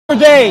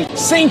Day,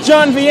 St.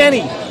 John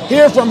Vianney,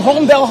 here from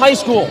Homedale High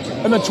School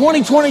in the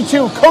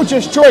 2022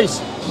 Coach's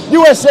Choice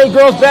USA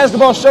Girls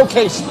Basketball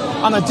Showcase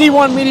on the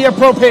D1 Media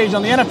Pro page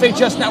on the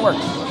NFHS Network.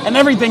 And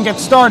everything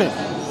gets started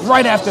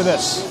right after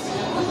this.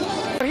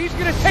 He's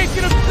going to take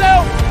it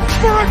himself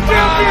for a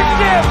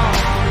championship.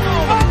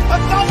 A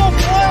double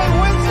play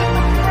wins it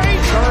from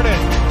Frazier. Turn it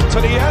to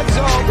the end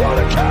zone. What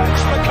a catch.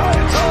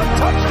 McKay's on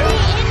touchdown.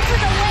 Into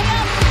the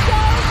layup,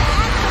 goes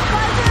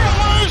at the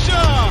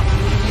buzzer.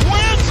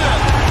 Wins it.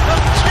 The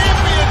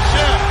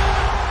championship.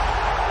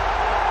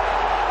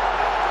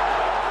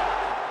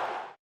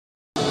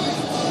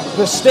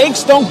 The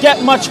stakes don't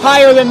get much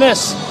higher than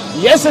this.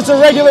 Yes, it's a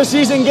regular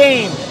season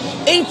game.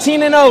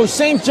 18-0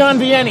 St. John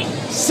Vianney,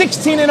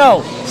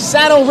 16-0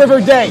 Saddle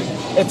River Day.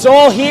 It's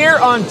all here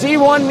on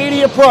D1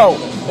 Media Pro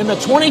in the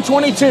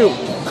 2022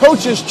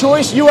 Coach's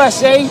Choice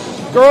USA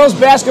Girls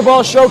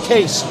Basketball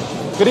Showcase.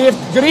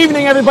 Good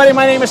evening, everybody.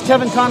 My name is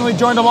Kevin Connolly,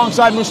 joined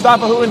alongside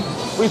Mustafa Houghton.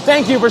 We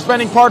thank you for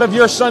spending part of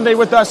your Sunday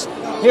with us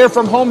here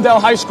from Homedale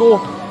High School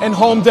in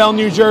Homedale,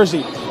 New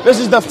Jersey. This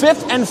is the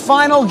fifth and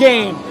final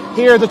game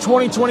here at the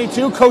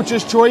 2022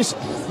 Coach's Choice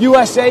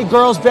USA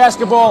Girls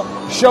Basketball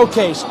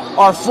Showcase.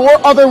 Our four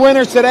other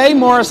winners today: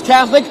 Morris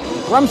Catholic,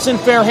 Rumson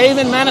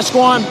Fairhaven,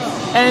 Manasquan,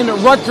 and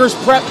Rutgers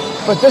Prep.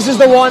 But this is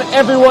the one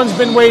everyone's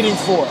been waiting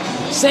for.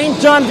 St.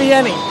 John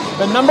Vianney,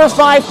 the number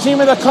 5 team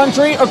in the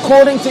country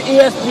according to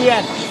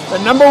ESPN. The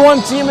number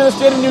 1 team in the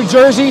state of New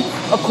Jersey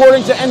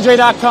according to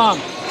NJ.com.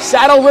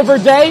 Saddle River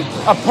Day,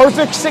 a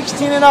perfect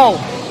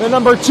 16-0. The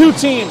number 2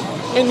 team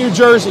in New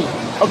Jersey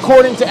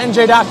according to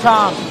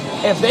NJ.com.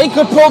 If they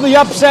could pull the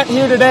upset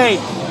here today,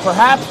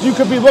 perhaps you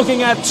could be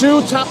looking at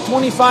 2 top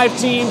 25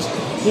 teams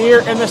here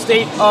in the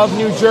state of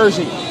New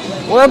Jersey.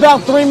 We're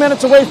about 3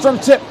 minutes away from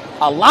tip.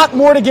 A lot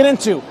more to get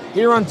into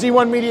here on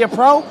D1 Media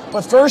Pro,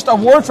 but first, a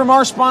word from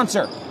our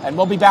sponsor, and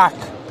we'll be back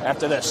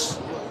after this.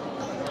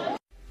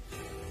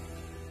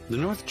 The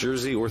North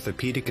Jersey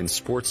Orthopedic and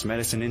Sports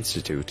Medicine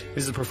Institute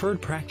is the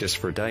preferred practice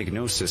for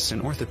diagnosis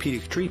and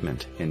orthopedic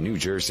treatment in New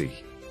Jersey.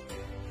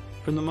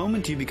 From the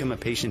moment you become a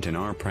patient in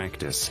our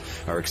practice,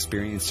 our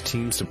experienced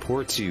team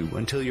supports you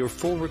until your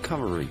full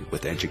recovery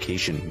with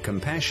education,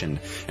 compassion,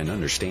 and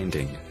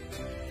understanding.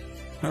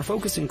 Our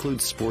focus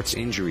includes sports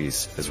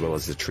injuries, as well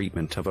as the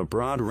treatment of a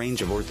broad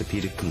range of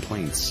orthopedic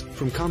complaints,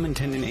 from common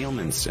tendon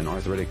ailments and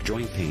arthritic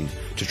joint pain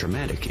to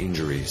traumatic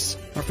injuries.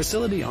 Our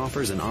facility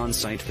offers an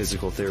on-site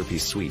physical therapy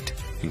suite.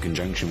 In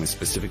conjunction with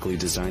specifically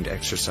designed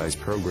exercise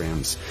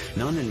programs,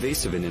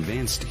 non-invasive and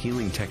advanced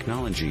healing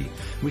technology,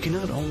 we can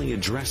not only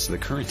address the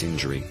current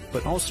injury,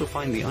 but also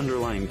find the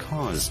underlying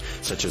cause,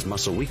 such as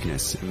muscle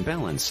weakness,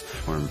 imbalance,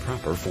 or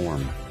improper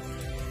form.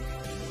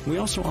 We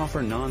also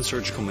offer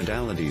non-surgical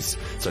modalities,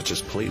 such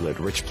as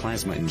platelet-rich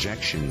plasma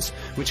injections,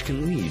 which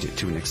can lead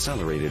to an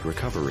accelerated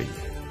recovery.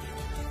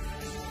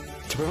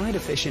 To provide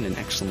efficient and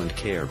excellent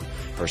care,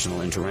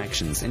 personal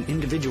interactions and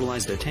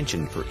individualized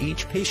attention for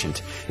each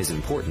patient is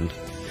important.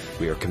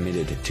 We are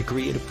committed to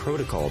create a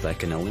protocol that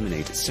can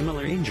eliminate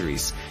similar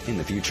injuries in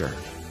the future.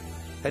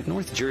 At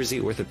North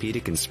Jersey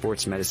Orthopedic and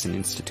Sports Medicine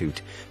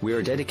Institute, we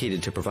are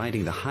dedicated to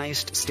providing the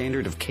highest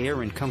standard of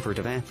care and comfort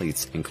of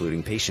athletes,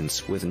 including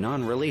patients with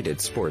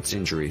non-related sports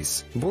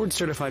injuries.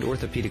 Board-certified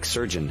orthopedic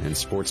surgeon and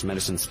sports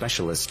medicine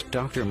specialist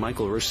Dr.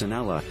 Michael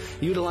Rusinella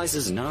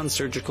utilizes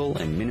non-surgical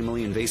and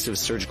minimally invasive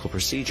surgical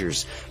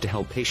procedures to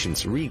help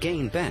patients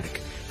regain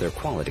back their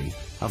quality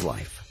of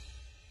life.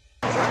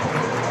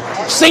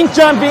 St.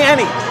 John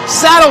Vianney,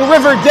 Saddle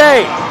River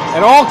Day.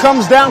 It all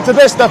comes down to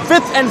this, the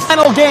fifth and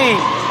final game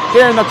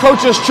here in the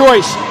Coach's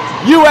Choice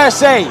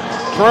USA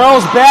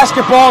Girls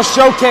Basketball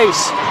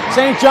Showcase.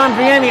 St. John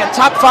Vianney, a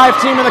top 5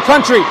 team in the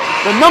country,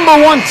 the number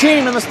 1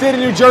 team in the state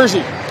of New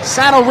Jersey.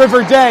 Saddle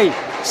River Day,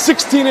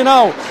 16-0.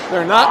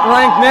 They're not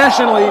ranked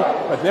nationally,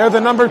 but they're the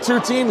number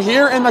 2 team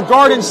here in the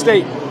Garden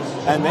State.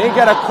 And they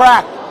get a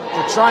crack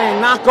to try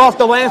and knock off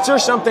the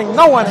Lancers, something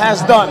no one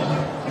has done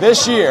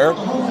this year.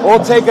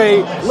 We'll take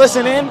a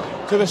listen in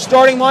to the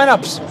starting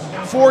lineups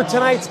for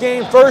tonight's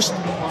game. First,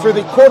 for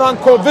the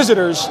quote-unquote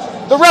visitors,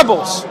 the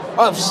Rebels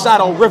of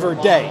Saddle River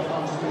Day.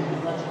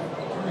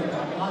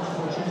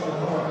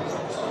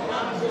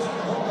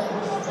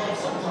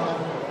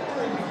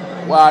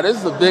 Wow, this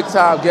is a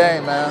big-time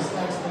game, man.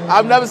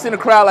 I've never seen a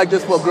crowd like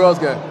this for a girls'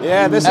 game.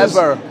 Yeah, this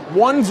ever. is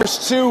 1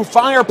 versus 2,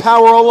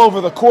 firepower all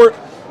over the court.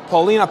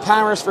 Paulina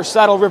Paris for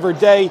Saddle River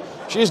Day.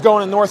 She's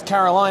going to North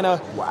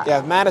Carolina. Wow. You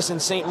have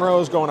Madison St.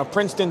 Rose going to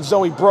Princeton.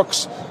 Zoe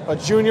Brooks, a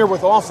junior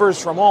with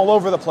offers from all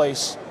over the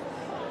place.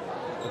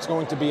 It's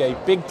going to be a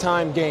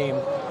big-time game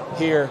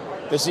here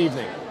this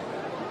evening.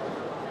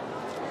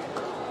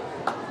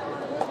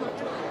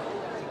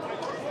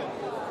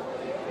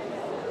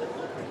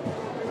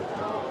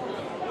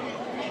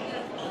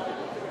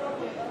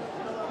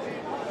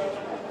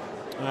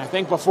 And I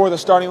think before the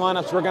starting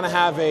lineups, we're going to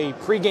have a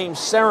pregame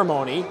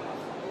ceremony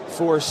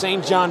for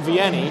St. John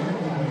Vianney,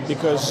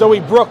 because Zoe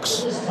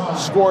Brooks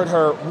scored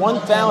her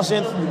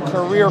 1,000th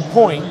career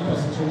point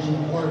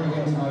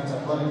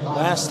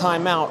last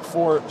time out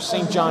for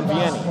St. John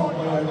Vianney.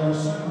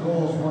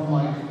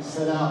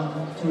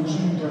 out to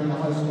achieve during a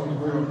high school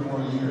career of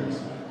 4 years.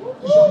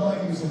 This young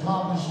lady has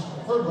accomplished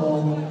her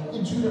goal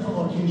in 2 different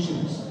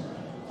locations.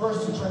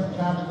 First, at Trenton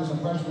Catholic as a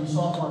freshman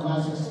sophomore,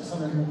 amassing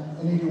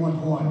 681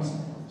 points.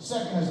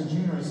 Second, as a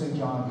junior at St.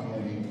 John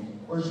Vianney,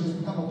 where she has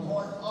become a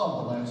part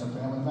of the Lancer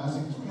family,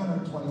 amassing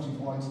 322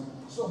 points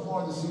so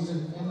far this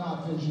season and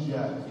not finished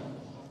yet.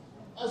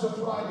 As of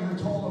Friday, her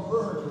total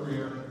for her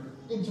career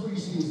in 3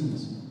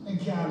 seasons and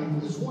counting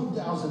is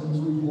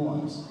 1,003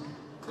 points.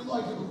 We'd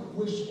like to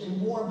wish a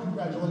warm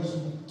congratulations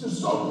to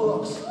Zoe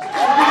Brooks. Zoe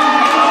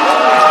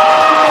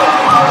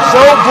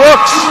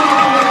Brooks,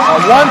 a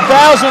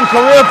 1,000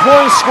 career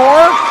point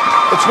scorer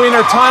between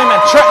her time at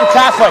Trenton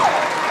Catholic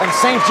and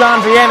St. John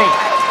Vianney.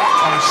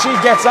 And she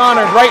gets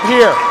honored right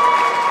here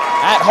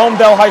at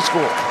Homedale High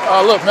School.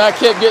 Oh, look, Matt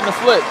Kipp getting the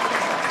flip.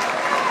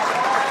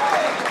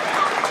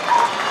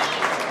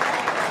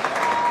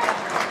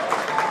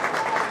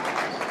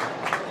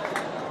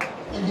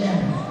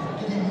 Again,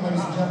 good evening,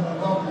 ladies and gentlemen.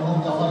 Welcome to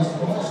Homedale High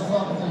School. Also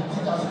welcome to the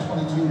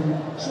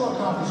 2022 Short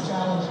Conference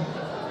Challenge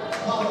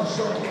College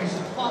Showcase.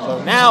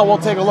 So now we'll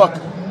take a look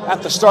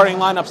at the starting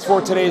lineups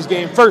for today's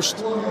game. First,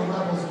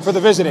 for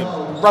the visiting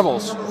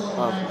Rebels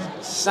of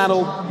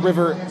Saddle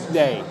River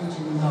Day.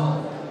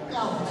 Now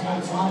for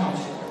tonight's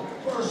lineups.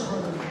 First for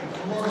the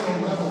Memorial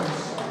Rebels.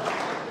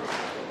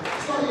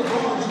 Starting at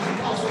guard, she's a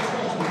high school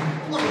freshman,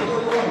 number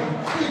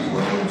 31, Faith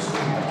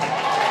Williamson.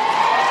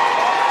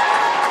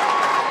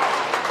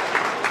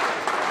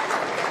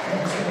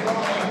 Next at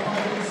guard,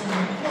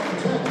 number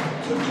 10,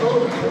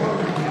 Dakota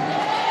Corey.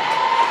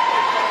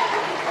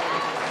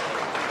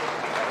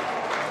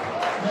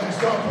 Next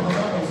up for the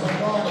Rebels at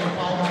guard,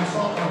 5-on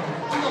sophomore,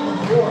 number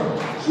 4,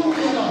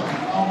 Juliana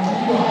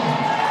Almeida.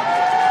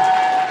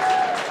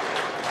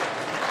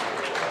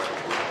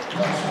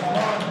 Next at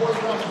guard, boys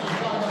Rebels at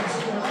 5-on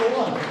senior, number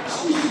 1,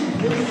 Cece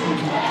Pearson.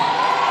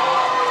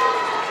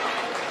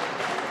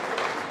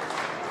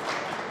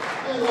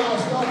 And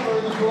last up for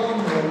the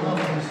Colonial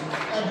Rebels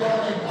at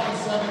guard,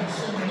 5'7",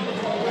 senior, number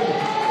 28,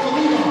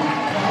 Alina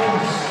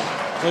Harris.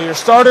 So your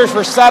starters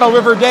for Saddle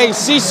River Day: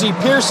 Cece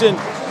Pearson,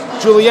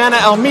 Juliana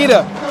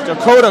Almeida,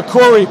 Dakota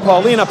Corey,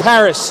 Paulina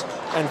Paris,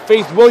 and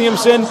Faith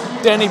Williamson.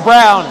 Danny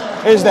Brown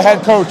is the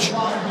head coach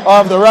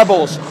of the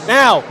Rebels.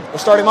 Now, the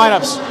starting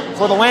lineups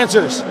for the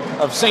Lancers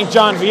of St.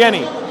 John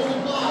Vianney.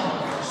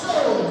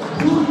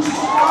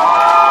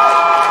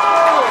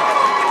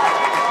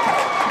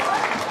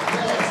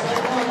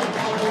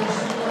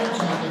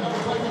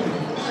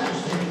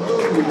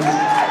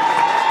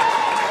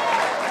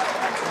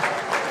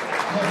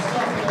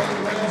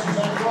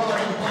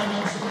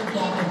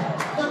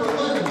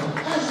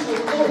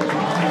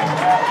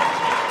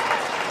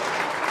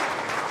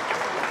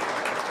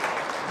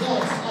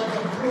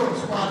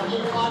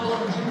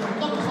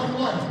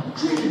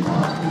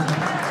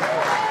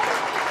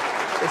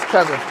 It's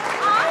Kevin.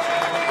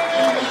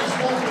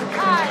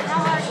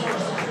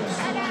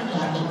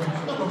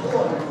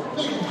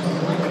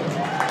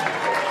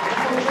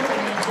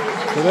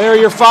 So there are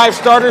your 5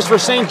 starters for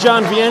St.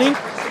 John Vianney: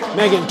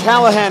 Megan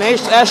Callahan,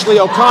 Ashley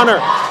O'Connor,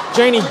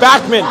 Janie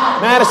Backman,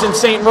 Madison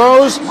St.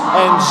 Rose,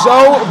 and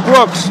Zoe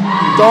Brooks.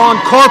 Dawn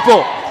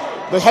Corporal,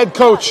 the head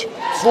coach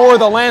for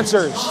the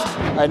Lancers.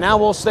 And now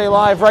we'll stay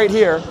live right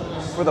here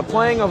for the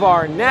playing of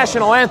our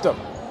national anthem.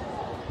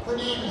 Her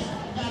name is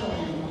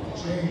Natalie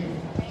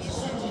Jane. She's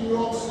a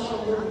 17-year-old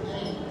Saddle River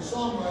Day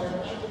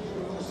songwriter,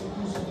 actively releasing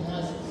music, and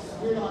has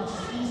appeared on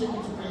season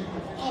 3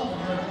 of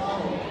American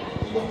Idol.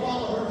 You can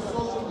follow her on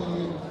social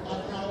media at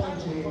Natalie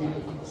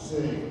Jane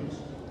Sings.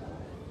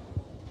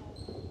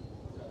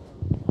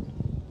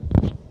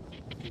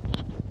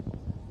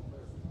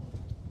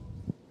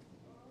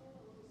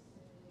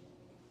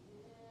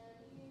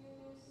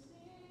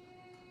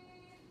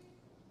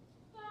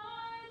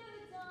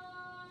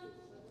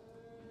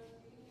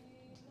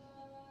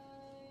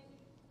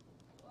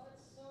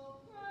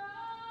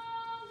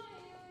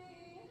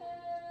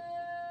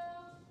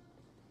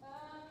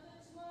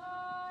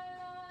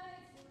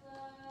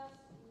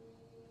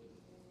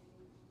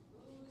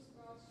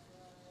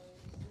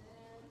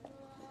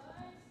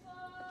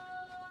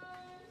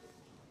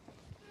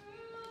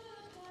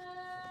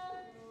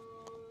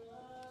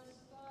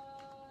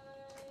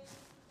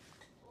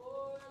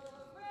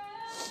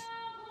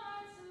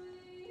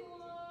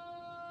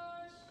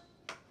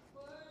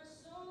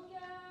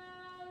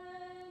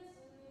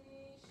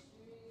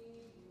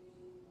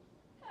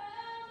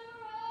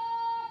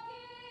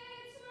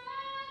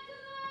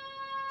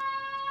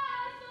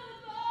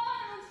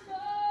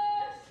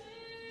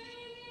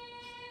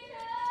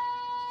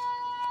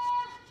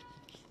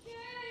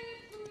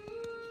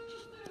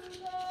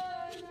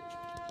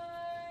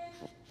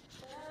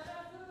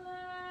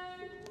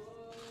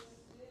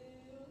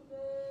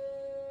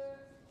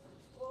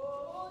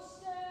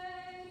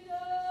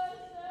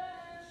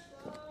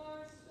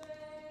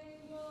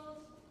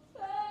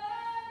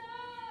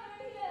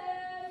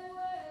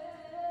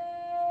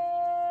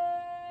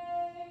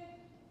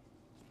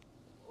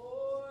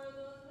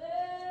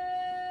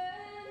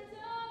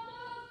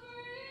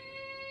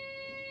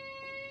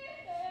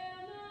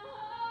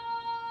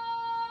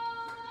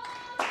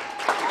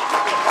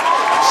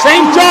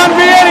 St. John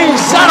Vianney,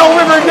 Saddle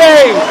River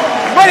Day,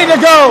 ready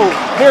to go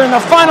here in the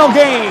final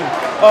game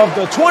of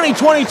the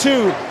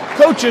 2022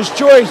 Coach's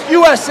Choice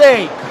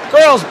USA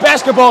Girls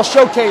Basketball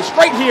Showcase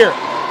right here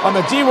on the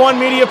D1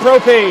 Media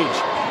Pro page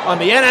on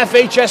the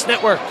NFHS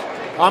Network.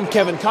 I'm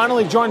Kevin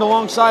Connolly, joined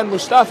alongside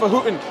Mustafa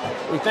Houghton.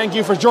 We thank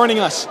you for joining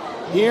us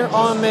here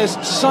on this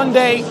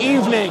Sunday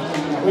evening.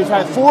 We've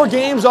had 4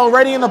 games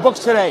already in the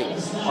books today.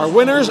 Our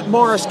winners,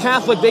 Morris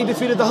Catholic, they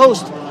defeated the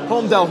host,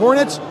 Holmdel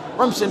Hornets.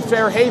 Rumson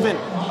Fairhaven,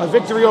 a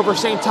victory over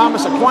St.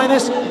 Thomas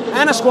Aquinas.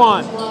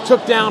 Annisquan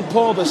took down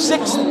Paul VI,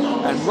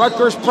 and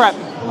Rutgers Prep,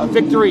 a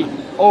victory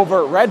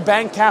over Red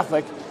Bank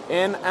Catholic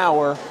in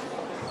our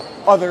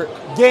other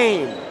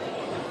game.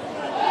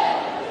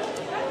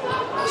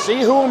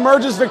 See who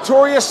emerges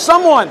victorious.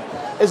 Someone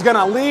is going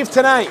to leave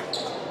tonight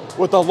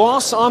with a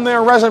loss on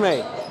their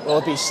resume. Will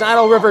it be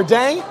Saddle River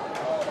Day?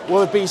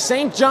 Will it be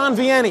St. John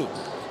Vianney?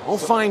 We'll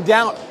find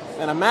out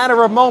in a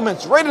matter of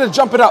moments. Ready to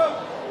jump it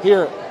up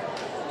here.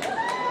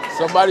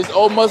 Somebody's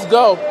old must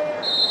go.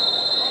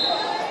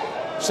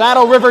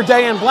 Saddle River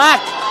Day in black.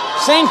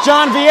 St.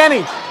 John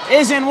Vianney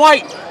is in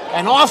white.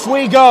 And off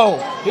we go.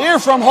 Here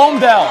from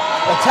Holmdel.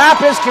 The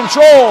tap is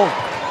controlled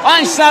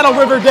by Saddle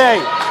River Day.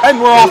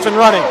 And we're off and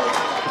running.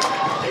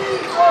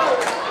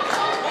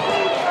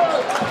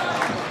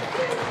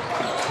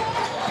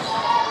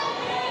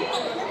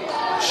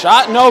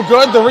 Shot no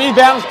good. The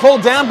rebound's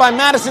pulled down by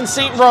Madison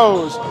St.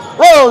 Rose.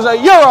 Rose, a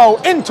Euro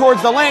in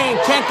towards the lane.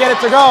 Can't get it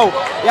to go.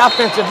 The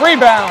offensive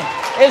rebound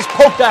is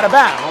poked out of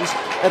bounds.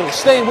 It'll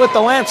stay with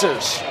the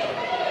Lancers.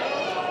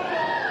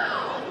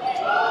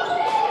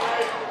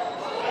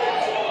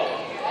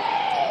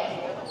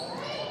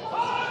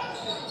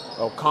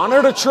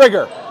 O'Connor to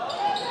trigger.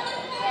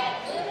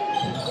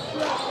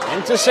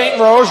 Into St.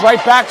 Rose,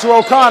 right back to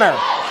O'Connor.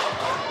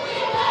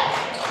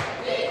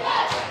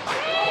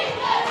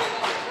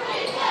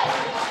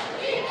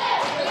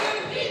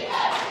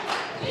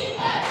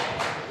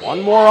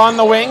 One more on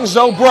the wing,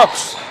 Zoe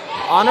Brooks.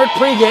 Honored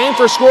pregame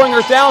for scoring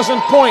her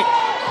 1,000th point.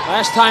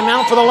 Last time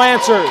out for the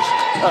Lancers.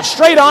 A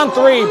straight on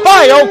 3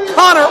 by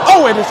O'Connor.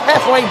 Oh, it is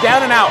halfway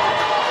down and out.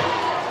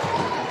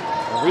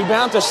 A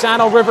rebound to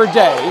Saddle River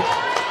Day.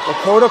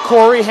 Dakota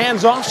Corey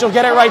hands off, she'll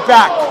get it right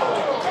back.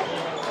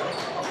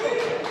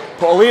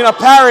 Paulina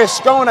Paris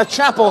going to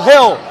Chapel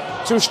Hill.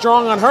 Too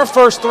strong on her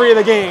first 3 of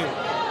the game.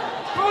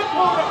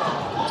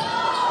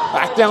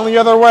 Back down the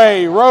other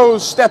way.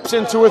 Rose steps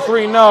into a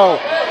 3, no.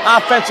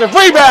 Offensive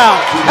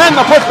rebound and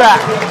the putback.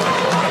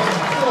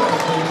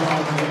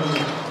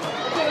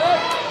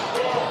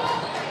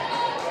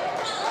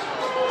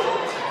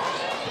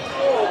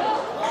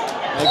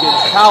 Megan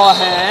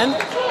Callahan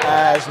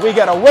as we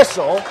get a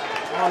whistle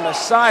on the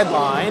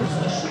sideline.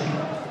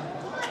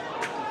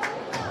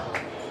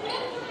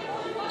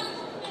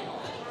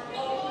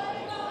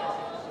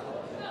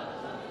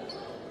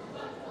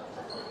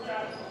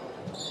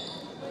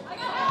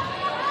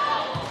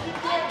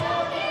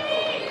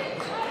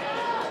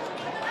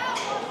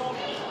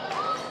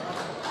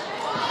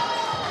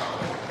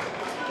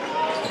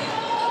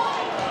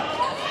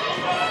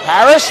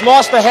 Harris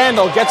lost the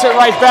handle, gets it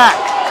right back.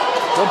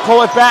 We'll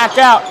pull it back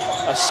out.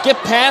 A skip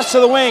pass to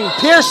the wing.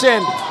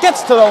 Pearson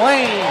gets to the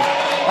lane,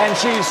 and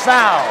she's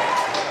fouled.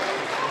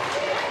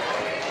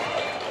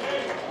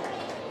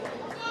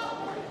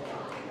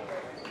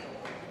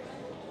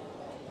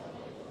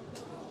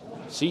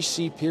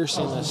 CeCe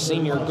Pearson, the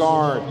senior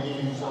guard,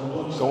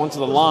 going to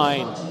the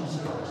line.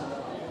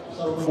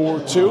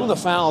 4-2, the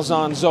foul's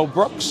on Zoe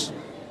Brooks,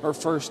 her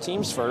first,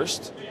 team's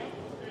first.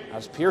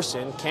 As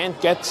Pearson can't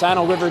get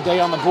Saddle River Day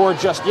on the board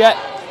just yet.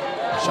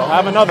 She'll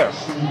have another.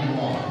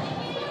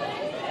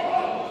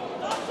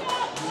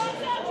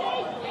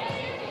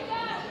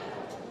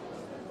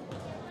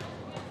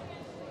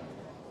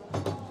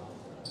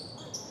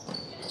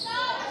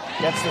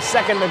 Gets the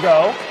second to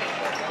go.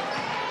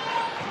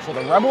 So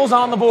the Rebels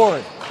on the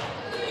board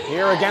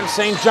here against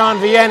St. John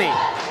Vianney.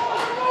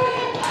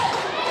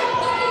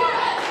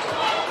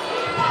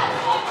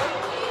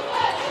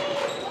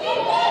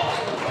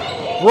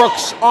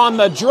 Brooks on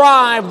the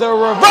drive, the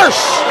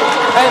reverse,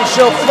 and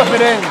she'll flip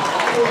it in.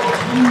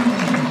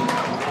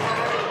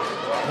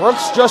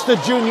 Brooks, just a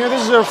junior.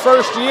 This is her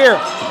first year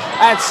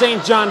at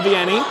St. John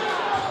Vianney.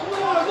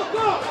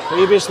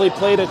 Previously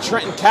played at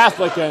Trenton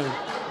Catholic, and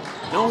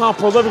know how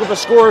prolific of a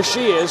scorer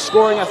she is,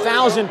 scoring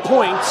 1,000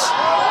 points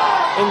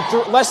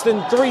in less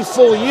than 3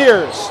 full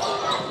years.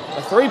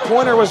 The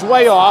 3-pointer was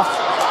way off.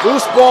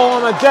 Loose ball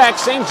on the deck.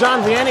 St.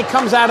 John Vianney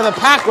comes out of the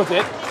pack with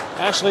it.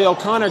 Ashley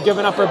O'Connor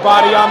giving up her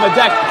body on the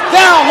deck.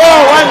 Down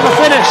low and the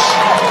finish.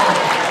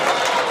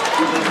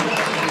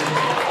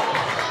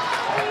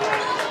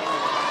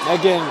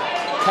 Megan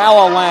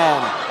Callahan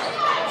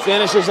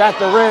finishes at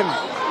the rim.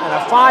 And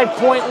a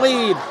 5-point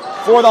lead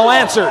for the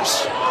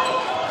Lancers.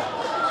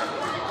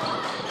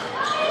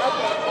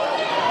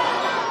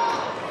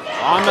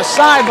 On the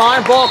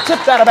sideline, ball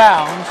tipped out of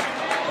bounds.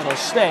 It'll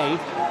stay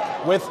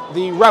with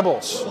the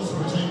Rebels.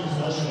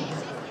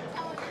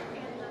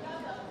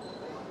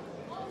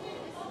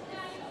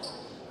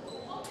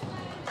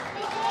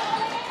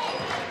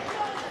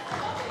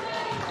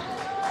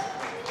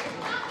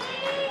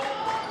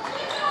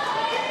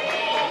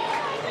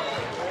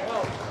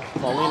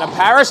 Paulina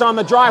Paris on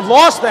the drive,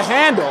 lost the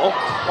handle.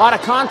 A lot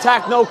of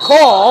contact, no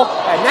call.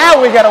 And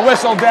now we got a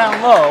whistle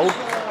down low.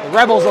 The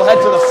Rebels will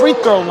head to the free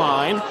throw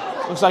line.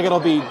 Looks like it'll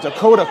be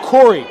Dakota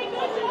Corey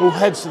who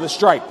heads to the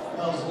stripe.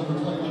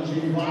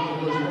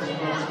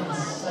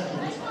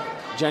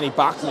 Jenny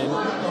Bachman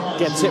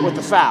gets hit with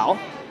the foul.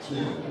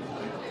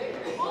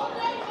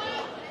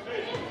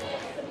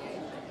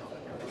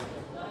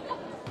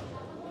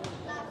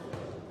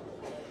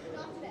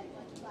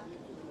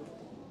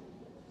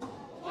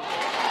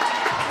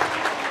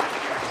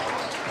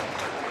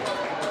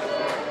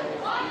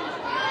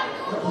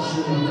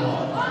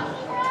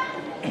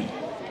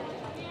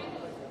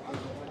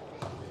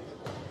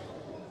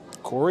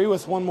 Corey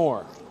with one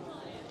more.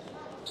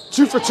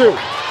 2 for 2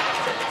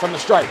 from the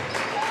stripe.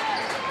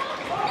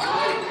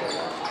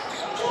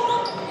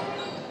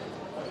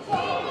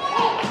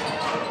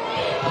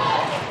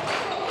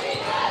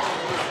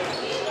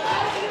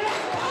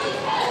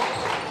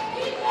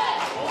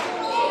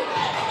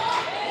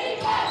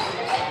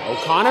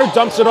 O'Connor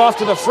dumps it off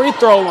to the free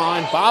throw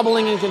line.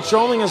 Bobbling and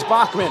controlling is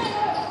Bachman.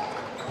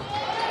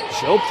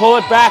 She'll pull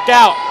it back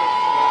out.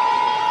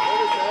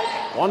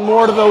 One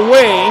more to the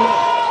wing.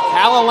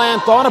 Callahan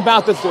thought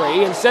about the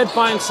three. Instead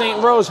finds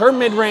St. Rose. Her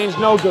mid-range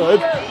no good.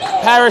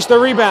 Paris the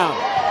rebound.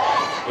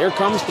 Here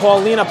comes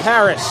Paulina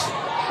Paris.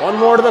 One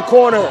more to the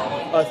corner.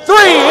 A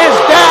three is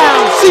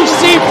down.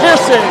 CC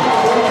Pearson.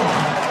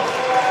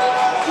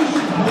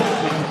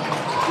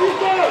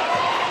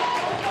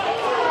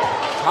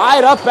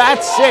 Tied up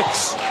at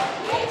 6.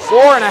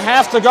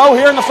 4.5 to go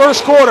here in the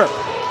first quarter.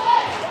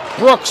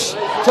 Brooks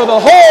to the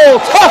hole.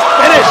 Tough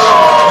finish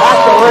at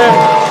the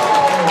rim.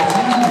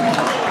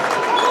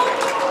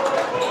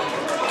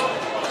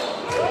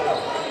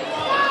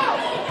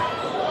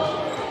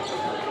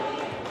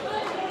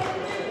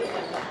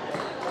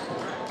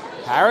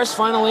 Paris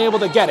finally able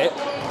to get it.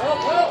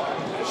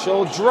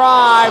 She'll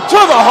drive to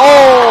the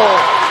hole.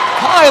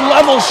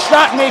 High-level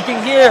shot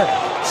making here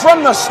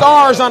from the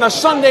Stars on a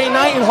Sunday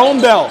night in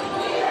Homedale.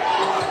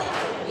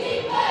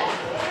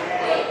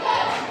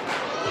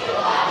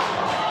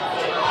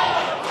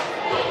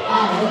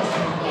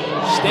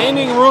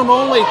 Standing room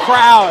only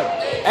crowd.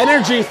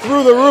 Energy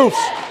through the roof.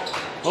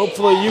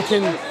 Hopefully you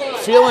can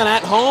feel it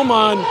at home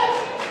on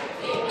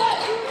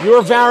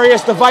your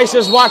various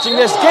devices watching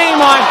this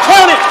game on.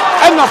 Count it!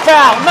 And the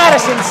foul,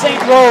 Madison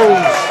St. Rose.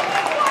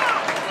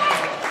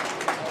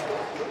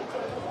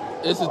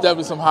 This is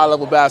definitely some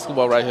high-level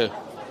basketball right here.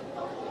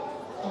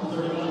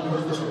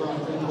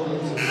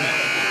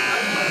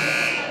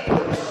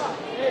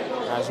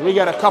 As we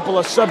got a couple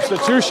of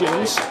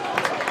substitutions.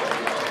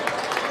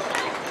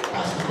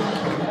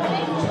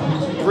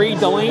 Bree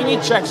Delaney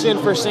checks in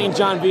for St.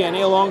 John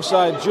Vianney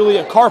alongside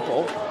Julia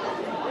Carpel.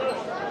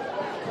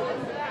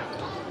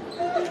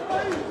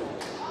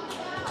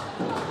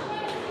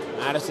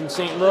 Madison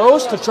St.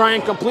 Rose to try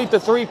and complete the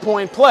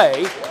three-point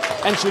play,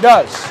 and she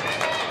does.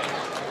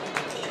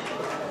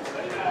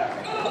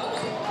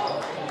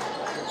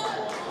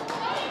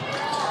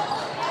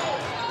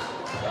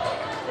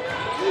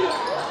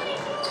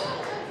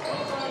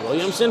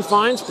 Williamson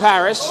finds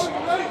Paris.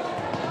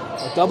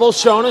 A double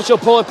shown, and she'll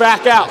pull it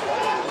back out.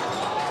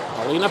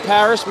 Paulina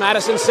Paris,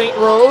 Madison St.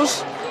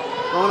 Rose.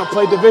 Going to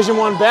play Division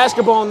I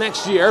basketball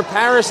next year.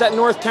 Paris at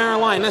North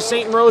Carolina,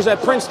 St. Rose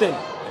at Princeton.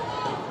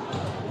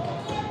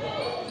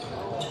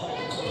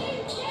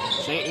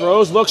 St.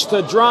 Rose looks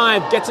to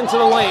drive, gets into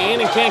the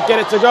lane, and can't get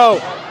it to go.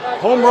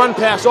 Home run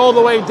pass all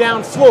the way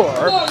down floor,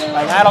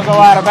 and that'll go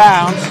out of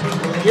bounds.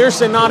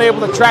 Pearson not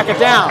able to track it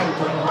down.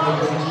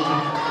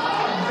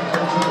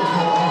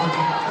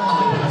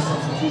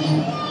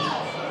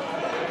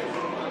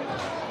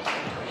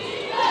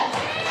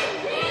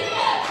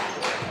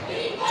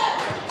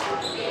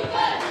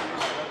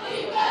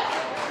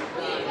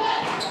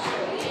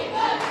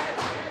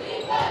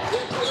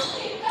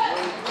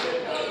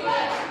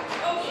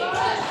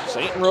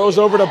 St. Rose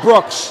over to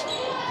Brooks.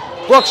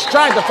 Brooks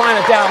tried to find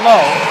it down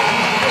low.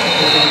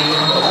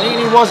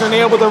 Delaney wasn't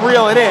able to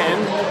reel it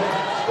in.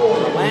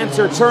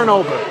 Lancer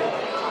turnover.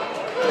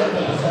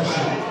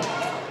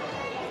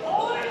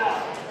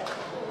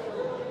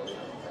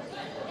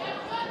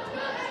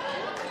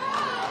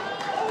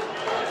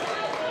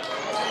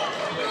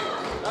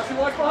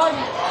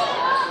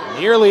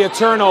 Nearly a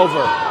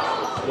turnover.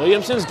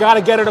 Williamson's got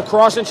to get it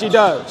across, and she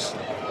does.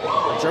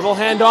 A dribble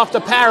handoff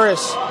to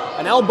Paris.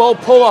 An elbow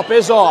pull-up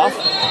is off.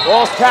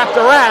 Ball's tapped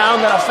around,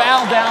 and a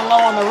foul down low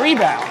on the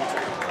rebound.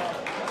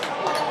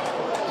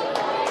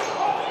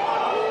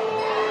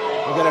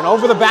 We'll get an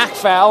over-the-back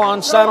foul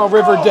on Saddle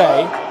River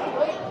Day.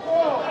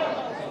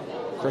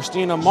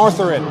 Christina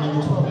Martherin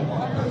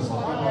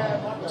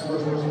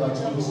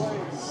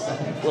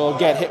will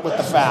get hit with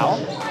the foul.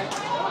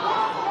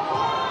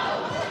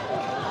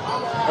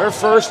 Her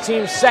first,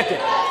 team second.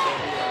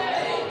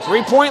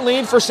 3-point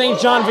lead for St.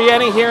 John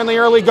Vianney here in the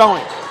early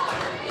going.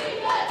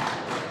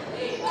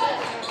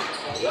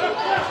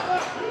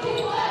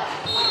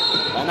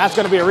 And that's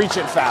going to be a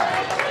reach-in foul.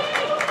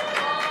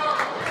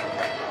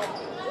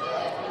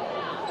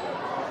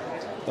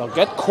 They'll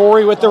get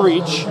Corey with the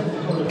reach.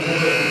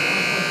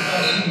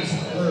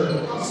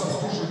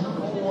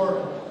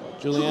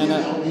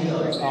 Juliana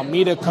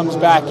Almeida comes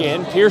back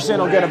in. Pearson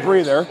will get a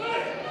breather.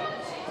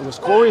 It was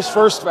Corey's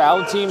first foul,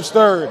 the team's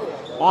third.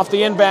 Off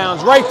the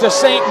inbounds, right to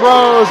St.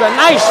 Rose. A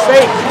nice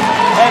fake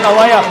and a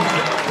layup.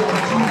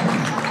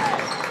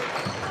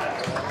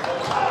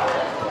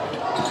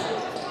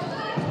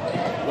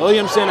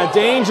 Williamson, a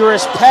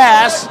dangerous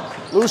pass.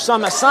 Loose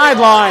on the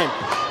sideline.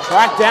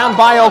 Tracked down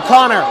by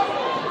O'Connor.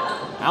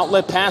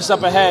 Outlet pass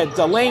up ahead.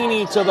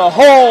 Delaney to the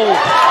hole.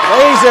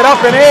 Lays it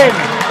up and in.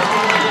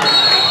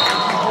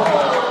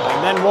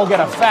 And then we'll get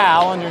a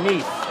foul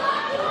underneath.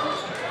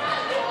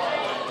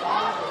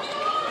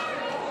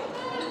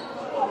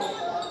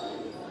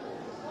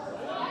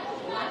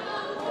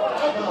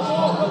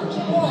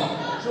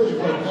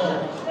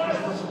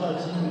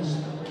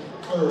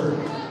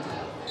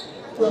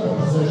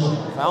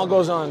 Foul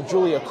goes on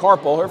Julia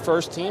Carpel, her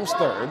first, team's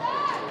third.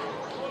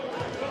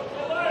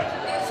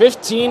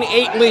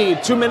 15-8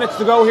 lead, 2 minutes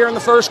to go here in the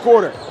first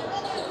quarter.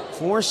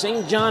 For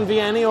St. John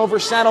Vianney over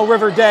Saddle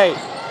River Day.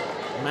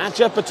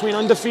 Matchup between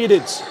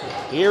undefeateds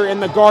here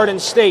in the Garden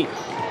State.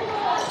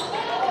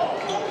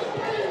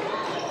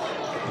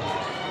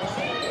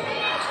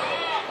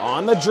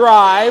 On the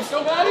drive,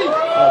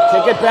 they'll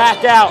kick it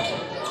back out.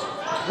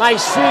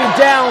 Nice feed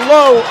down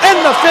low,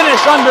 and the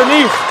finish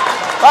underneath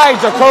by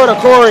Dakota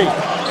Corey.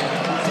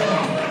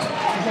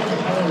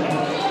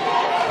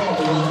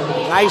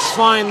 Nice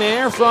find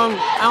there from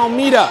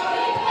Almeida.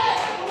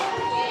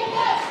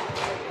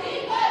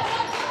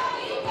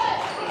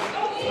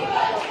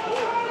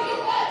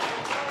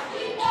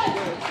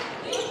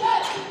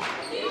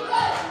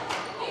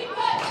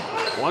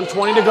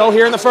 .120 to go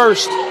here in the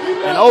first.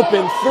 An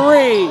open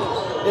three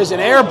is an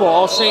air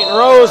ball. St.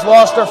 Rose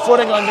lost her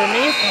footing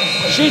underneath.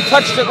 She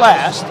touched it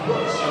last,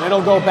 and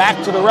it'll go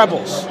back to the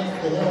Rebels.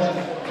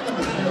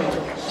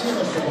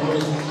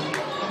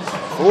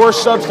 4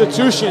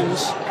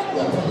 substitutions.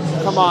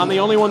 Come on, the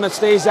only one that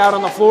stays out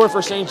on the floor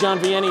for St. John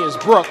Vianney is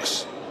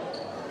Brooks.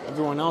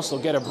 Everyone else will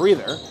get a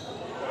breather.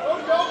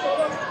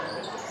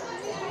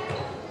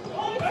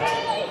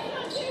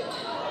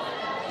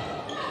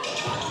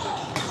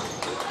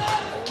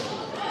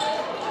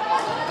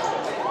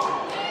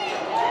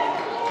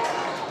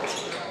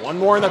 One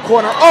more in the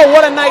corner. Oh,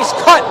 what a nice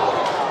cut!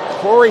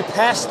 Corey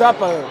passed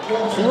up a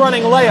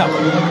running layup.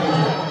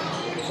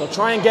 So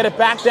try and get it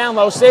back down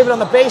low, save it on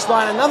the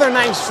baseline. Another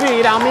nice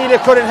feed. Almeida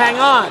couldn't hang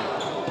on.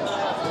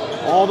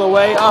 All the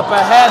way up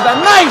ahead. The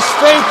nice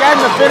fake and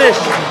the finish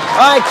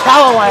by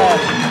Callahan.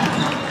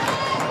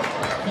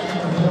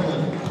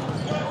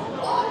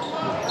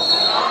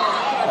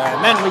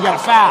 And then we got a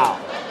foul.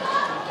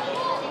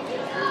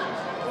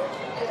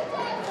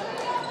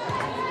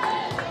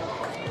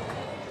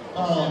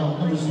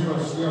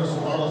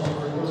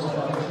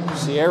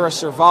 Sierra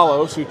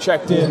Cervalos, who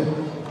checked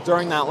in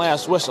during that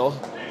last whistle,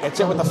 gets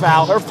in with the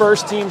foul. Her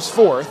first, team's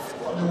fourth.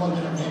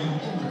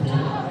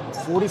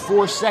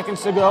 44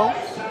 seconds to go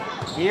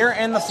here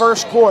in the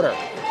first quarter.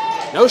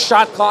 No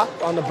shot clock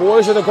on the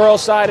boys or the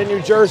girls side in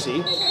New Jersey.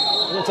 You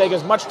can take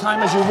as much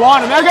time as you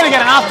want, and they're going to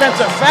get an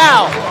offensive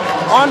foul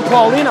on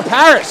Paulina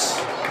Paris.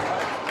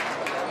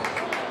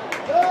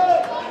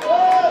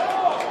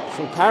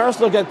 So Paris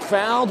will get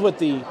fouled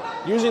with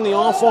using the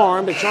off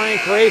arm to try and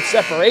create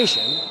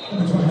separation.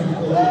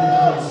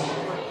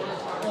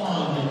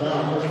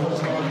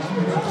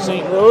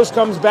 St. Rose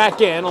comes back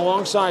in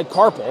alongside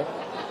Carpel.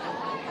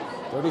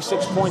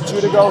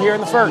 36.2 to go here in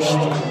the first.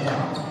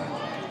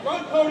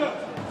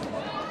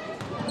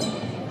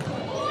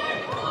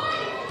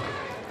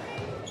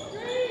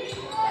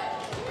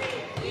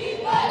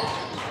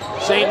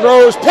 St.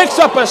 Rose picks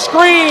up a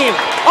screen,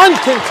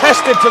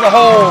 uncontested to the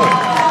hole.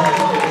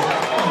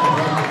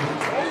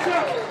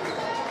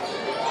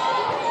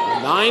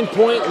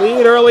 9-point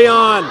lead early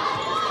on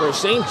for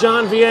St.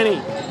 John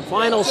Vianney.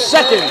 Final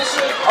seconds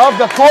of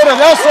the quarter.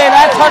 They'll say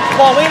that touched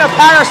Paulina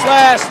Paris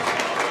last,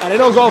 and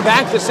it'll go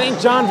back to St.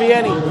 John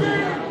Vianney.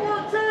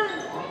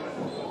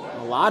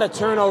 A lot of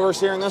turnovers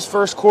here in this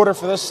first quarter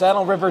for this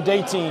Saddle River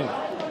Day team.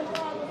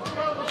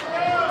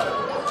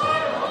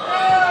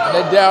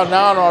 They're down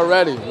 9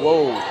 already.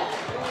 Whoa.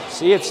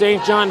 See if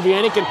St. John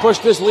Vianney can push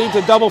this lead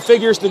to double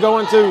figures to go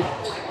into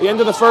the end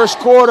of the first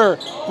quarter.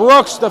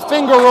 Brooks, the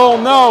finger roll,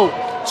 no.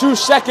 2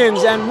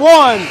 seconds and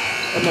 1.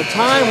 And the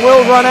time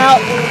will run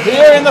out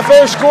here in the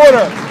first quarter.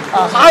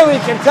 A highly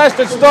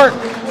contested start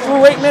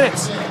through 8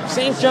 minutes.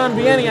 St. John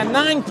Vianney, a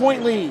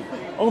 9-point lead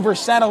over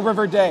Saddle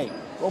River Day.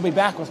 We'll be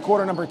back with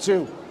quarter number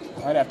 2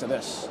 right after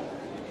this.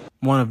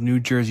 One of New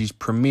Jersey's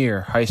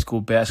premier high school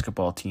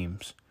basketball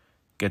teams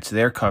gets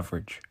their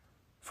coverage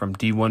from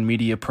D1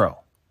 Media Pro.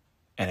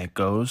 And it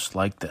goes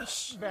like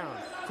this.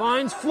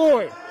 Finds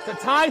Floyd to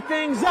tie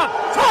things up.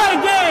 Tie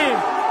game!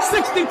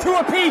 62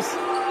 apiece.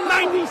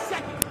 90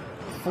 seconds.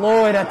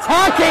 Floyd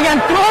attacking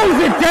and throws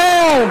it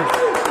down.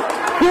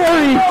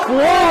 Corey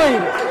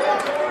Floyd.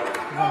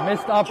 A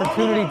missed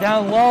opportunity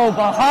down low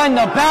behind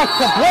the back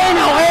to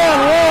Bueno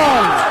and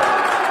one.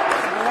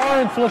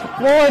 Lawrence with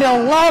Floyd to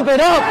lob it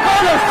up.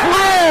 What a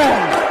slam!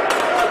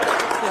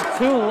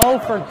 Too low go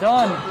for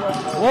done.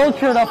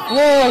 Wilcher to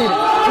Floyd.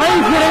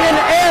 Lays it in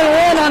and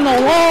one on the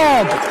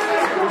log.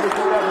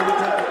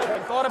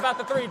 Thought about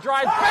the three,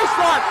 drives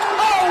baseline.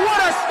 Oh, what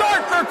a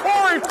start for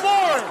Corey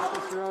Floyd!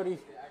 Rowdy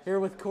here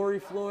with Corey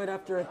Floyd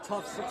after a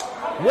tough 6.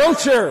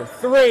 Wilcher,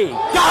 three,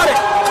 got it!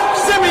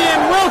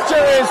 Simeon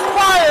Wilcher is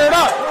fired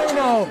up!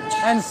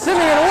 And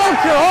Simeon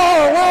Wilcher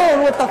all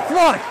alone with the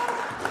flush.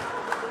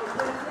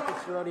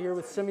 Rowdy here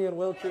with Simeon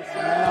Wilcher.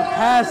 And a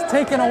pass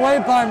taken away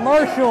by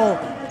Marshall.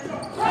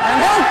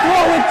 And he'll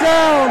throw it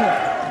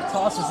down.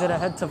 Tosses it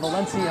ahead to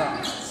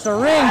Valencia.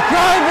 Serene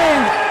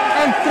driving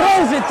and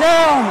throws it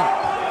down.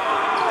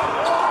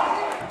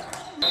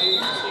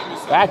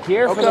 Back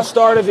here for the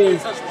start of the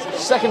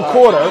second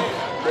quarter.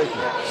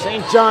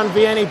 St. John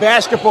Vianney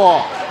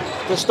basketball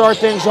to start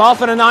things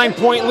off in a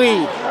 9-point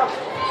lead.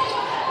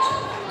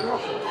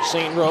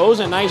 St. Rose,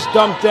 a nice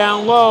dump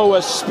down low,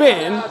 a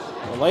spin.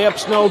 The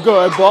layup's no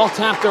good. Ball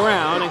tapped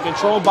around and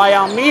controlled by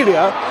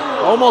Almeida.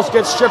 Almost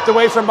gets stripped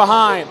away from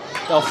behind.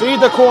 They'll feed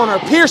the corner.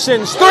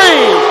 Pearson's three.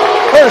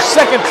 Her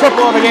second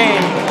triple of the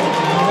game.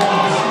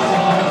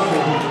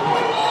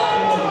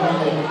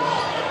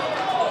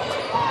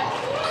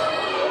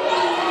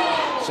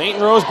 St.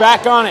 Rose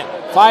back on it.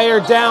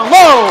 Fired down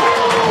low.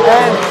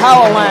 And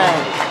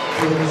Callahan.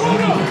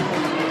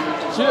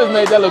 She just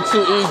made that look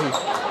too easy.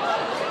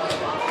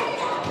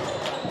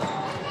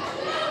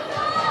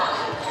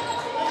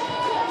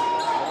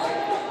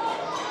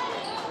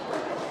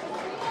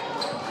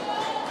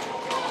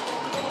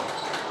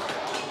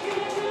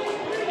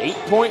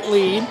 Eight-point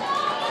lead.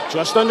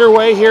 Just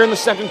underway here in the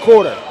second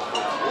quarter.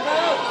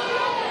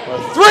 The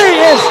three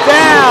is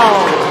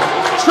down.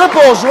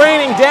 Triples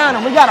raining down,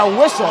 and we got a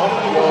whistle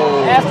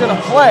after the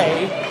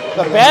play.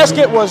 The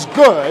basket was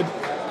good,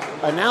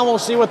 and now we'll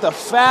see what the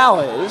foul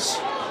is.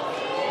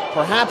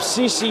 Perhaps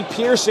C.C.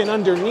 Pearson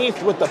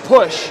underneath with the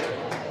push.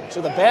 So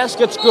the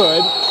basket's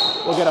good.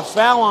 We'll get a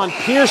foul on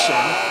Pearson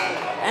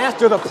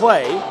after the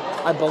play,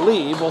 I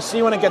believe. We'll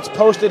see when it gets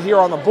posted here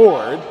on the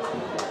board.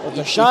 But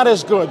the shot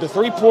is good. The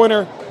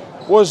three-pointer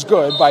was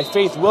good by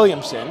Faith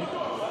Williamson.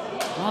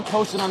 Not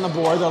posted on the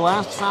board. The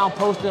last foul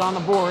posted on the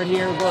board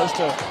here goes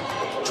to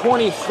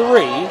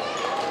 23.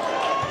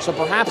 So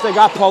perhaps they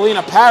got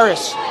Paulina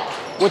Paris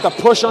with a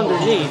push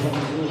underneath.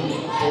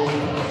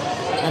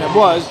 And it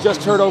was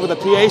just heard over the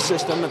PA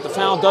system that the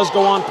foul does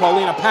go on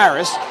Paulina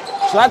Paris.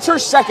 So that's her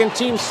second,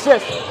 team's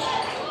fifth.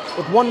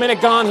 With 1 minute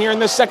gone here in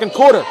this second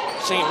quarter.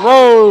 St.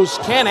 Rose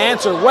can't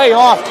answer, way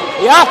off.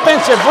 The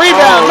offensive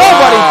rebound,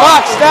 nobody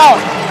boxed out.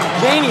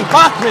 Janie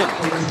Bachman,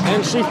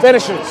 and she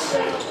finishes.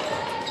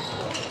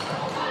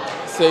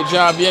 St.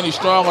 John Vianney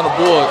strong on the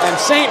board. And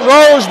St.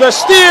 Rose, the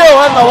steal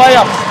and the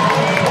layup.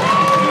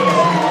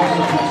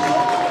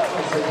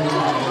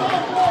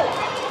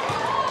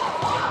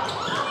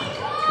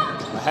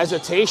 A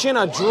hesitation,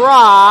 a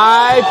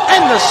drive,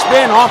 and the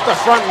spin off the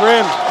front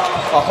rim.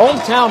 A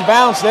hometown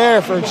bounce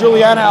there for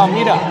Juliana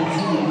Almeida.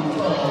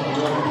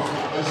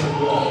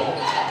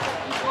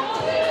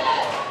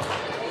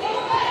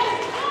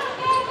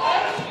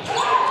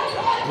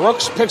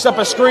 Brooks picks up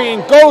a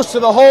screen, goes to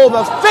the hole,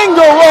 the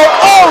finger roll.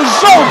 Oh,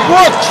 Zoe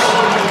Brooks!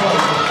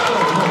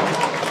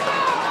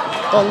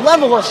 The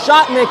level of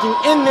shot making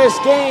in this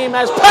game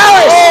as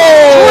Paris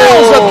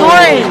drills a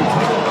three.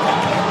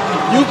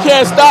 You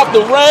can't stop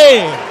the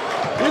rain.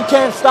 You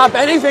can't stop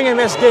anything in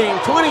this game.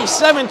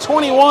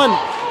 27-21,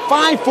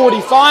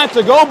 5:45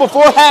 to go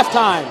before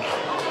halftime.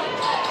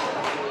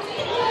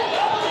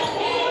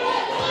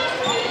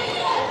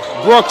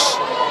 Brooks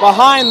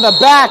behind the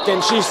back,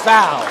 and she's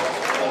fouled.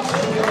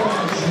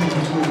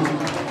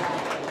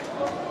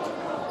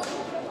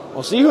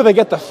 We'll see who they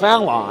get the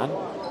foul on.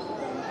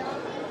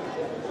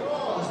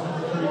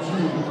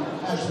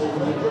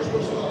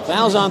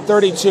 Foul's on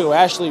 32,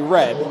 Ashley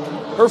Redd.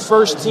 Her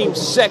first, team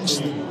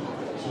sixth.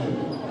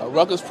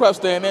 Rutgers Prep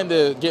staying in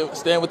to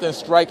staying within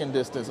striking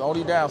distance,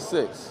 only down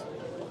 6.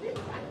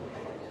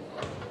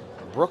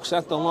 Brooks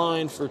at the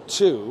line for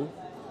 2.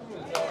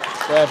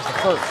 Grabs the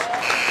first.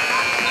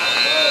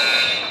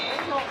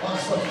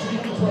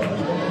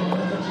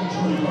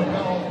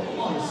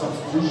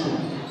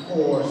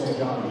 For St.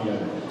 John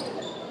Vianney.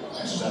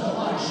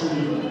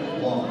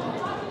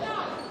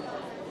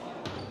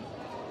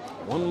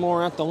 One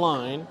more at the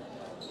line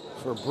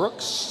for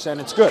Brooks, and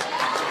it's good.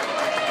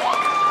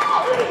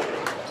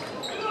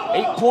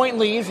 8-point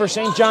lead for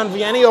St. John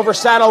Vianney over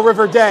Saddle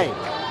River Day.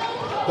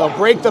 They'll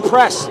break the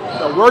press.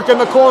 They'll work in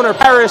the corner.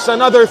 Paris,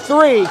 another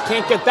 3.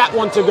 Can't get that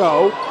one to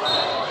go.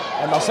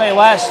 And they'll say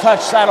last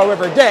touch Saddle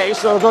River Day,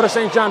 so they'll go to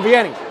St. John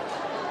Vianney.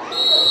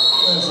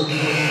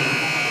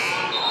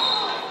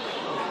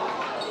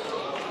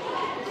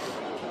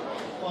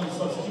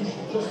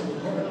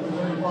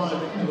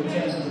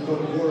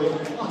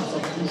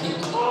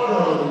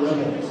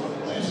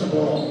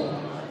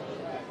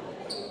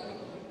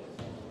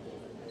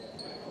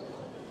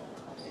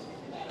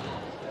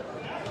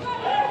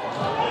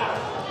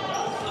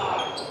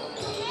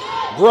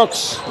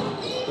 Brooks,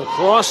 the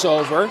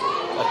crossover,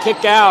 a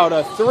kick out,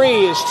 a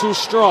 3 is too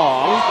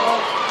strong.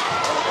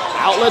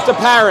 Outlet to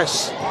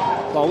Paris.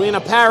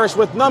 Paulina Parrish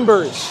with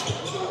numbers.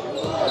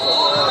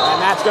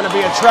 And that's going to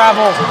be a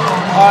travel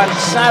on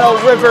Saddle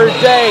River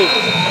Day.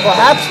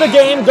 Perhaps the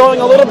game going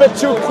a little bit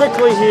too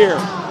quickly here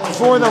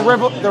for the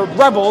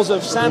Rebels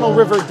of Saddle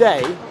River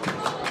Day.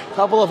 A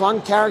couple of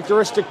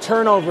uncharacteristic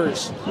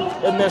turnovers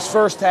in this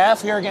first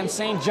half here against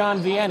St.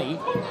 John Vianney.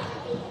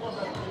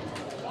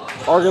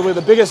 Arguably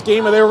the biggest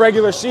game of their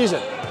regular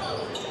season.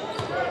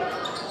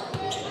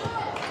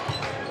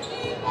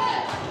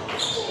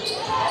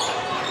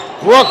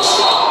 Brooks,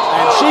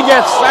 and she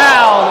gets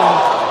fouled.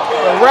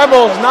 And the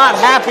Rebels not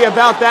happy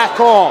about that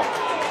call.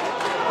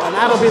 And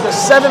that'll be the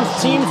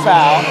 7th team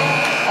foul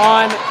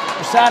on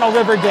Saddle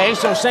River Day.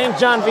 So St.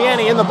 John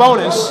Vianney in the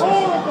bonus.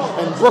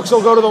 And Brooks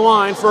will go to the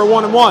line for a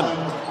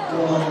 1-and-1.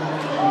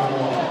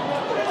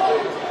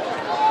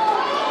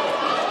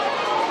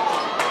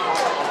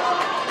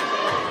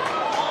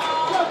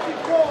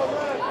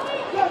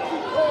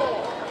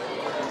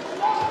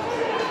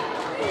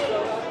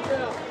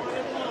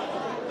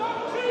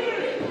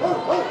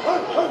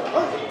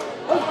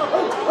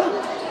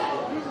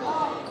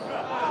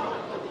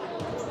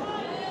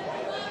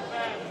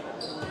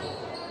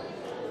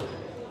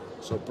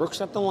 So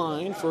Brooks at the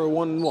line for a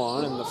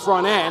 1-and-1, and the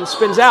front end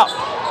spins out.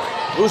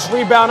 Loose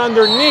rebound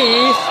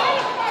underneath,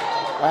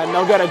 and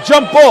they'll get a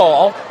jump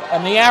ball,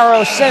 and the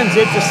arrow sends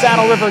it to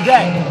Saddle River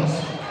Day.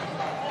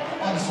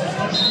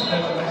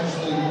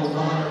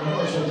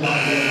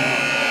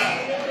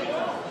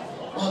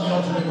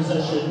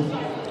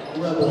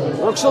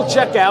 Brooks will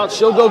check out.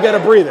 She'll go get a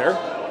breather.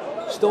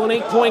 Still an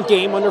 8-point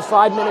game, under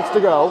 5 minutes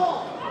to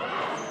go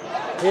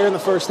here in the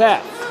first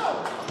half.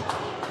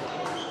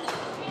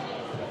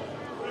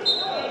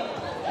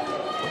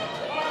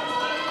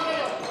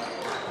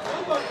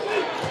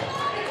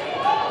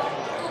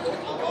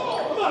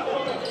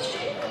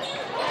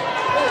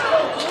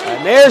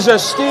 And there's a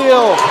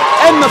steal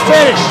and the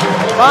finish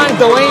by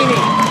Delaney.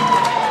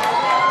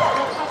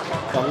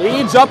 The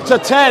lead's up to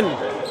 10.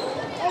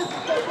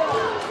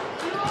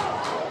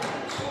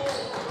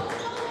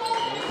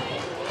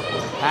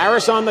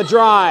 Harris on the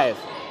drive.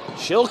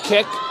 She'll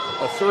kick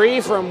a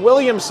 3 from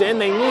Williamson.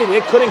 They need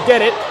it, couldn't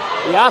get it.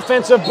 The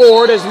offensive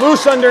board is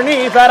loose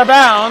underneath, out of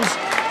bounds.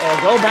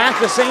 They'll go back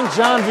to St.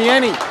 John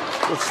Vianney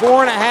with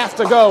 4.5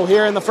 to go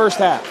here in the first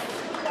half.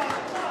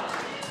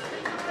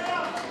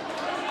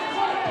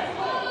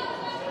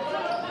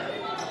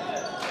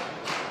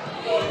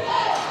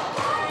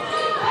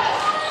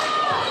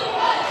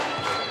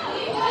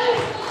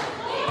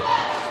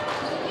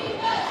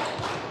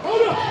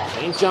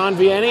 St. John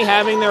Vianney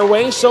having their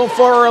way so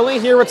far early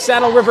here at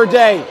Saddle River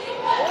Day.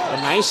 A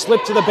nice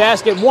slip to the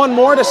basket. One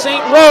more to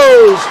St.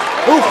 Rose,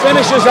 who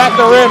finishes at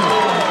the rim.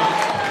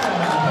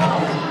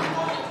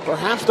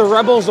 Perhaps the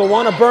Rebels will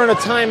want to burn a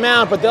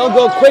timeout, but they'll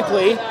go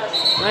quickly.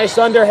 Nice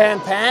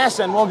underhand pass,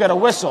 and we'll get a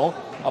whistle.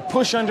 A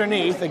push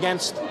underneath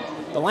against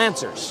the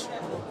Lancers.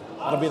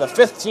 That'll be the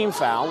 5th team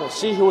foul. We'll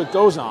see who it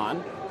goes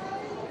on.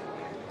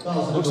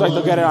 Looks like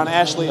they'll get it on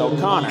Ashley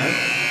O'Connor.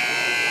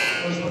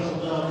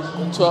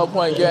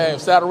 12-point game.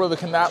 Saddle River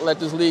cannot let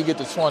this lead get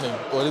to 20,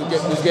 or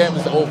this game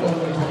is over.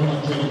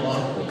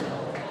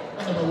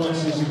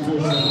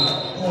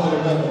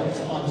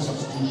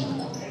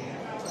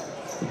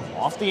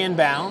 Off the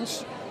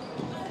inbounds.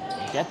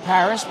 Get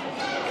Paris.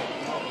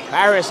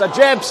 Paris, a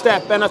jab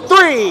step and a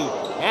 3.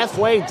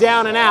 Halfway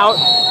down and out.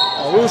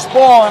 A loose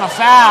ball and a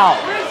foul.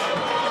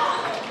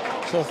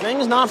 So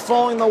things not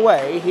falling the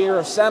way here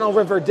of Saddle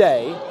River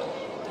Day.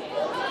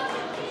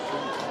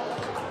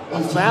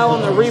 A foul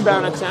on the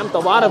rebound attempt, a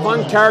lot of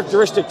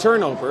uncharacteristic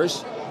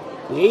turnovers.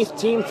 The 8th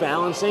team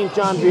foul, and St.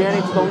 John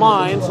Vianney to the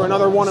line for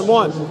another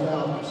 1-and-1.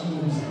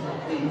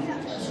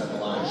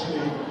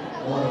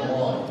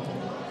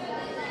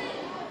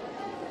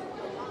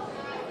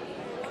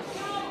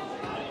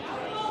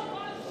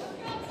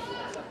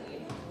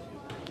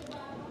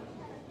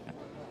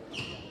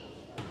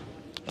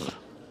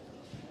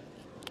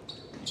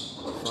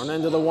 Front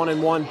end of the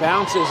 1-and-1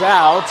 bounces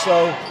out,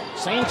 so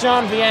St.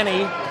 John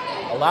Vianney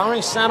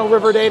allowing Saddle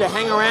River Day to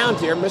hang around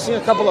here, missing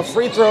a couple of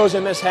free throws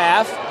in this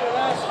half,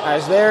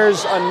 as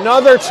there's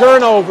another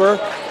turnover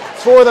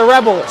for the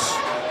Rebels.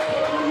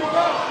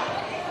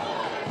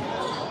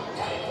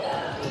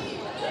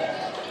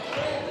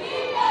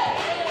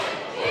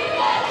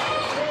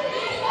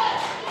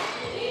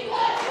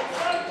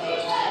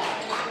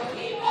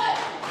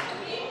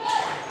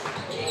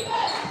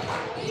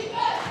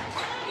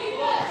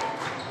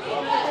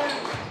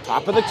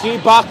 Top of the key,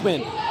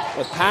 Bachman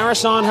with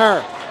Paris on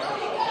her.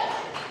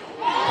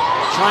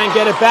 Try and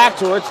get it back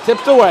to her. It's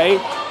tipped away.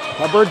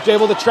 Hubbard's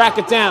able to track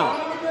it down.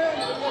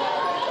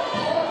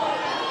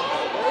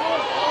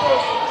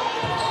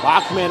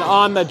 Bachman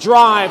on the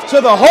drive to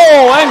the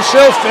hole, and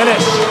she'll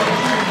finish.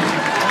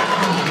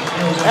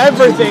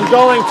 Everything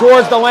going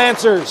towards the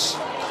Lancers.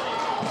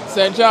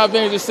 St. John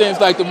Vianney just seems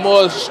like the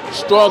more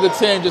stronger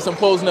team, just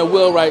imposing their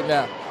will right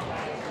now.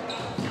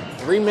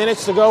 3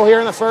 minutes to go here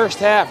in the first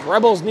half.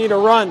 Rebels need a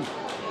run,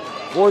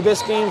 or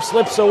this game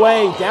slips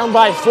away. Down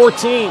by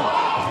 14.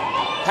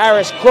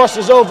 Paris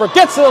crosses over,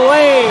 gets to the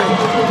lane,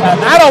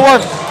 and that'll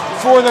work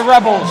for the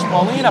Rebels,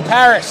 Paulina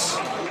Paris.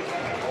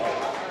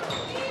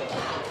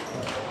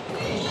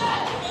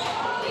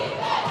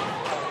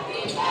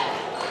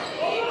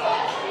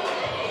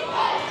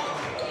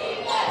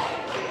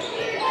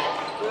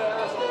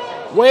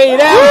 Way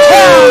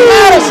downtown,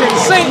 Madison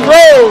St.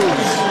 Rose.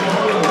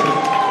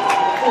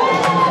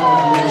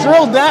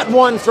 Drilled that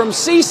one from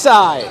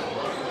Seaside.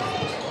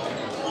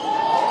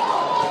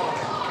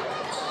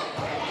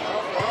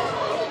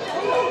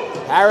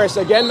 Harris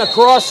again the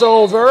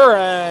crossover,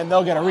 and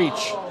they'll get a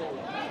reach.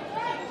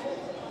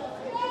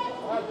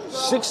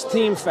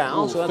 16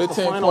 fouls, so that's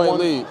the final one.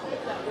 Lead.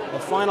 The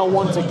final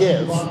one to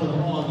give.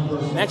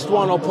 Next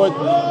one will put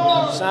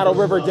Saddle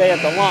River Day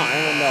at the line,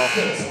 and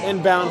they'll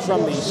inbound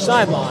from the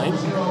sideline.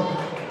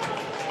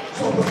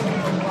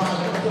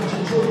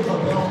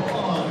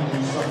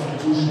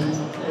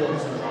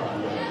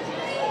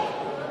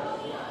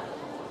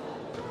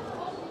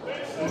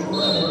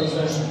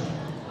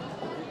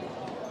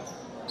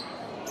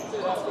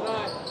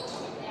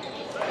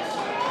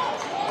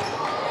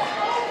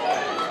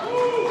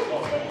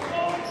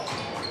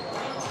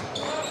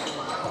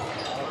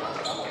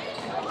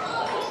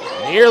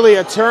 Nearly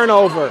a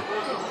turnover.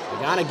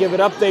 They gotta give it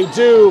up, they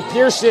do.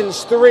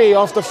 Pearson's three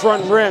off the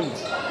front rim.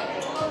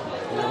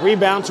 And a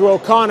rebound to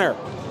O'Connor.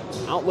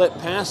 Outlet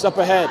pass up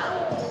ahead.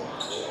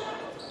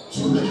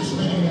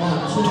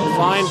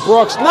 Find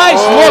Brooks.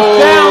 Nice look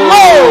down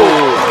low.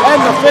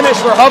 And the finish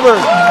for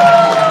Hubbard.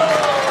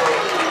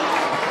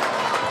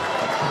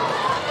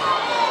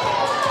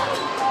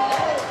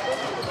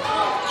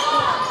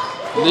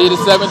 Lead is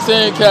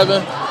 17,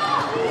 Kevin.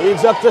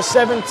 Leads up to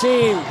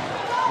 17.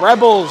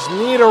 Rebels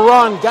need a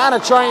run. Gotta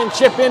try and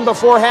chip in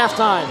before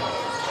halftime.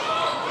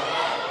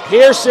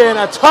 Pearson,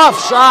 a tough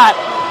shot.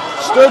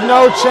 Stood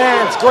no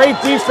chance.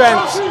 Great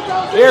defense.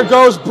 Here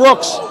goes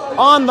Brooks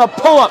on the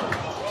pull-up.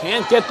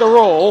 Can't get the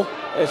roll.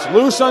 It's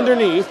loose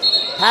underneath.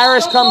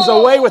 Harris comes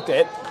away with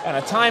it, and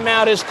a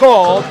timeout is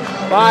called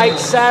by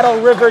Saddle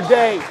River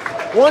Day.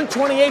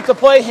 1:28 to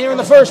play here in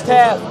the first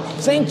half.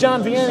 St.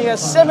 John Vianney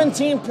has a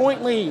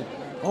 17-point lead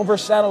over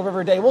Saddle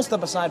River Day. We'll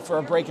step aside for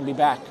a break and be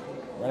back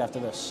right after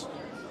this.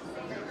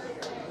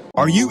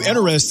 Are you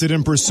interested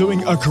in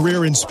pursuing a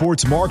career in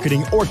sports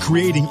marketing or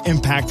creating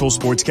impactful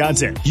sports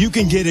content? You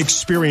can get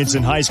experience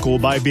in high school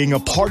by being a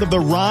part of the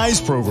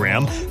RISE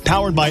program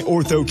powered by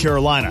Ortho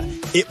Carolina.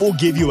 It will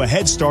give you a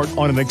head start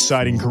on an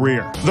exciting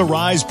career. The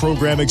RISE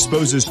program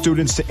exposes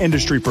students to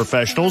industry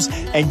professionals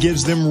and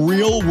gives them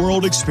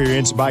real-world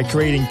experience by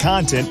creating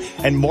content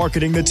and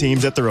marketing the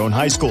teams at their own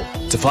high school.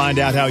 To find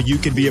out how you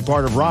can be a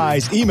part of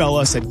RISE, email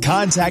us at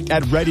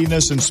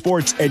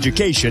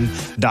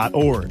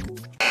contact@readinessandsportseducation.org.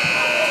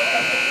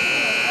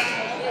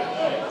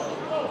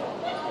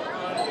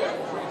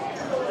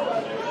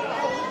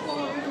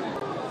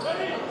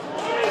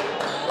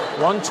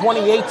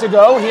 1:28 to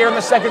go here in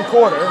the second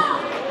quarter.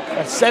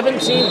 A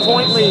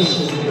 17-point lead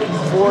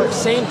for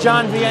St.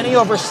 John Vianney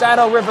over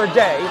Saddle River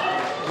Day.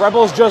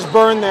 Rebels just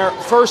burned their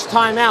first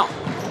timeout.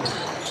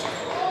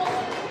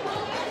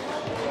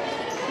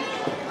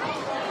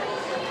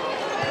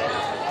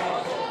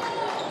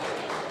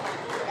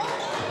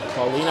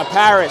 Paulina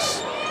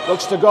Paris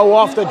looks to go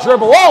off the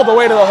dribble all the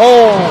way to the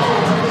hole.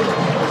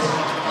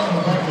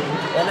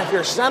 And if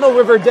you're Saddle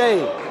River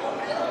Day,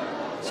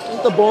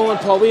 get the ball in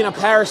Paulina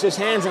Paris's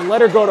hands and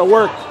let her go to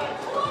work.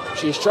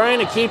 She's trying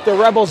to keep the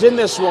Rebels in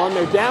this one.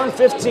 They're down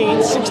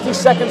 15, 60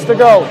 seconds to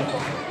go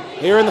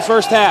here in the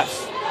first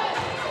half.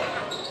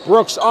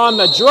 Brooks on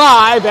the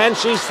drive, and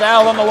she's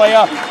fouled on the way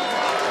up.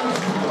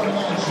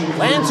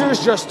 Lancers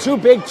just too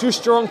big, too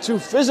strong, too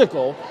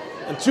physical,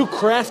 and too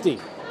crafty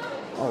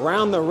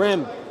around the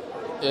rim.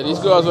 Yeah, these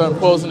girls are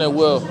imposing at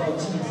will.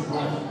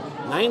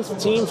 9th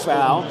team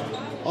foul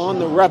on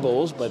the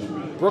Rebels, but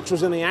Brooks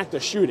was in the act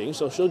of shooting,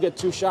 so she'll get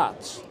 2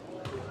 shots.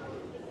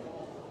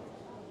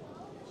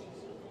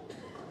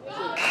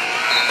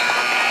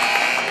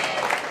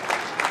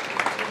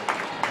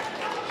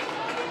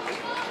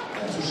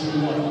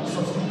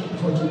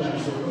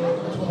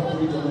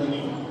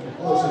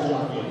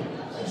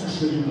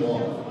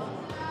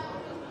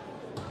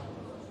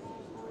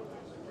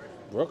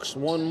 Brooks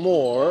one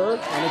more,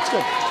 and it's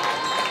good.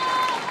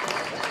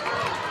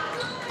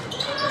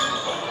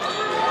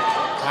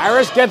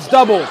 Harris gets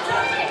doubled.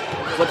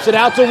 Flips it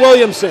out to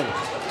Williamson.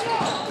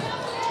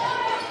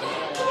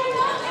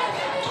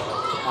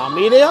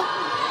 Almeida.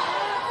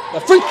 The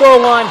free throw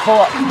line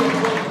pull-up.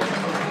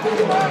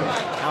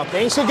 Now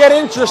things could get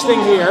interesting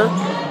here.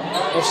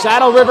 If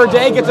Saddle River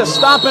Day gets a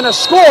stop and a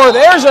score,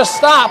 there's a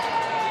stop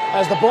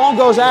as the ball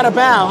goes out of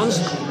bounds.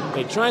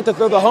 They tried to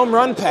throw the home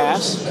run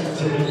pass.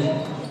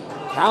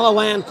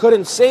 Callahan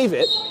couldn't save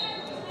it.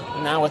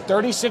 And now with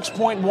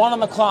 36.1 on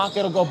the clock,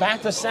 it'll go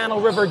back to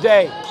Saddle River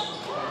Day.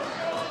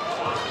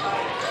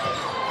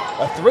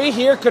 A 3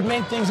 here could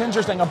make things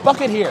interesting. A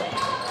bucket here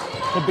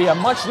could be a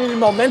much-needed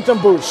momentum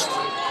boost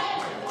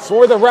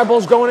for the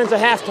Rebels going into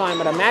halftime.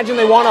 But imagine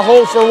they want to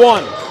hold for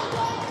 1.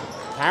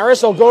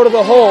 Harris will go to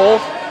the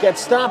hole, get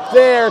stopped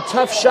there.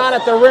 Tough shot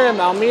at the rim.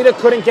 Almeida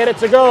couldn't get it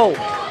to go.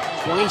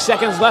 20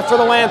 seconds left for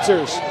the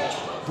Lancers.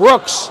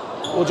 Brooks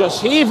will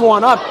just heave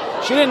one up.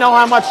 She didn't know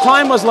how much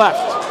time was left.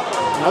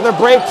 Another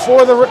break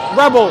for the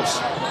Rebels.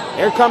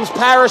 Here comes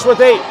Parrish with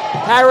 8.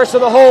 Parrish to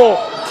the hole.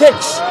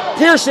 Kicks.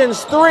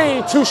 Pearson's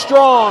 3. Too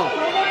strong.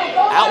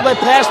 Outlet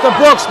pass to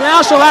Brooks.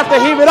 Now she'll have to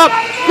heave it up.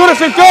 Good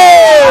if it goes.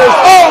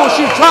 Oh,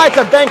 she tried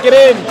to bank it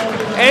in,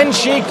 and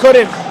she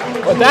couldn't.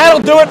 But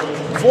that'll do it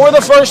for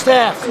the first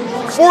half.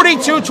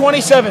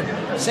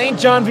 42-27. St.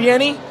 John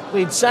Vianney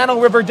leads Saddle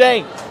River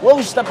Day.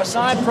 We'll step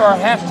aside for our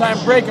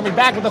halftime break and be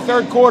back with the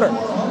third quarter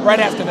right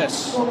after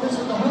this.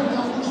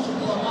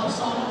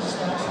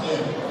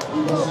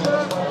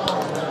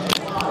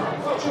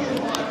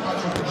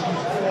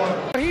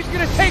 He's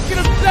going to take it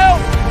himself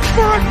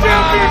for a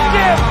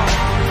championship.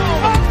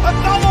 A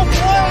double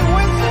play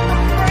wins it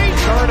for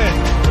Frazier. Turn it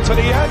to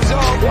the end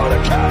zone. What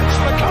a catch.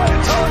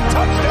 Makayaton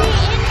touchdown.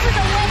 Into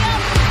the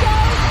layup,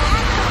 goes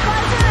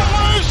at the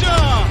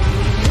buzzer.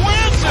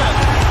 Wins it.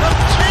 The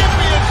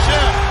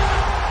championship.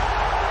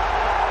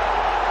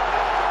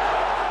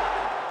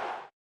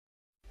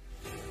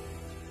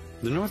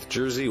 The North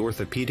Jersey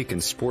Orthopedic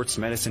and Sports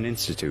Medicine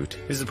Institute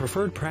is the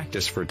preferred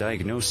practice for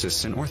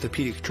diagnosis and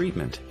orthopedic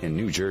treatment in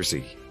New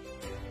Jersey.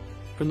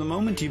 From the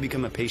moment you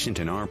become a patient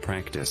in our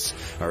practice,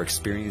 our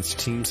experienced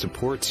team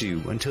supports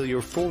you until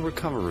your full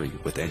recovery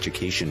with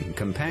education,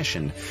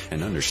 compassion,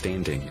 and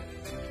understanding.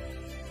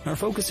 Our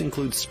focus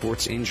includes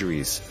sports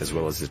injuries, as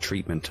well as the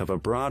treatment of a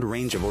broad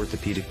range of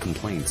orthopedic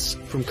complaints,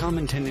 from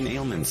common tendon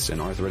ailments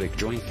and arthritic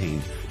joint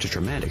pain to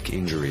traumatic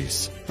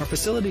injuries. Our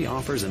facility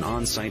offers an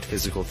on-site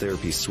physical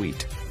therapy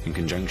suite, in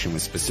conjunction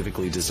with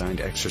specifically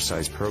designed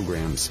exercise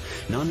programs,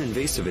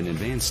 non-invasive and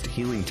advanced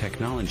healing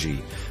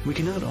technology. We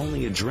can not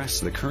only address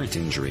the current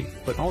injury,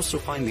 but also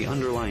find the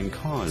underlying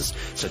cause,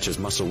 such as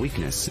muscle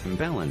weakness,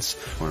 imbalance,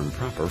 or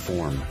improper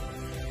form.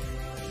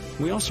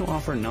 We also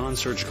offer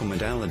non-surgical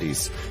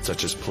modalities,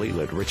 such as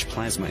platelet-rich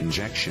plasma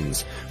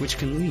injections, which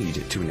can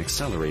lead to an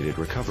accelerated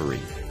recovery.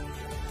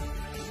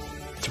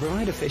 To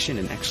provide efficient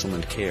and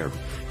excellent care,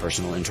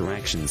 personal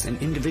interactions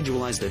and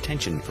individualized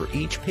attention for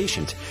each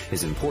patient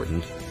is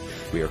important.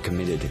 We are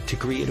committed to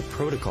create a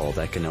protocol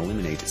that can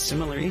eliminate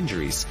similar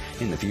injuries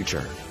in the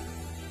future.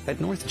 At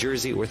North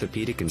Jersey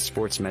Orthopedic and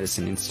Sports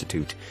Medicine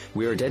Institute,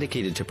 we are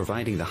dedicated to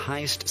providing the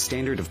highest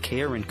standard of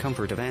care and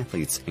comfort of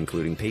athletes,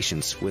 including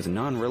patients with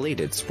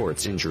non-related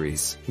sports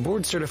injuries.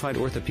 Board-certified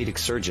orthopedic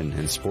surgeon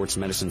and sports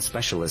medicine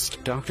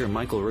specialist Dr.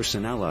 Michael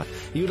Rosanella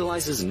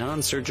utilizes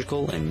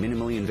non-surgical and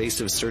minimally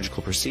invasive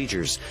surgical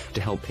procedures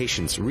to help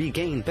patients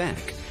regain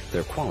back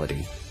their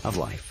quality of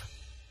life.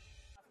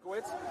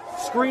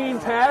 Screen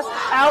pass,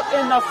 out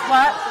in the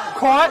flat,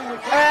 caught,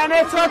 and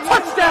it's a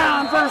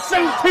touchdown for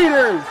St.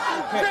 Peter's.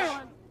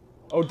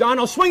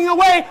 O'Donnell swinging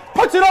away,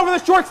 puts it over the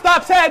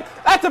shortstop's head.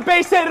 That's a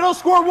base hit. It'll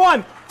score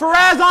 1.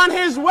 Faraz on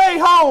his way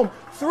home.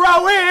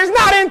 Throw is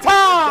not in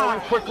time.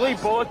 Going quickly,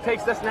 Bullock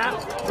takes the snap,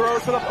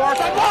 throws to the far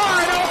side.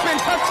 Wide open,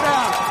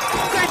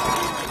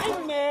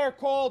 touchdown. In there,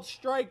 called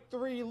strike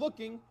 3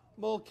 looking.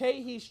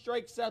 Mulcahy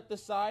strikes out the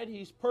side.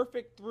 He's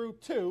perfect through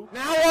 2.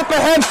 Now up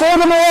ahead for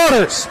the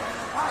Marauders.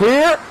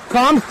 Here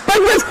comes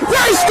Biggs.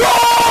 They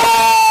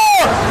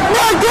score!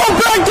 Michael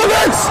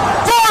Benkovich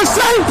for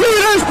St.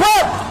 Peter's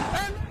Prep.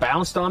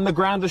 Bounced on the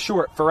ground to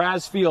short.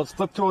 Faraz Fields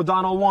flip to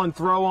O'Donnell 1.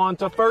 Throw on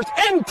to first.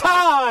 In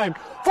time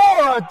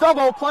for a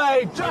double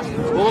play. Just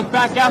look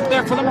back out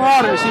there for the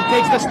Marauders. He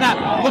takes the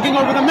snap. Looking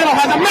over the middle.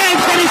 Has a man.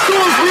 Can he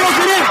scores? Reels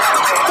it in.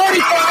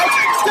 35.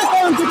 Stick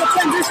on to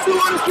defenders. 2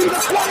 on to the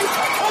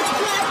 20.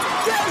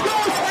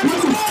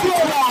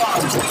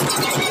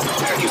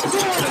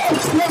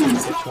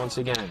 Once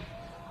again,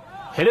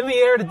 hit in the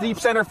air to deep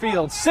center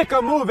field.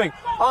 Sicka moving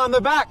on the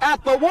back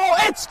at the wall.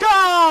 It's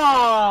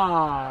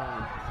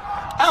gone!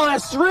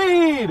 Ellis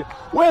Reed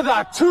with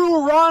a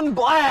 2-run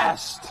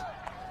blast.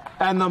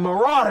 And the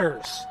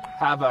Marauders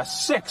have a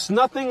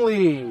 6-0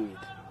 lead.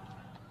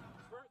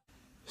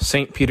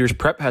 St. Peter's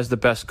Prep has the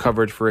best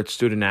coverage for its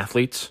student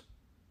athletes.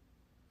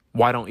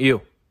 Why don't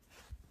you?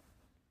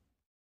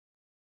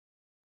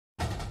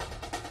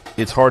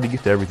 It's hard to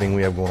get to everything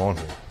we have going on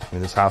here. I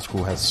mean, this high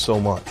school has so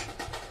much.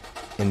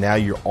 And now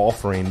you're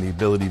offering the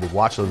ability to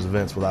watch those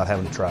events without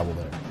having to travel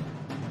there.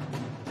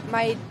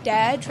 My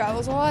dad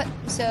travels a lot,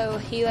 so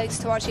he likes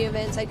to watch the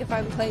events. Like if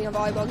I'm playing a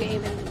volleyball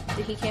game and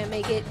he can't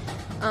make it,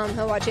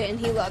 he'll watch it and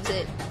he loves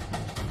it.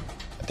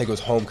 I think it was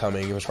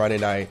homecoming. It was Friday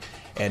night,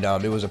 and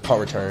it was a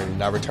punt return.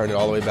 And I returned it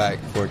all the way back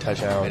for a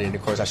touchdown. And then,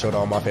 of course, I showed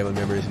all my family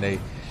members, and they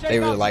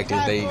really liked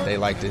it. They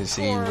liked to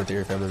see what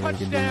their family members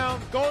can do.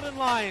 Golden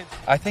Lions.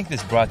 I think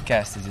this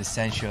broadcast is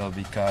essential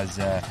because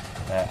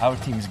our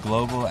team is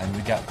global, and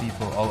we got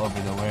people all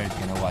over the world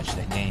going to watch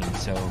the game.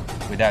 So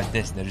without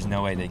this, there's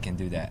no way they can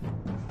do that.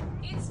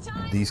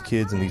 These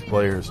kids and these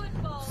players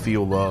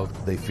feel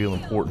loved. They feel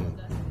important.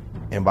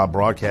 And by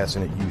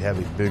broadcasting it, you have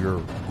a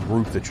bigger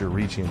group that you're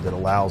reaching that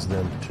allows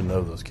them to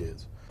know those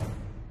kids.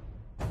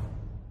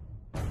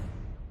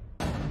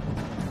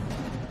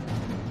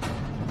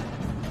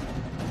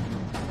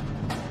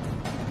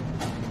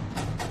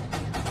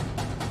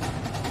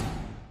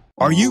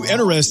 Are you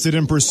interested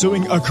in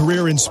pursuing a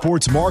career in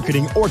sports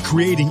marketing or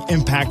creating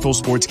impactful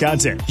sports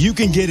content? You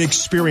can get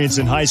experience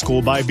in high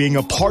school by being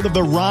a part of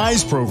the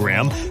RISE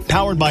program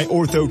powered by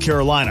Ortho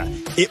Carolina.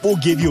 It will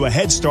give you a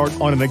head start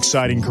on an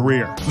exciting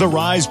career. The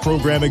RISE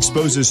program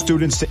exposes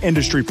students to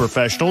industry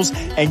professionals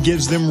and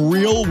gives them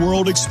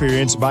real-world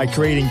experience by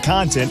creating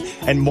content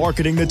and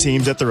marketing the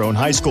teams at their own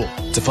high school.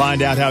 To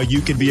find out how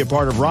you can be a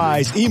part of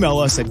RISE, email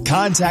us at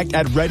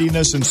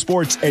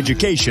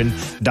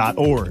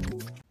contact@readinessandsportseducation.org.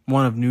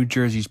 One of New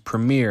Jersey's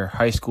premier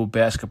high school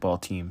basketball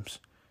teams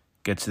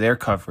gets their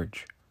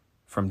coverage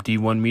from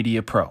D1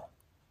 Media Pro,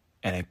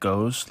 and it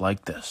goes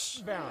like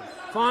this.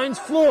 Finds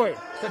Floyd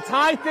to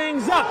tie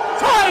things up.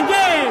 Tie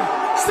game!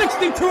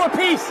 62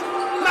 apiece,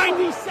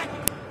 90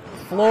 seconds.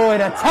 Floyd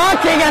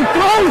attacking and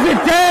throws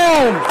it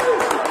down.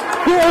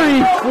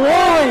 Corey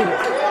Floyd.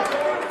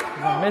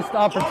 A missed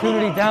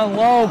opportunity down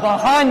low,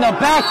 behind the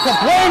back to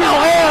Bueno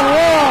and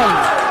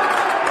one.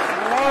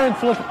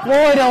 Lawrence with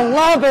Floyd, he'll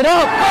lob it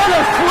up for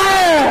the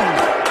slam.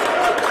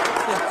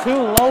 It's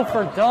too low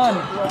for Dunn.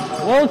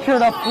 Wilcher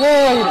to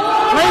Floyd,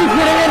 lays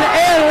it in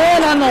and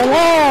one on the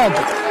lob.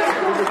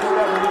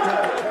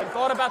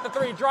 Thought about the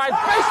three, drives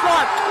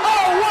baseline.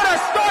 Oh, what a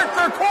start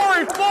for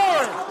Corey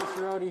Floyd.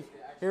 Rowdy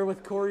here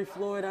with Corey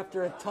Floyd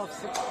after a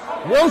tough.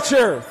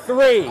 Wilcher,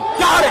 three,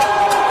 got it.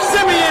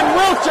 Simeon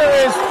Wilcher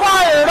is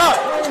fired up.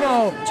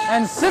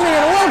 And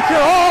Simeon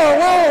Wilcher all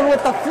alone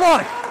with the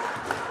flush.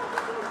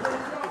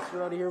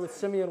 Here with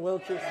Simeon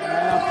Wilcher.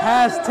 And a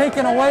pass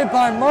taken away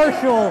by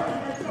Marshall.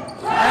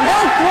 And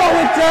he'll throw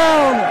it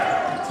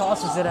down.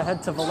 Tosses it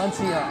ahead to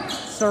Valencia.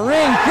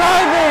 Sering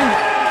driving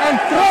and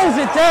throws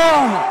it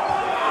down.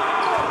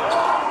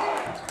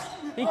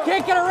 He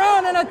can't get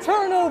around and a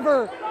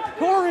turnover.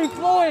 Corey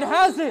Floyd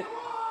has it.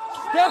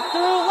 Step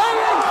through, lay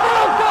in,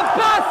 build the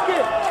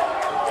basket.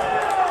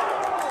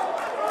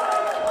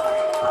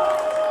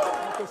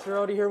 Marcus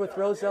Rodi here with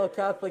Roselle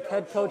Catholic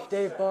head coach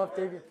Dave Boff.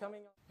 Dave, you're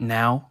coming up.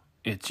 Now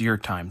it's your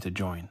time to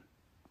join.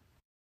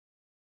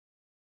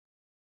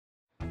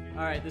 All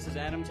right, this is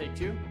Adam, take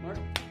two. Mark?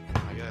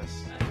 I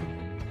guess.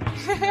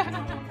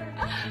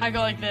 I go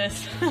like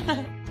this.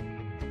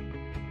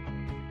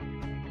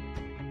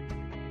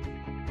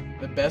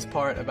 The best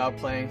part about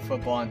playing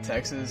football in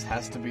Texas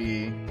has to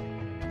be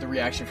the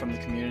reaction from the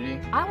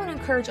community. I want to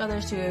encourage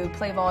others to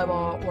play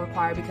volleyball or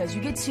choir because you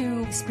get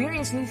to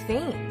experience new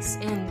things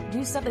and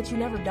do stuff that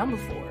you've never done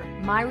before.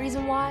 My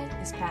reason why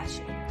is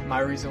passion. My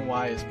reason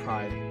why is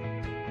pride.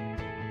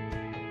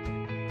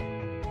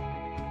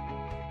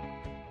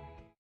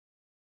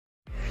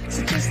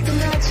 So just imagine.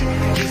 Nothing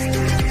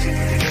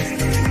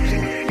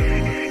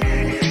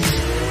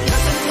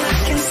I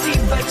can see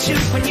but you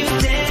when you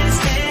dance,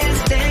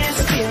 dance,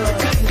 dance. Feel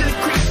good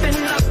creeping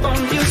up on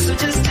you. So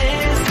just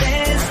dance,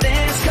 dance,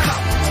 dance. Come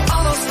on.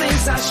 All those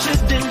things I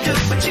shouldn't do,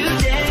 but you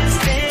dance,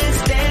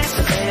 dance, dance.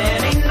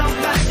 And ain't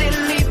nobody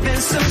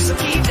leaving soon, so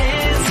keep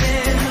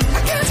dancing.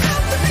 I can't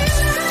stop the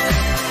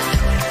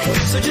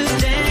feeling. So just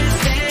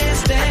dance,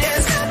 dance,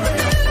 dance.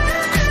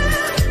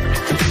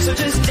 So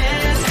just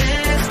dance,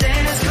 dance,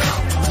 dance. Come on.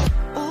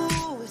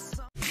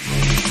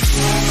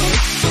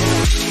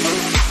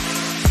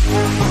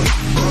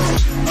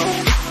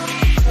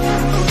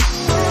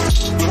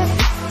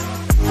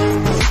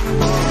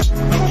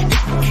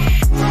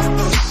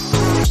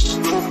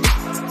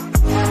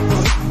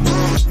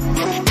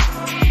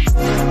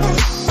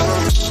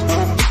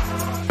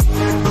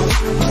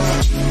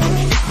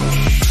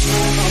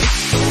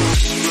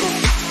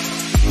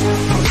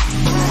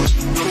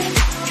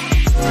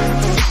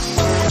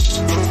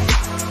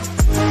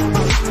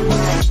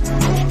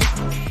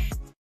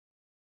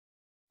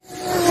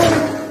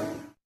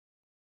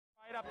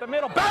 The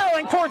middle,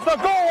 barreling towards the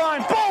goal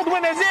line.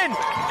 Baldwin is in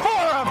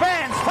for a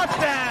Vance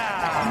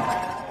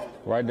touchdown.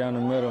 Right down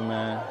the middle,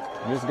 man.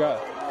 This guy,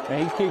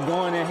 and he keep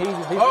going, and he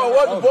the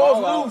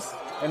ball's loose.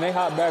 And they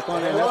hop back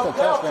on it, and that's a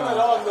touchdown.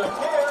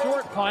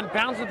 Short punt,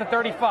 bounces at the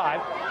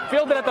 35.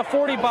 Fielded at the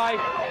 40 by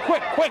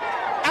Quick.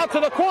 Out to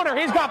the corner.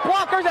 He's got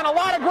blockers and a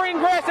lot of green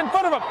grass in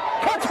front of him.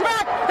 Cuts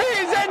back.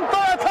 He's in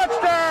for a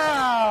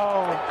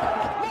touchdown.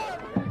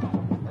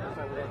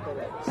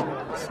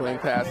 Swing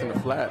pass in the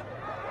flat.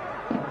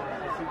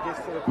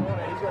 Gets to the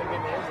corner, he's going to get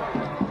in the end zone.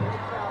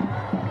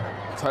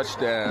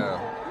 Touchdown.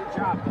 Good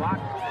job, block.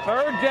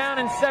 Third down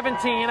and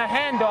 17, a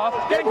handoff,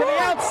 getting to the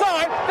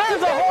outside.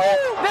 There's a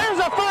hole, there's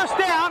a first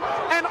down,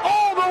 and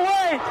all the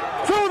way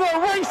to the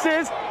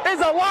races is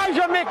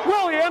Elijah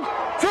McWilliams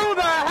to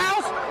the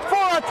house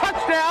for a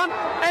touchdown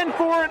and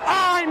for an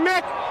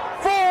IMIC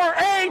for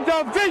a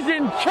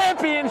division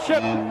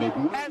championship.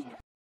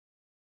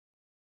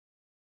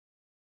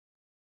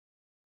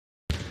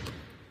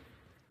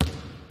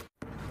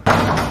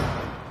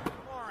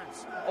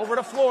 Over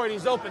to Floyd,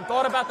 he's open,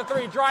 thought about the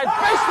three, drives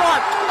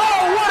baseline.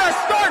 Oh, what a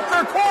start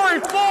for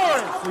Corey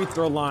Floyd! Free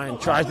throw line,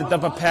 tries to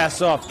dump a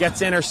pass off,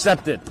 gets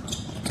intercepted.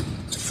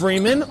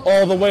 Freeman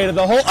all the way to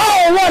the hole.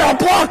 Oh, what a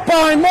block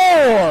by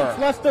Moore!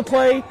 Left to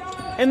play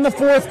in the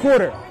fourth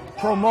quarter.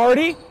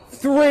 Cromartie,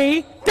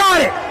 three, got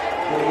it!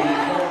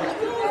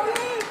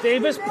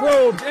 Davis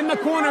probes in the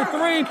corner,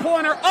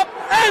 three-pointer, up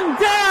and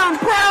down,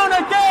 Brown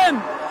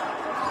again!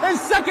 His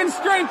second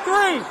straight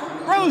three.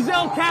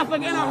 Roselle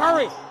Catholic in a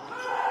hurry.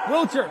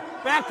 Wilcher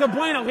back to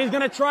Bueno. He's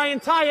going to try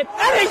and tie it,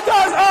 and he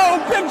does! Oh,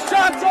 big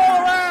shots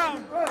all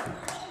around!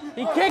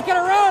 He can't get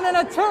around, and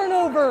a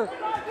turnover.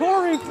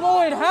 Corey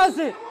Floyd has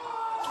it.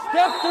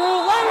 Step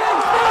through,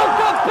 lay-in, build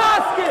the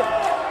basket!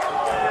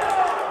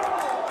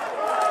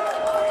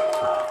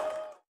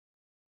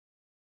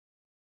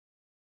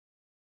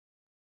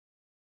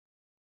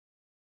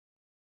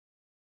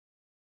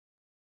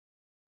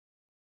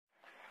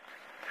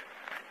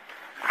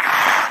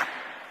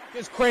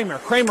 Here's Kramer.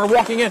 Kramer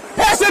walking in.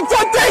 Pass in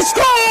front. They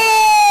score!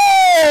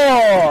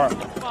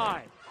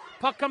 5.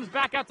 Puck comes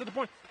back out to the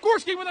point.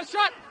 Gorski with a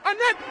shot, and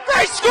then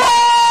they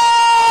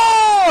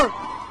score!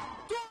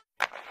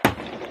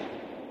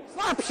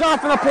 Slap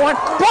shot from the point.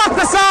 Blocked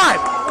aside.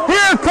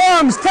 Here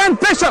comes Ken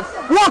Bishop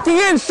walking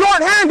in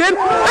short-handed.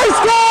 He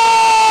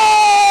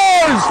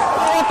scores!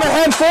 Off the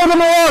head for the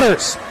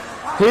Marauders.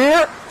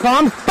 Here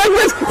comes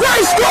Bigwitz.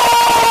 They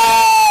score!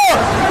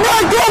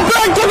 Michael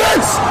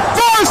Benkovitz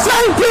for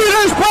St.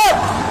 Peter's Pup,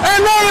 and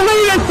they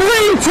lead it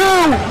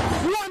 3-2.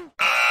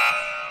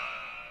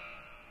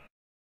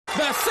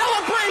 The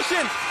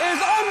celebration is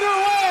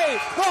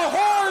underway. The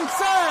horn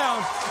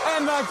sounds,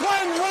 and the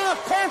Glen Rock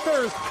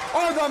Panthers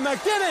are the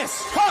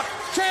McGinnis Cup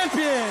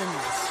champions.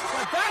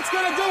 But that's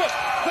going to do it.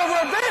 The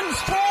revenge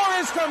tour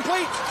is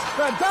complete.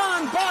 The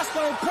Don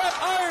Bosco Prep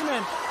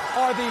Ironmen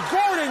are the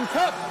Gordon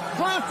Cup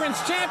Conference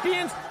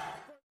champions.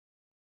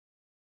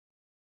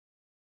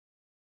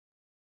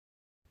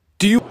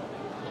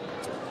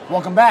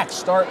 Welcome back.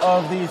 Start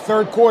of the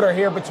third quarter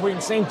here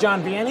between St.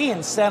 John Vianney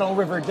and Saddle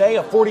River Day.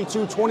 A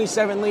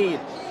 42-27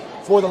 lead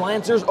for the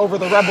Lancers over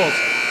the Rebels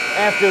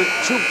after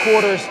 2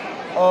 quarters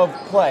of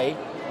play.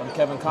 I'm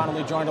Kevin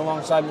Connolly, joined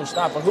alongside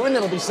Mustafa Huin.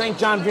 It'll be St.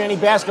 John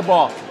Vianney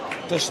basketball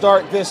to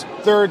start this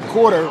third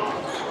quarter.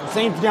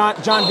 St.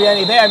 John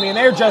Vianney,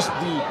 they're just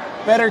the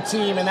better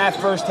team in that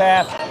first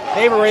half.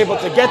 They were able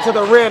to get to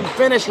the rim,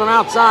 finish from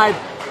outside.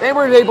 They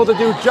were able to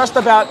do just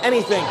about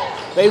anything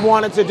they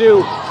wanted to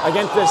do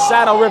against this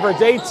Saddle River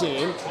Day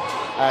team.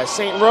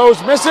 St.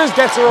 Rose misses,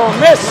 gets her own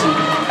miss,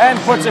 and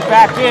puts it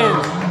back in.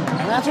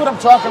 And that's what I'm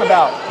talking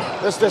about.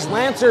 This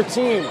Lancer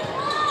team,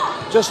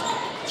 just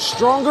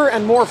stronger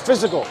and more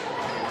physical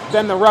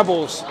than the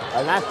Rebels,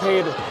 and that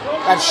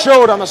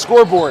showed on the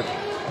scoreboard.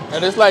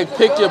 And it's like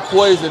pick your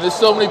poison. There's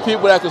so many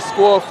people that can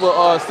score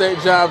for St.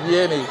 John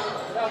Vianney.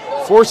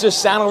 Forces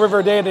Saddle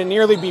River Day to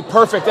nearly be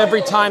perfect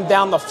every time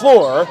down the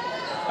floor,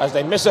 as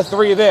they miss a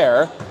 3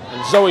 there.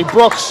 And Zoe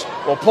Brooks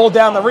will pull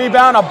down the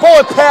rebound. A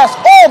bullet pass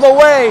all the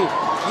way.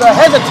 The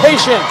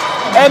hesitation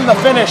and the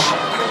finish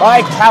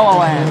by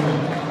Callahan.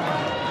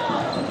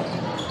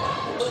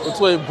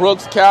 Between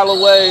Brooks,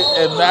 Callaway,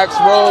 and Max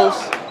Rose,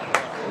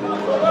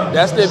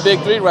 that's their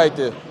big 3 right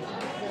there.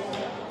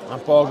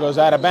 That ball goes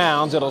out of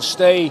bounds. It'll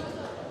stay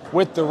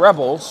with the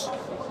Rebels.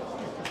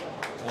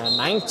 And a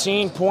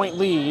 19-point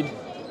lead,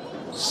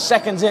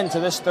 seconds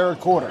into this third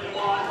quarter.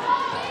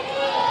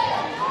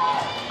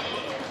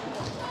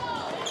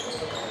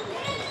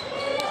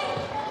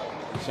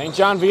 St.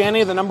 John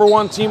Vianney, the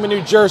 #1 team in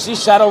New Jersey.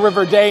 Saddle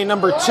River Day,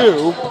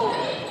 #2.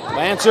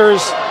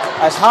 Lancers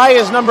as high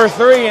as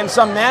 #3 in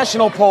some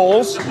national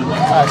polls.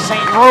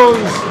 St.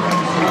 Rose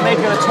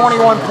making a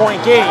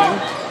 21-point game.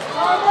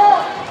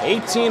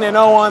 18-0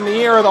 on the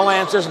year of the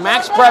Lancers.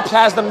 Max Preps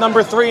has them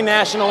 #3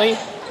 nationally.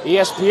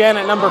 ESPN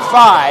at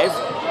 #5.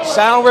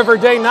 Saddle River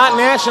Day not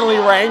nationally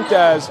ranked,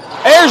 as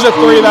there's a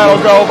 3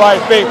 that'll go by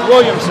Faith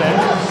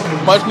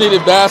Williamson. Much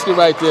needed basket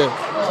right there.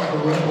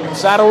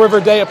 Saddle River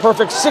Day, a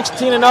perfect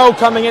 16-0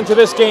 coming into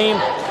this game,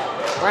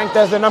 ranked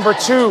as the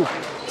 #2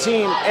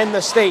 team in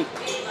the state.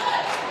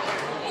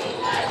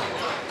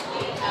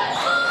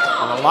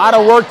 And a lot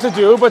of work to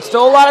do, but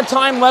still a lot of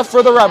time left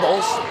for the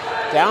Rebels.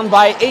 Down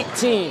by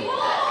 18.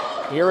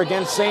 Here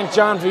against St.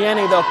 John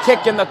Vianney, they'll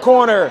kick in the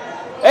corner.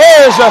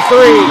 There's a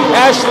 3.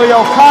 Ashley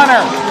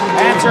O'Connor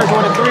answers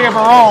with a 3 of her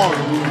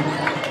own.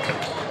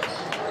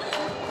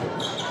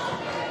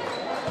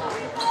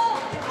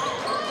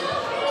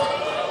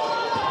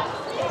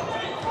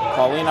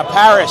 Paulina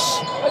Parrish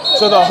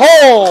to the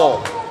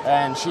hole,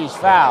 and she's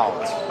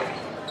fouled.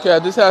 Okay,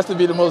 this has to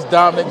be the most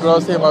dominant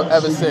girls team I've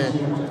ever seen.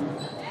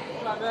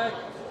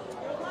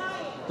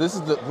 This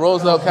is the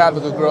Roselle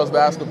Catholic of girls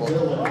basketball.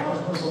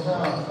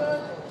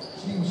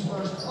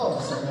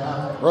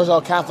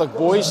 Roselle Catholic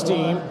boys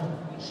team,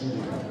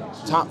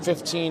 top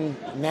 15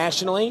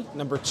 nationally,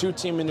 #2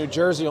 team in New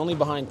Jersey, only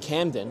behind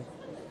Camden.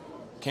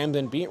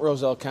 Camden beat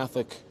Roselle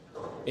Catholic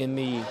in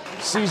the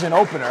season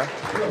opener.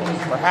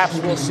 Perhaps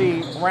we'll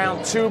see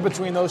round 2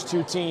 between those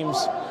two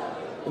teams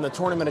in the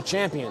Tournament of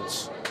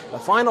Champions, the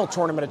final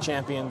Tournament of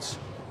Champions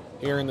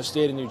here in the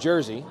state of New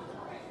Jersey,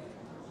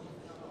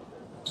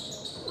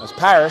 as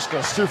Parrish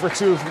goes 2 for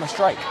 2 from the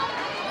strike.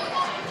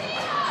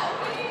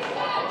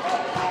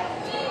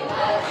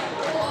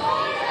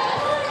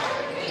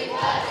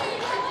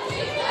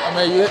 I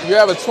mean, you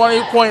have a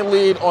 20-point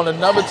lead on the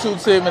 #2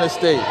 team in the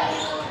state.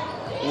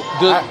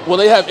 Will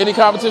they have any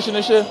competition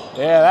this year?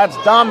 Yeah, that's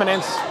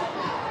dominance.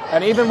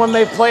 And even when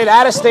they played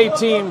out-of-state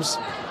teams,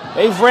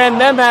 they've ran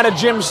them out of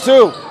gyms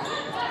too.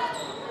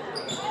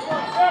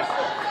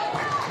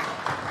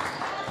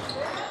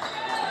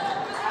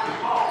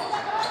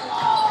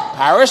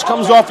 Parrish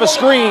comes off a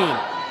screen.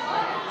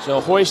 So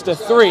hoist a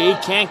three,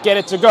 can't get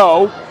it to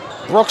go.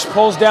 Brooks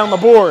pulls down the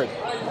board.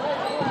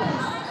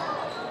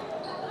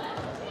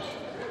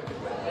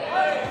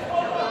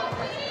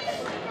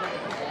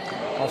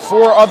 Our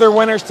four other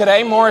winners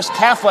today, Morris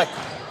Catholic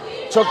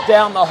took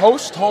down the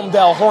host,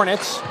 Homedale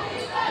Hornets.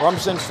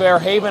 Rumson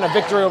Fairhaven, a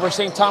victory over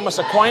St. Thomas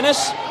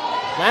Aquinas.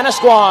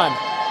 Manasquan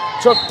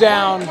took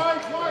down,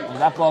 and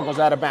that ball goes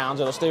out of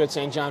bounds. It'll stay with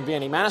St. John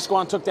Vianney.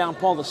 Manasquan took down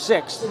Paul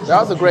VI.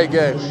 That was a great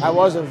game. That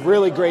was a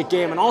really great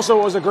game. And also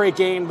it was a great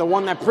game, the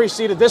one that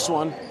preceded this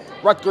one,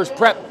 Rutgers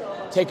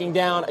Prep taking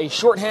down a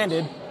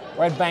shorthanded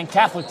Red Bank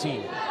Catholic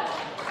team.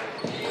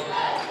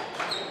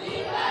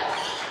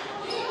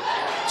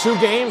 Two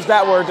games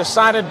that were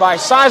decided by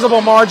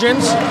sizable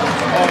margins,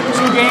 and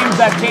two games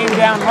that came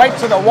down right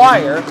to the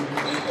wire.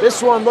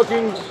 This one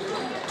looking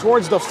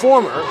towards the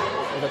former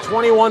with a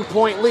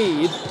 21-point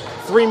lead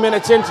 3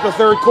 minutes into the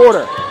third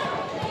quarter.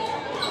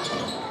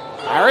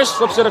 Harris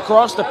flips it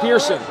across to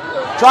Pearson.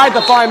 Tried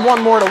to find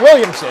one more to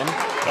Williamson,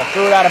 but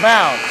threw it out of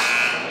bounds.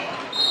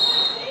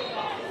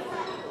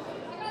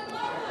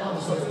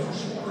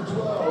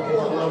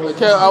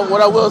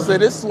 What I will say,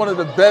 this is one of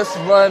the best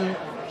run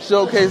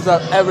showcases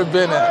I've ever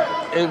been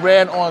at. It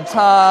ran on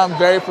time,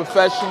 very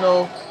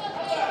professional.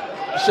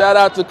 Shout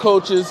out to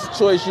Coaches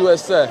Choice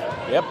USA.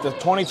 Yep, the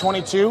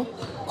 2022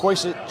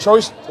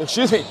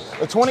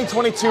 the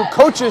 2022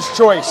 Coaches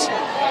Choice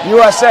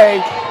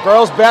USA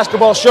Girls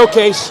Basketball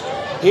Showcase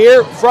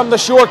here from the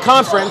Shore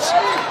Conference,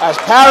 as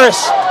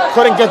Paris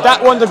couldn't get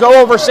that one to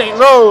go over St.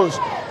 Rose.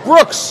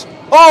 Brooks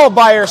all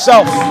by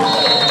herself.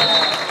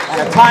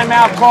 And a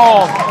timeout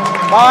called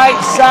by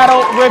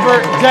Saddle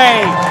River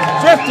Day.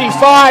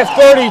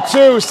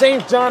 55-32,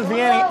 St. John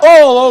Vianney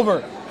all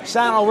over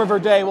Saddle River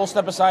Day. We'll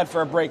step aside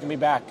for a break and be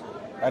back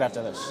right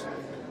after this.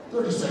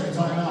 30-second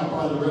timeout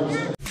by the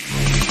Rebels.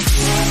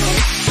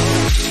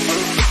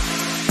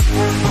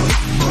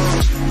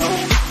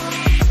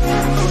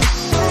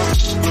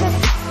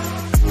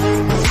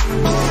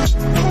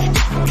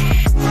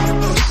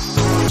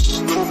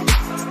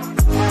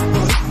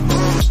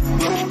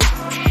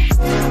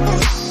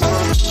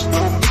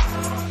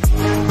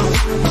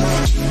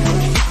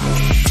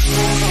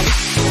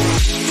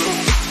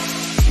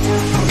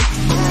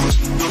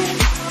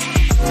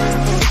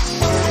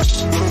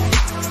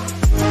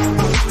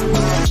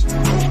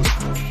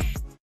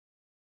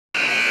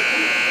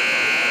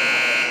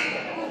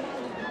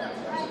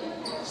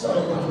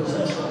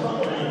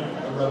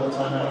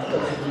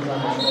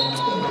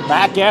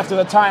 Back after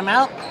the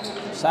timeout,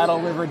 Saddle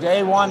River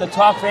Day wanted to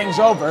talk things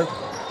over,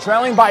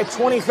 trailing by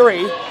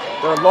 23,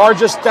 their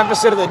largest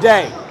deficit of the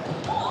day.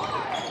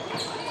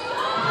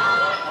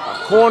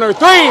 Corner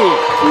three,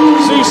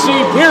 C.C.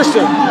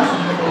 Pearson.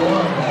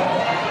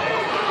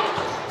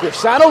 Your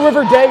Saddle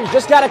River Day, you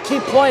just got to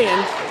keep playing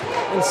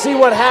and see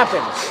what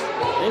happens.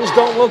 Things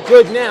don't look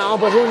good now,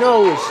 but who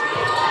knows?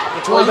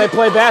 It's when they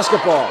play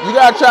basketball. You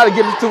got to try to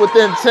get it to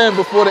within 10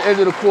 before the end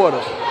of the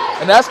quarter.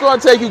 And that's going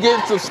to take you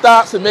getting some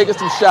stops and making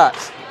some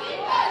shots.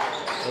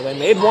 Well, they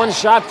made one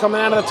shot coming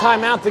out of the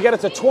timeout to get it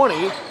to 20.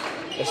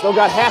 They still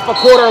got half a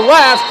quarter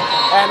left,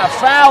 and a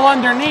foul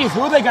underneath.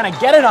 Who are they going to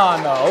get it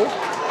on, though?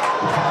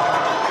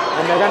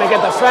 And they're going to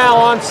get the foul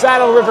on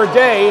Saddle River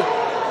Day,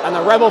 and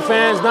the Rebel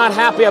fans not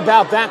happy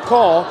about that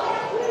call.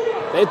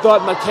 They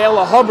thought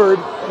Michaela Hubbard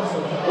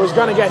was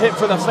going to get hit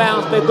for the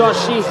foul. They thought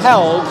she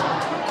held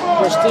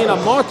Christina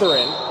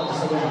Martherin.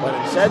 But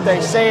instead, they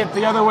say it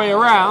the other way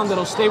around.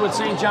 It'll stay with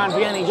St. John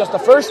Vianney. Just the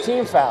first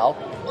team foul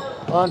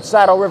on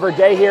Saddle River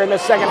Day here in the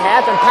second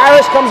half. And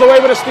Paris comes away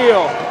with a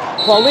steal.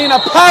 Paulina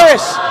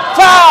Paris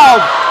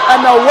fouled,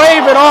 and they'll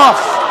wave it off.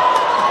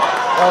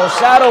 Well,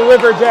 Saddle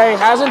River Day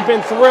hasn't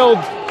been thrilled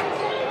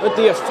with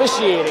the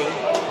officiating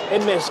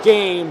in this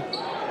game.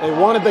 They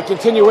wanted the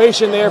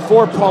continuation there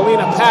for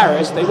Paulina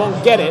Paris. They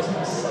won't get it.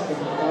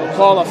 They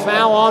call a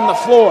foul on the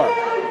floor.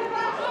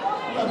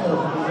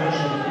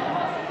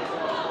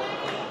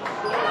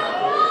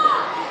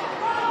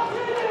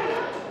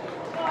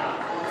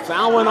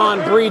 Foul went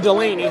on Bree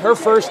Delaney, her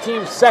first,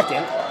 team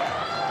second.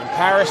 And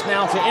Paris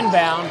now to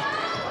inbound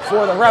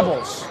for the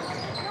Rebels.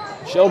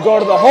 She'll go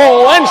to the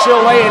hole and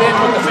she'll lay it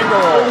in with the finger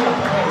roll.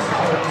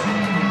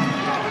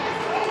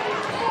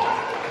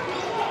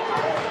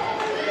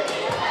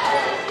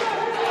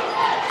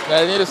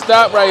 They need to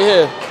stop right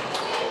here.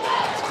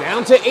 It's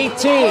down to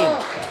 18.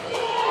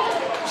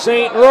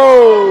 St.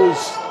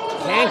 Rose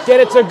can't get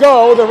it to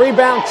go. The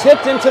rebound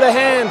tipped into the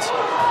hands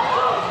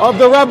of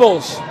the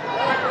Rebels.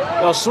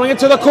 They'll swing it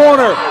to the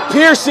corner.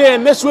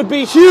 Pearson, this would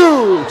be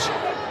huge.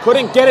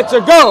 Couldn't get it to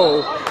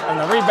go. And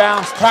the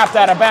rebound's tapped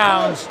out of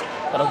bounds.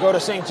 It'll go to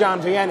St. John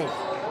Vianney.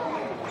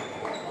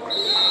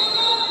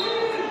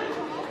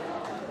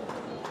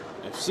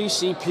 If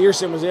C.C.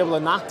 Pearson was able to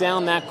knock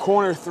down that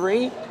corner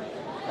three,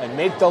 and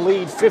make the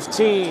lead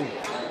 15.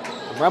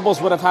 The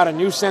Rebels would have had a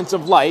new sense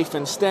of life.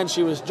 Instead,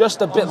 she was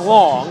just a bit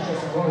long.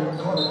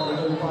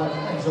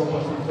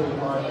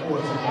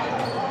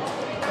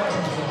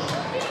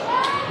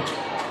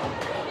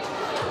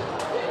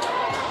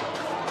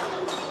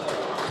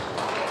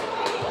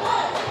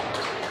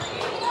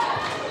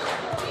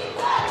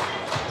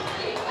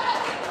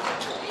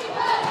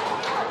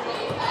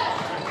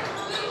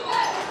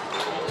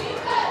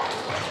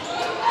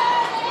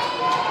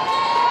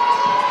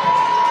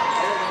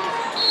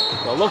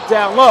 They'll look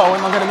down low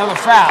and they'll get another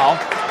foul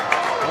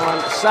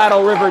on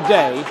Saddle River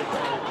Day.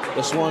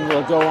 This one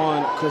will go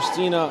on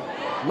Christina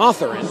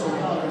Motherin.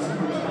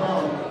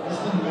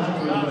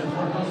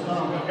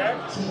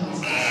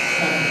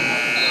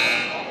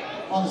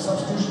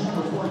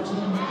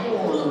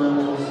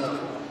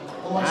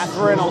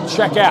 Motherin will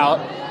check out.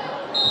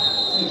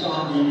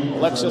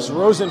 Alexis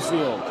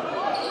Rosenfield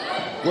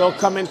will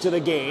come into the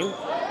game.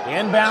 The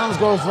inbounds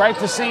goes right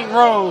to St.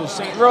 Rose.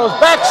 St. Rose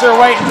backs her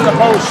way into the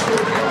post.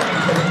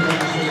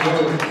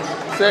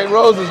 St.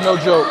 Rose is no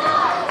joke.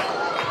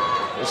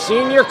 The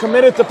senior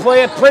committed to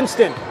play at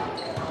Princeton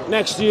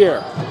next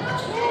year.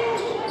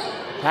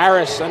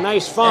 Harris, a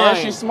nice find.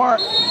 And she's smart.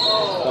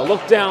 They'll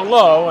look down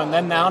low, and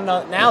then now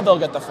they'll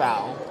get the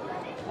foul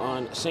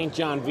on St.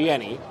 John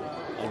Vianney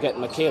and get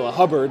Michaela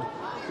Hubbard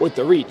with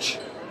the reach.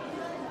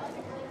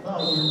 Number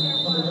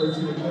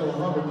 13, Michaela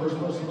Hubbard, first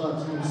person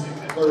on team's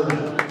third.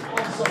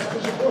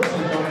 Substitution for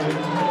St.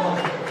 John.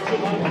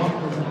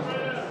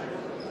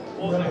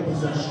 Rebel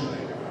possession.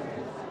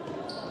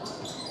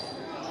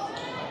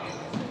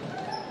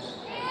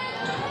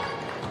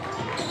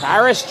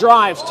 Paris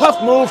drives,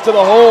 tough move to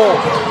the hole.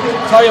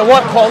 Tell you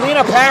what,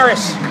 Paulina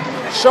Paris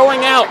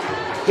showing out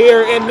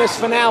here in this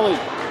finale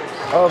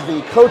of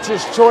the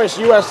Coach's Choice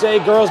USA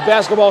Girls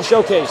Basketball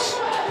Showcase.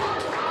 Look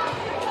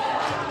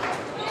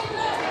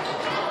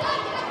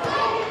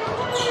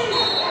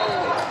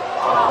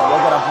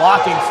at a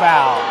blocking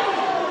foul.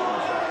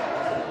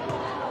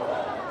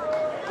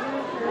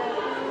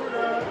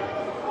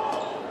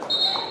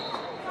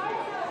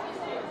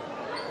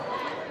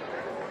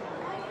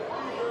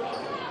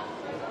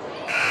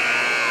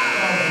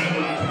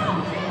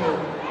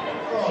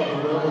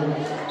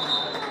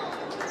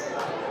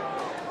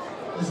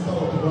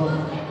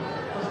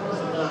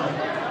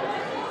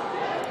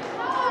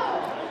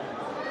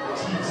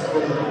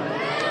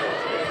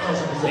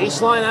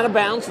 Baseline out of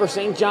bounds for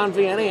St. John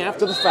Vianney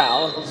after the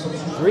foul.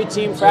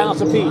 3-team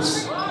fouls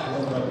apiece.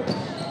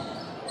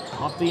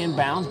 Off the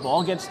inbounds,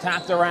 ball gets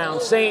tapped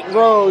around. St.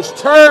 Rose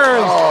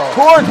turns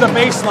towards the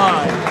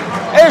baseline.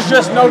 There's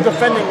just no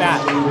defending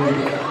that.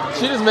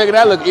 She just making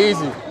that look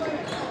easy.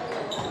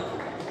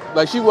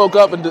 Like she woke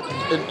up and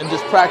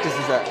just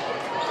practices that.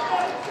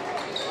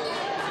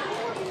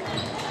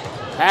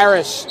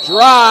 Harris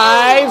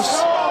drives.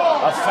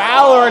 A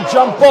foul or a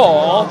jump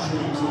ball.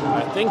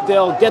 I think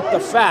they'll get the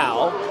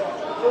foul.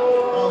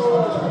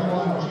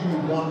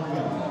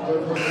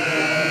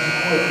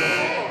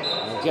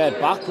 We'll get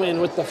Bachman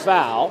with the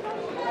foul.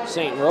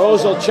 St.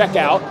 Rose will check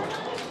out,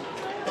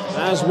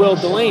 as will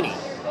Delaney.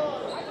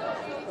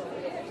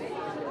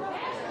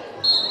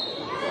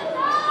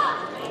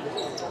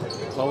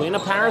 Paulina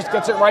Paris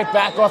gets it right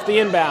back off the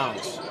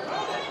inbounds.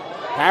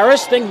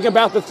 Paris thinking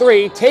about the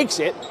three, takes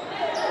it.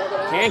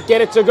 Can't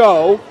get it to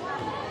go.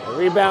 The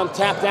rebound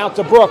tapped out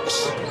to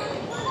Brooks.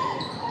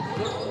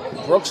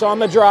 Brooks on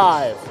the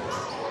drive.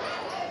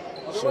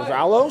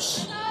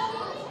 Cervalos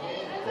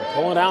will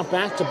pull it out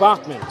back to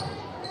Bachman.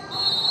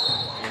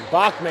 And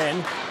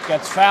Bachman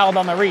gets fouled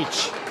on the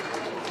reach.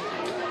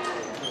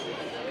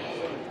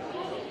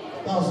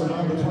 Foul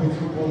number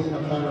 23, Paulina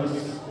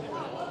Paris.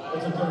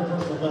 That's a third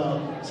personal foul.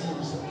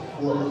 Team's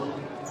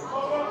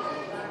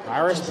fourth.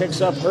 Paris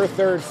picks up her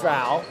third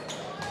foul.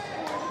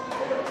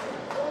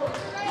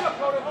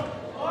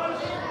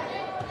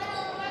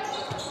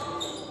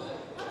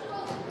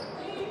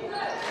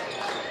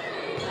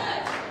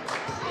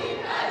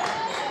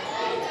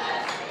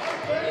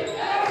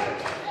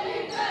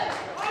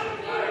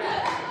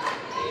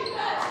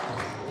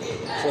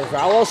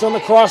 Cervalos on the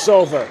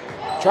crossover.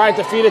 Tried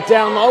to feed it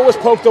down low, was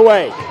poked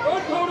away.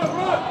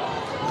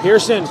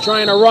 Pearson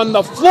trying to run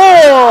the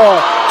floor.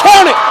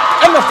 Count it!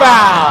 And the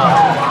foul.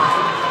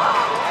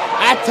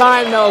 That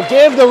time they'll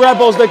give the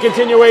Rebels the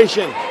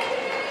continuation.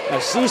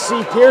 As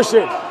CeCe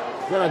Pearson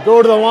is going to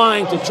go to the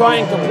line to try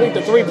and complete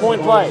the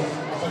three-point play.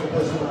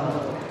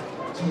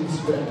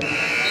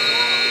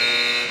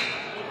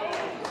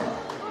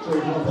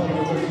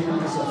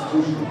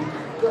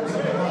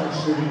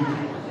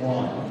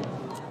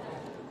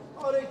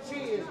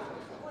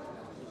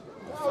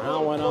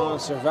 Foul went on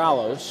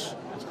Cervalos.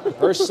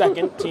 Her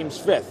second, team's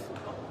fifth.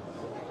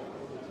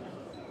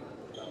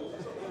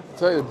 I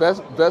tell you,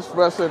 the best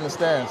wrestler in the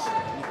stands.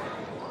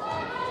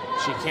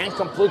 She can't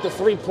complete the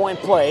three-point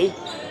play,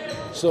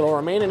 so it'll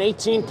remain an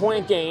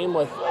 18-point game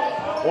with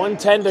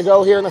 1:10 to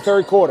go here in the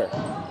third quarter.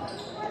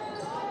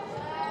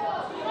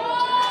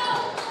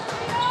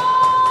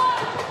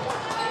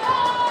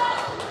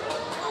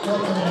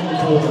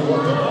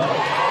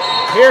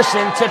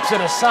 Pearson tips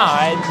it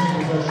aside.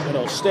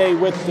 It'll stay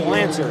with the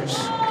Lancers.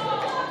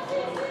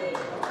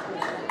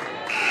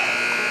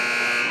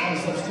 On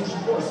substitution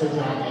for St.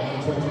 John,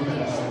 and 20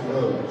 minutes and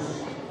Rose.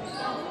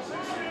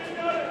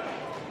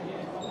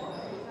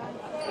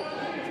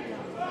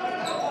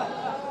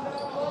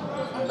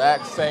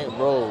 Max St.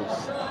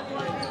 Rose.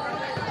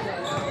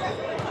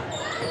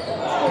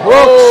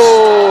 Brooks.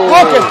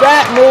 Look at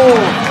that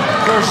move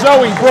for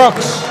Zoe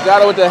Brooks.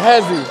 Got it with the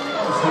hezzy.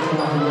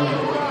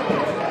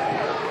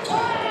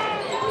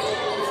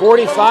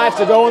 45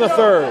 to go in the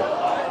third.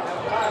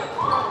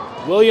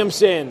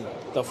 Williamson,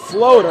 the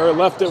floater,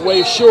 left it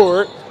way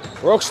short.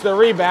 Brooks the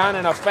rebound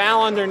and a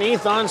foul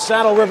underneath on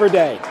Saddle River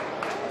Day.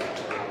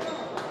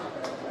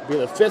 Be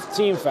the 5th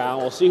team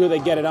foul. We'll see who they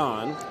get it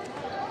on.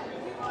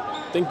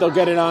 I think they'll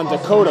get it on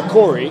Dakota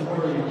Corey.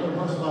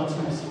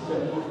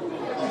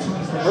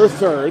 Her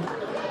third.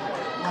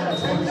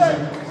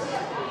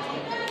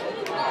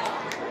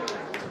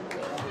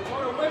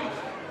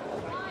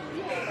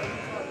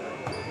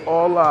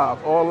 All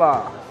live, all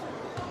live.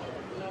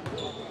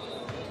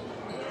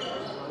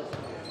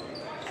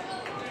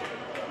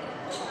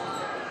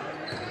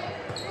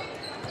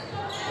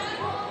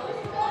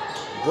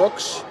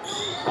 Brooks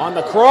on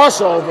the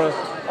crossover.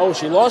 Oh,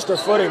 she lost her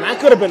footing. That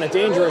could have been a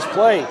dangerous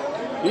play.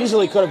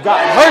 Easily could have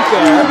gotten hurt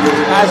there.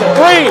 As a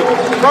three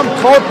from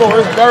Corporal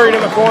is buried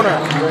in the corner.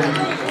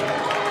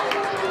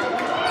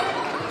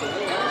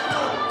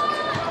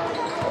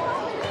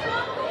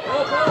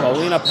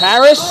 Paulina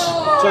Paris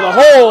to the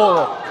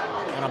hole.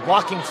 And a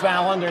blocking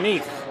foul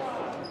underneath.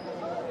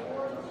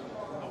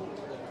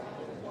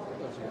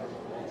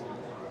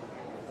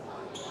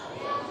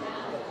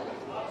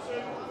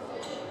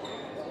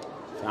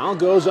 Foul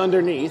goes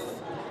underneath.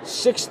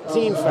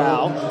 16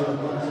 foul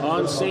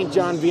on St.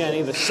 John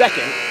Vianney, the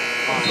second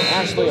on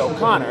Ashley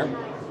O'Connor.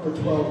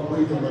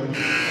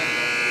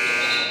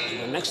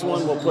 The next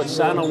one will put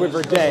Saddle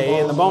River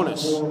Day in the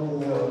bonus. The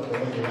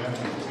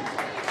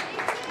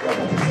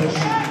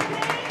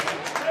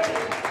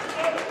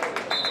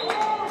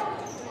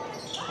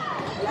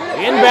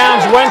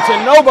inbounds went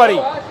to nobody.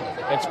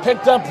 It's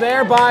picked up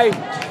there by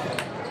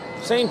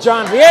St.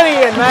 John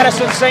Vianney and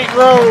Madison St.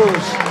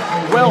 Rose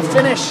will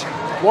finish.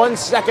 1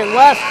 second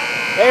left.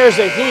 There's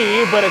a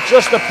heave, but it's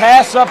just a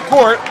pass up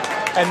court,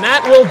 and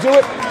that will do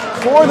it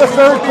for the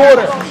third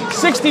quarter.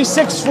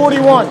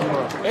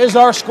 66-41 is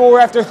our score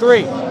after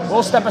 3.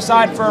 We'll step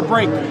aside for a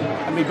break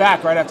and be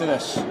back right after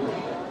this.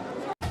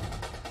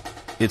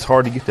 It's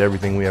hard to get to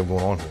everything we have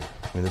going on here.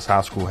 I mean, this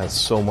high school has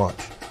so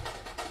much,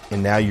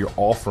 and now you're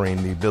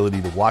offering the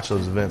ability to watch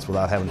those events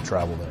without having to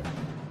travel there.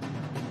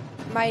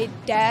 My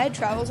dad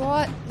travels a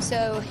lot,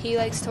 so he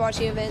likes to watch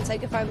the events.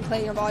 Like if I'm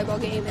playing a volleyball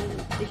game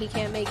and he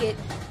can't make it,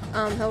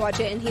 he'll watch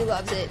it and he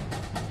loves it.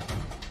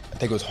 I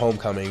think it was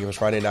homecoming. It was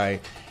Friday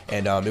night,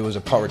 and it was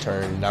a punt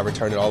return. And I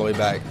returned it all the way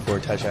back for a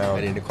touchdown.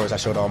 And then, of course, I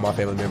showed all my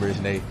family members,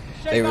 and they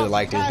really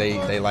liked it.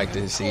 They like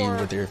to see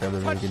what their family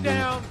members can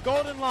do.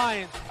 Golden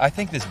Lions. I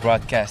think this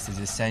broadcast is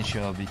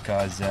essential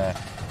because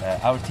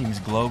our team is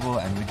global,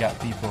 and we got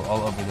people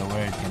all over the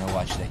world going to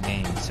watch the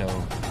game. So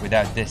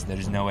without this,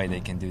 there's no way they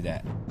can do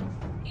that.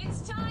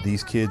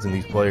 These kids and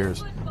these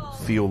players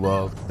feel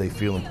loved, they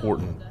feel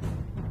important,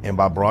 and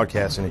by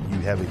broadcasting it, you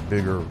have a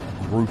bigger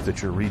group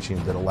that you're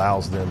reaching that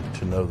allows them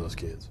to know those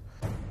kids.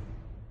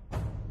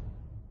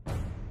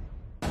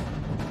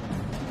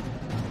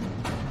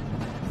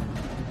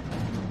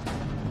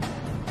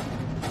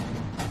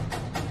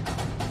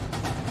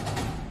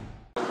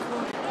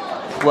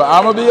 Well,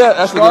 I'm going to be at,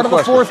 that's Start a of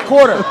good the fourth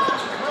quarter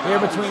here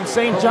between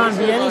St. John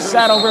Vianney,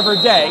 Saddle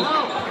River Day.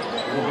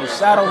 It will be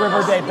Saddle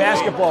River Day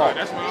basketball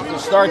to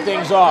start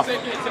things off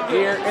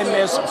here in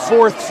this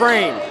fourth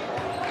frame.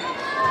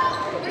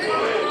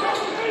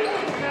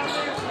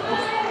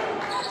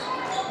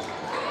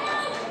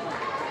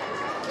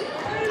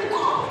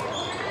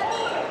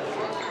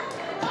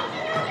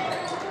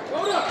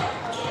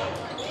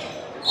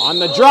 On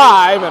the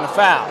drive and a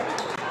foul.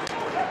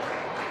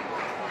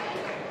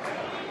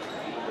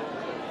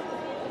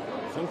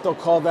 I think they'll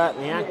call that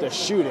in the act of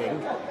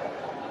shooting.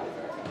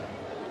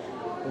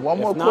 One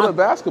more quarter of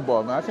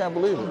basketball, man. I can't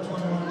believe it.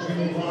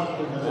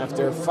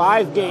 After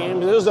 5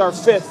 games, this is our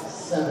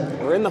 5th.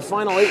 We're in the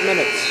final 8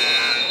 minutes.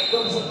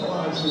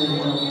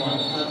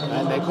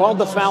 And they called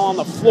the foul on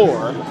the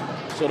floor,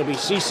 so it'll be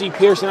C.C.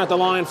 Pearson at the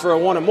line for a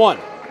 1-and-1.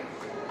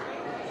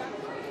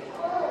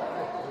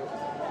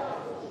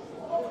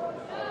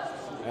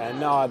 And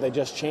no, they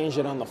just changed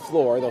it on the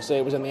floor. They'll say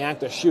it was in the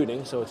act of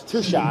shooting, so it's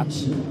 2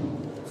 shots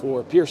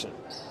for Pearson.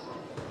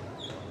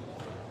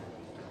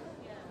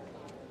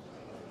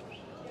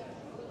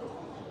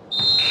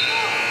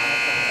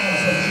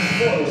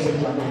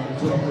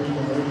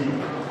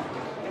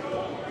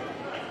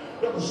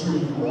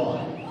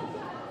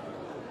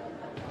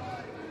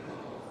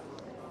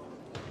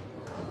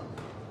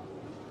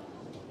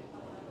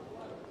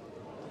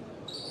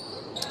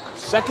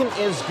 Second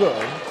is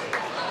good.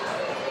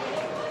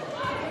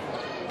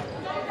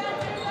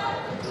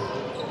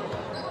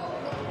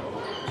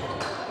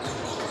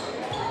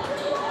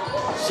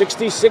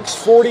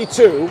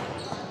 66-42.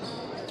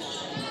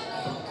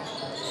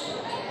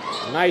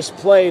 Nice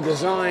play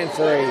designed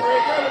for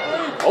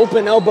a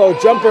open elbow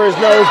jumper is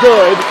no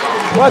good.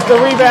 But the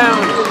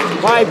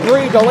rebound by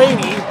Bree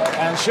Delaney,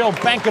 and she'll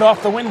bank it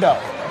off the window.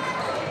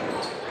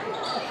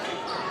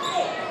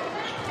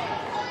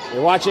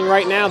 You're watching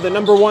right now the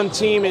 #1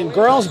 team in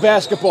girls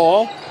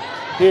basketball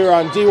here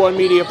on D1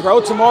 Media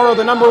Pro. Tomorrow,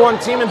 the #1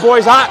 team in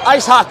boys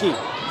ice hockey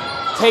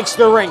takes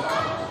the rink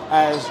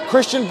as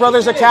Christian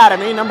Brothers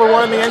Academy,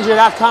 #1 in the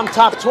NJ.com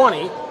Top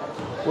 20,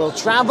 will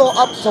travel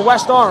up to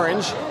West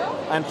Orange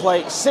and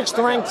play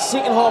 6th-ranked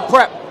Seton Hall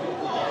Prep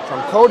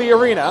from Cody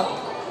Arena.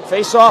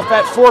 Face off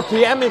at 4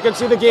 p.m. You can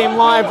see the game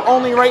live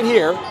only right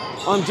here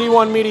on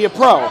D1 Media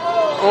Pro.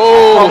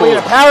 Oh,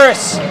 Paulina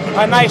Paris,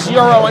 a nice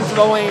Euro into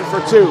the lane for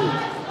 2.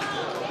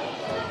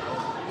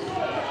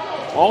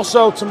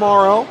 Also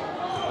tomorrow,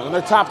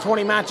 another top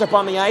 20 matchup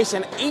on the ice,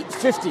 an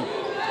 8:50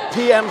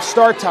 p.m.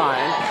 start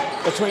time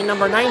between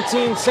number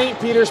 19 St.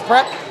 Peter's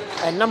Prep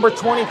and number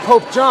 20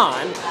 Pope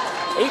John.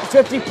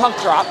 8:50 puck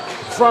drop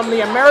from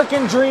the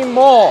American Dream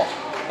Mall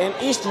in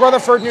East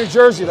Rutherford, New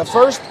Jersey. The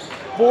first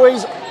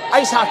boys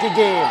ice hockey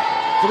game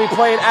to be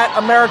played at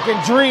American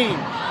Dream.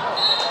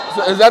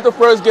 So is that the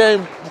first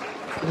game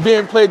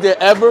being played there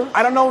ever?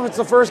 I don't know if it's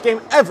the first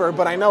game ever,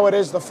 but I know it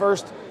is the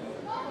first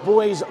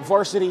boys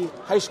varsity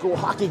high school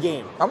hockey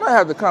game. I might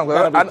have to come.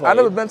 I've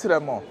never been to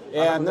that mall.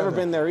 Yeah, I've never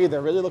been there either.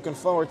 Really looking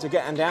forward to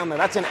getting down there.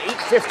 That's an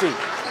 8:50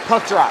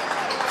 puck drop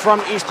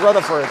from East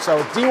Rutherford.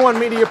 So D1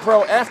 Media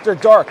Pro after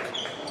dark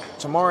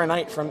tomorrow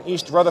night from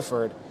East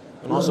Rutherford.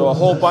 And also a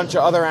whole bunch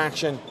of other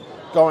action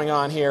going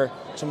on here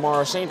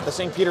tomorrow. The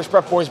St. Peter's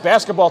Prep boys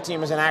basketball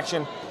team is in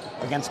action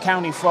against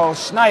county foe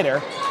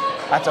Snyder.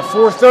 That's a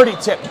 4:30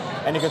 tip,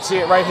 and you can see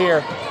it right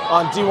here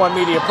on D1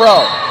 Media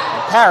Pro.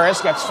 And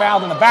Paris gets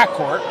fouled in the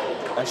backcourt,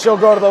 and she'll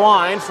go to the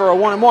line for a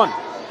 1-and-1.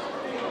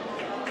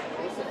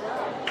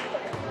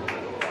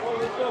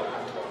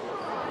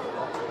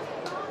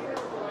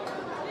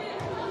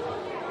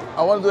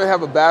 I wonder do they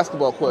have a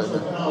basketball court?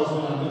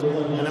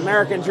 An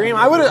American Dream?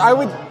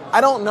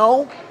 I don't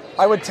know.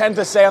 I would tend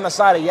to say on the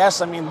side of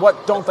yes. I mean,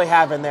 what don't they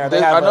have in there?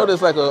 I know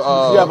there's like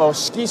you have a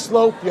ski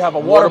slope, you have a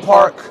water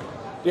park,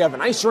 you have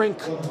an ice rink.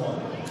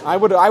 I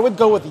would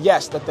go with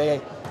yes, that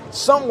they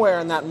somewhere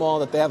in that mall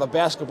that they have a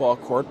basketball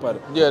court, but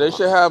yeah, they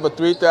should have a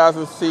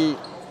 3,000 seat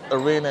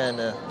arena in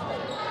there.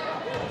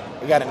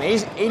 You got an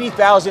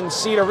 80,000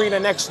 seat arena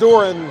next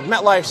door in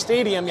MetLife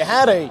Stadium. You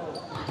had a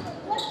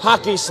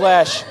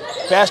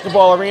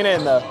hockey/basketball arena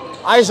in the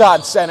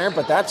Izod Center,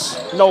 but that's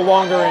no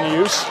longer in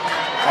use.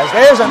 As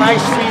there's a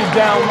nice feed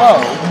down low,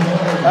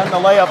 and the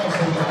layup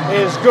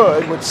is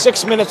good with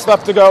 6 minutes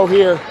left to go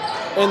here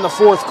in the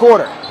fourth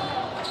quarter.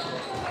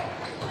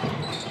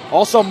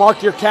 Also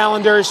mark your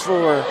calendars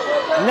for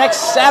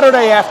next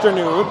Saturday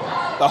afternoon,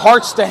 the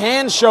Hearts to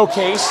Hands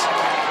showcase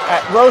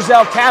at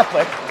Roselle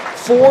Catholic.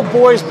 4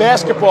 boys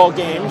basketball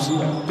games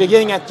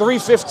beginning at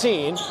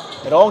 3:15.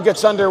 It all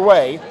gets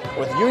underway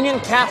with Union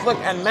Catholic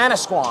and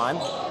Manasquan.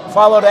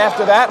 Followed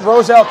after that,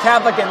 Roselle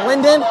Catholic and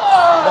Linden,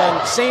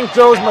 then St.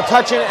 Joe's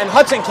Metuchen and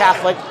Hudson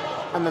Catholic,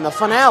 and then the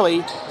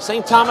finale,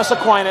 St. Thomas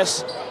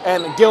Aquinas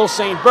and Gill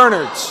St.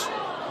 Bernard's.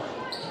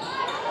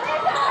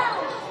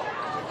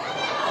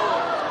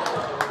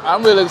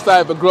 I'm really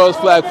excited for girls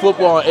flag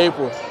football in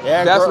April.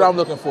 Yeah, that's what I'm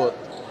looking for.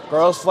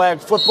 Girls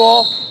flag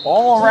football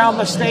all around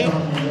the state,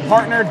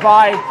 partnered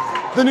by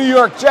the New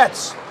York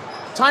Jets.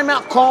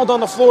 Timeout called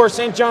on the floor.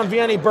 St. John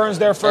Vianney burns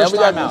their first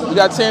timeout. We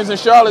got teams in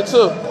Charlotte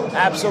too.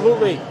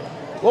 Absolutely.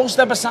 We'll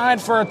step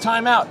aside for a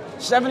timeout.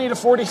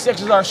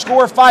 70-46 is our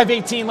score.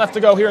 5:18 left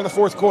to go here in the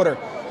fourth quarter.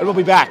 And we'll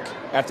be back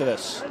after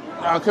this.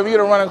 Can we get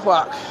a running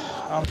clock?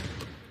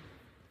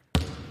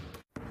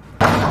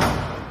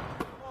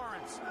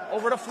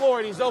 Over to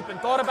Floyd. He's open.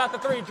 Thought about the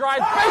three.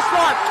 Drives.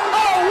 Baseline.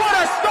 Oh, what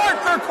a start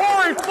for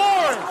Corey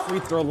Floyd. Free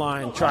throw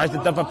line. Tries to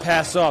dump a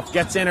pass off.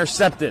 Gets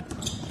intercepted.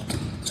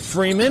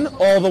 Freeman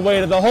all the way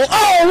to the hole.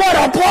 Oh, what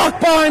a block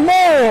by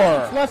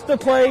Moore. Left to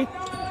play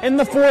in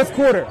the fourth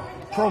quarter.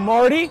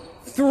 Cromartie,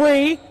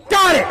 3,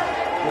 got it.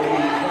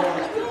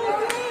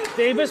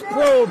 Davis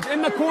probed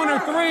in the corner,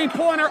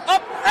 3-pointer,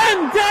 up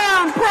and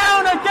down.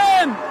 Brown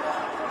again.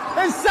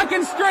 His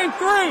second straight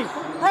 3.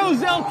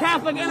 Roselle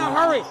Catholic in a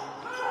hurry.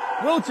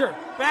 Wilcher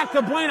back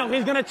to Bueno.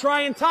 He's going to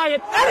try and tie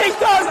it. And he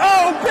does.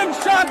 Oh, big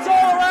shots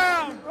all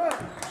around.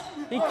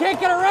 He can't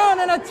get around,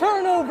 and a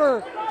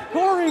turnover.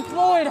 Corey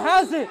Floyd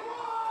has it.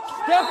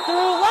 Step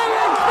through, lay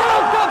in,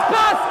 build the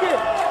basket.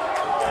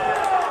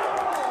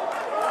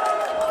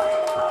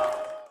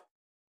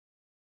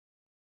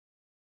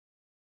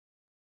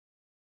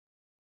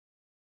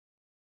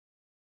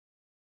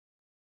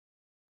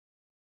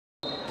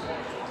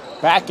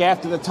 Back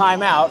after the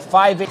timeout,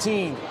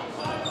 5:18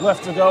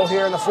 left to go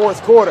here in the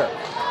fourth quarter.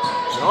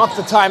 And off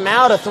the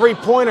timeout, a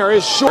 3-pointer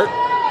is short.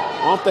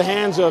 Off the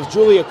hands of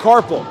Julia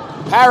Carpel.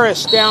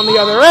 Paris down the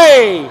other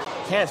way.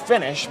 Can't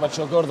finish, but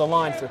she'll go to the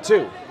line for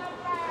 2.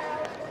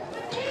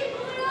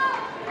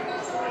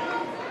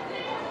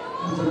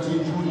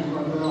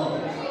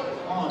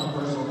 On the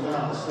personal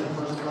foul,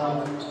 first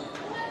foul.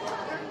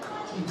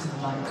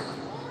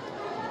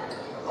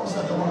 Almost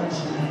at the line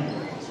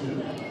shooting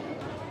 2.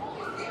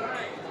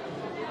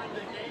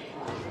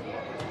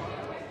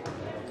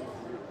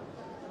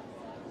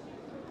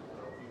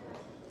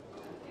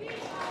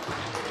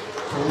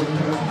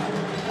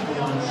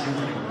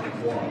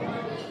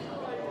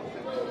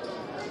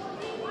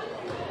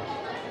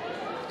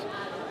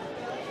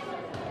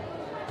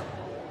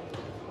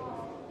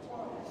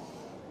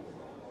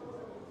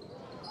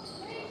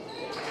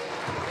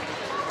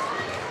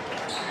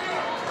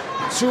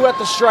 Two at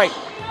the stripe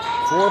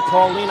for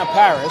Paulina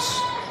Paris.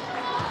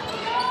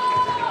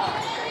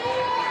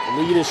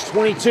 The lead is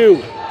 22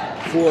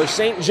 for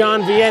St.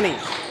 John Vianney.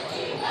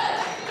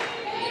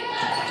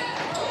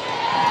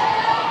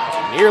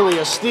 Nearly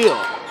a steal.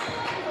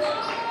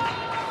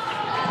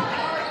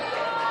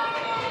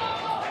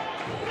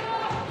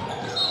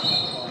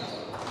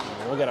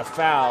 We'll get a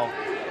foul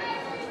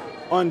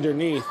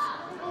underneath.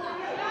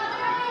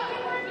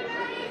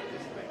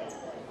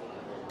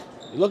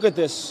 You look at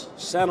this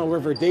Saddle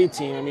River Day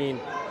team, I mean,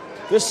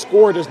 this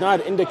score does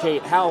not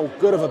indicate how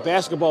good of a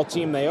basketball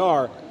team they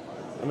are.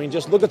 I mean,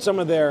 just look at some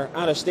of their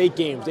out-of-state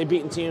games. They've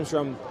beaten teams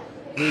from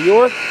New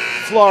York,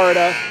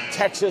 Florida,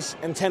 Texas,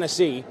 and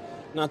Tennessee,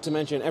 not to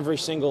mention every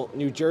single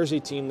New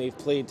Jersey team they've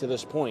played to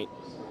this point.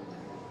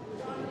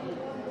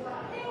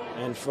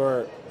 And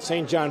for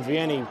St. John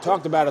Vianney, we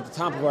talked about at the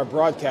top of our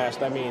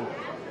broadcast, I mean,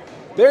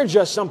 they're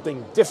just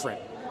something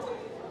different.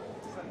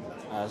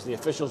 As the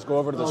officials go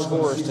over to the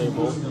scorers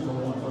table.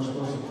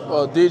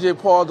 Well, DJ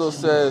Pardo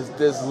says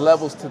there's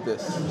levels to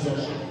this.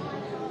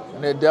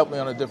 And they're definitely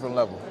on a different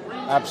level.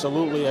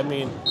 Absolutely. I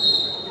mean,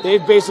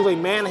 they've basically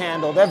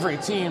manhandled every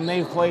team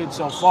they've played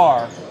so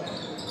far.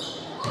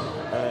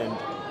 And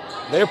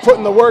they're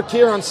putting the work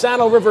here on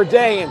Saddle River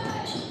Day. And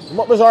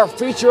what was our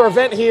feature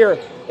event here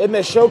in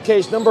this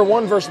showcase,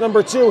 #1 versus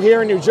 #2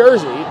 here in New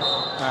Jersey.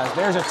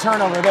 There's a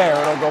turnover there.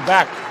 It'll go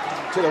back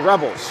to the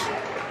Rebels.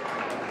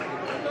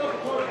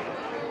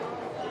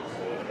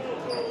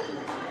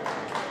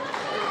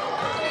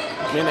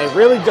 I mean, they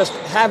really just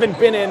haven't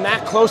been in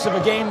that close of a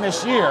game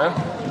this year.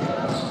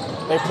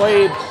 They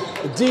played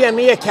the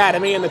DME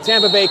Academy in the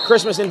Tampa Bay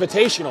Christmas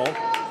Invitational,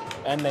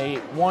 and they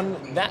won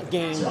that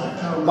game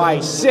by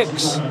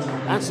 6.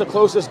 That's the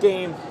closest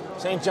game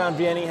St. John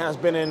Vianney has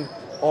been in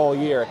all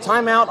year.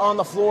 Timeout on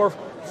the floor,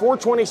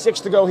 4:26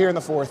 to go here in the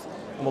fourth,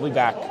 and we'll be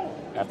back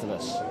after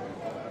this.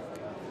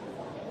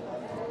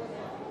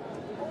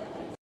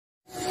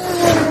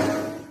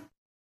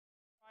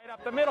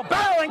 The middle,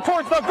 barreling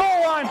towards the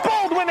goal line.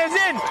 Baldwin is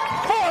in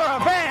for a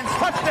Vance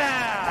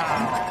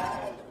touchdown.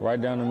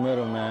 Right down the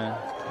middle, man.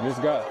 This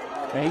guy,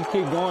 and he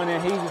keep going,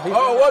 and he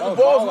what? The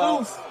ball's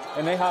loose.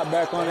 And they hop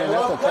back on it, and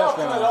that's a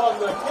touchdown.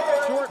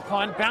 Short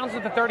punt, bounces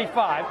at the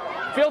 35.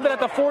 Fielded at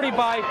the 40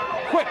 by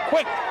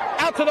Quick.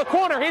 Out to the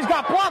corner. He's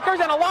got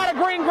blockers and a lot of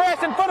green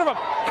grass in front of him.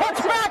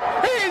 Cuts back.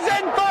 He's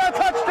in for a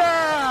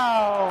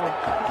touchdown.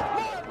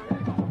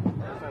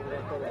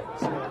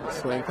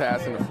 Swing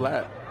pass in the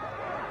flat.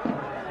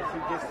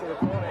 Gets to the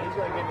corner, he's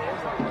going to get in the end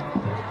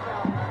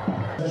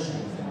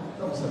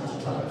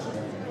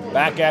zone.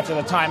 Back after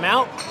the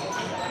timeout.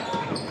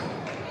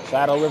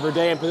 Saddle River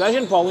Day in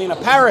possession. Paulina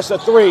Paris a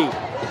 3.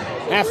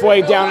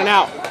 Halfway down and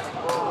out.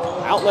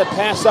 Outlet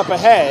pass up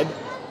ahead.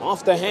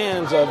 Off the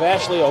hands of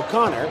Ashley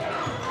O'Connor.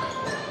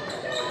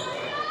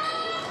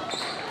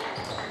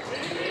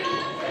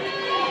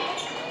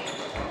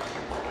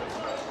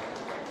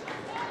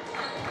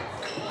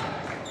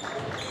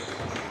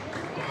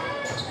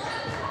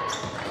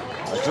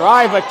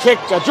 Drive, a kick,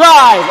 a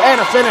drive, and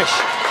a finish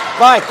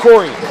by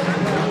Corey.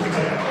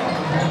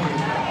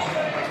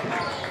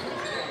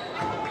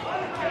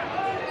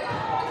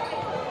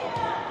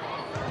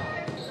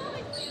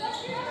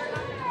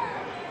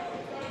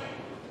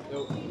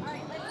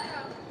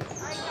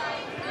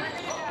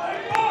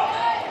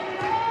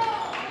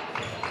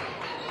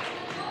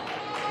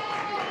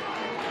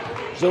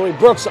 Zoe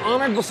Brooks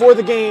honored before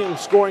the game,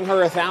 scoring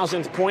her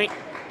 1,000th point.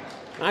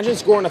 Imagine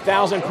scoring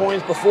 1,000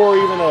 points before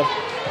even the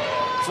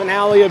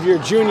finale of your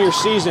junior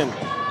season.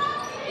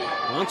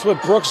 Well, that's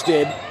what Brooks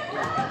did.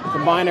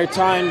 Combined her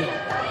time,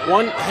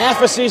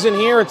 half a season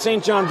here at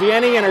St. John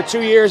Vianney and her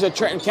 2 years at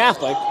Trenton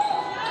Catholic.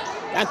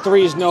 That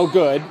 3 is no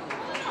good.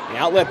 The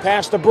outlet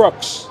pass to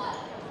Brooks.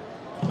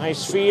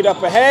 Nice feed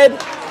up ahead,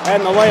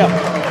 and the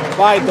layup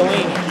by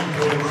Delaney.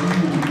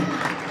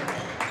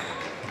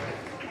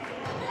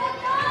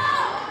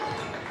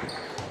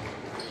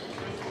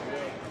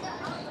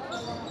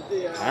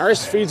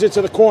 Harris feeds it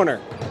to the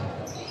corner.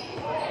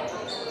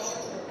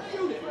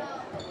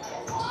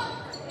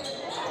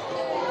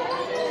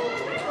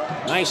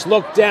 Nice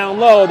look down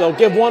low. They'll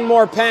give one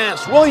more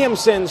pass.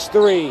 Williamson's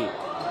 3.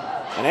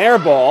 An air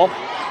ball.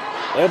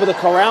 Able to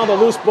corral the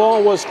loose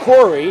ball was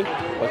Corey,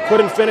 but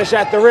couldn't finish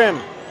at the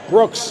rim.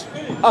 Brooks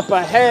up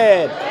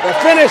ahead. The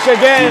finish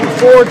again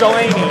for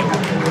Delaney.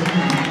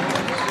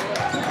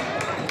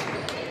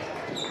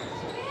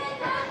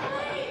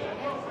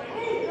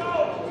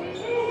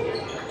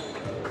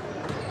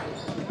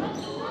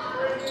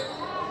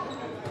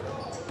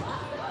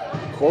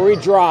 Corey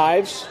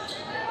drives.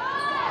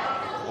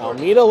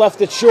 Almeida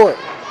left it short.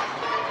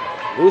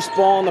 Loose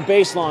ball on the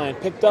baseline,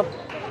 picked up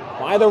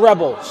by the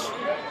Rebels.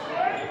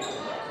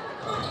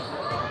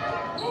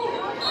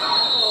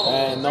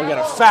 And they'll get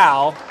a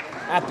foul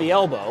at the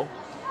elbow.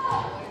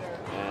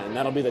 And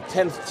that'll be the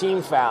 10th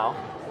team foul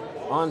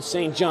on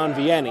St. John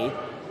Vianney.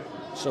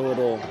 So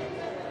it'll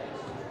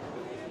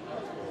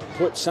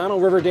put Saddle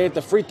River Day at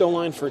the free throw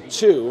line for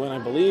 2, and I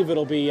believe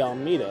it'll be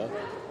Almeida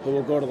who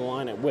will go to the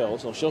line at will,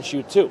 so she'll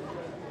shoot 2.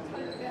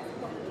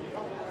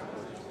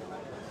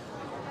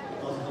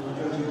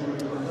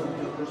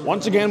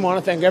 Once again, want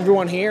to thank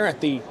everyone here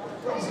at the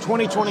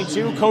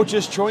 2022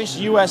 Coach's Choice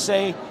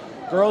USA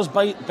Girls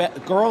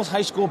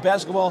High School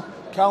Basketball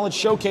College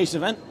Showcase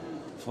event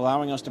for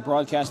allowing us to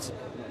broadcast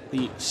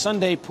the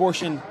Sunday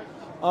portion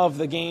of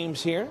the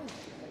games here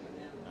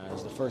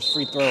as the first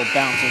free throw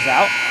bounces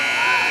out.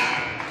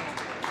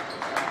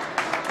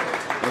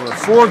 There were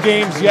 4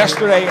 games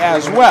yesterday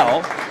as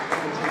well.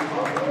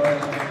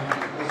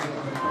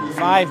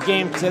 5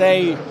 games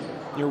today.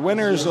 Your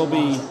winners will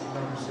be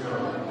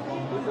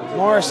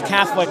Morris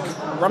Catholic,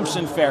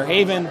 Rumson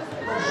Fairhaven,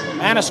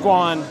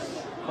 Manasquan,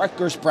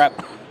 Rutgers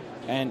Prep,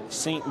 and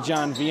St.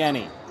 John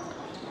Vianney.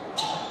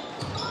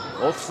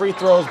 Both free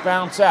throws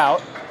bounce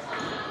out.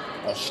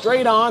 A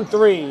straight-on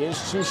 3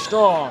 is too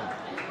strong.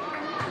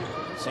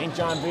 St.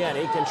 John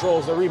Vianney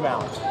controls the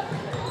rebound.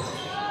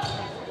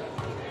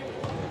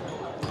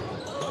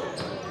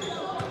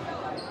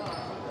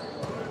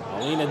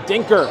 Alina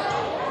Dinker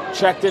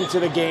checked into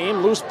the game.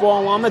 Loose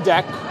ball on the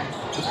deck.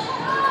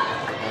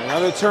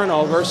 Another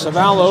turnover.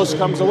 Savalos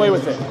comes away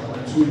with it.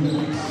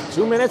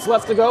 2 minutes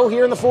left to go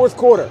here in the fourth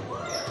quarter.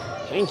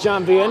 St.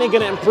 John Vianney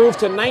going to improve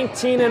to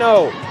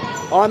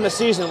 19-0 on the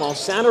season, while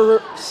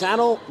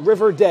Saddle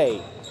River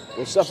Day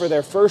will suffer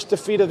their first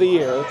defeat of the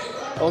year.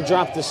 They'll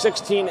drop to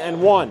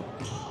 16-1.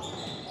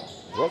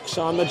 Brooks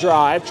on the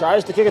drive,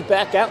 tries to kick it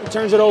back out and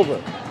turns it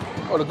over.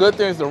 Well, the good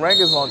thing is the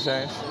rankings won't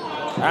change.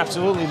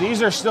 Absolutely.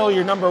 These are still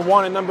your number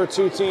 1 and number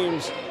 2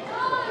 teams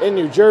in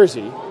New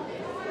Jersey.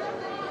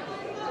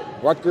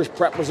 Rutgers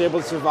Prep was able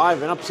to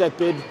survive an upset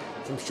bid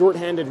from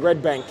shorthanded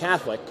Red Bank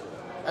Catholic.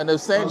 And if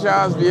St.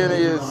 John's Vianney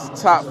is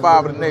top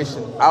 5 of the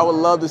nation, I would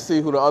love to see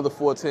who the other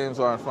 4 teams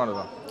are in front of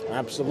them.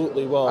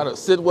 Absolutely. Well, I know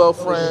Sidwell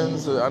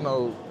Friends. I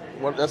know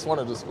that's one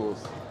of the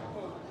schools.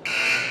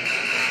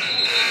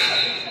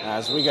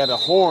 As we get a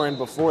horn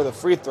before the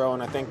free throw,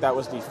 and I think that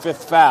was the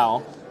 5th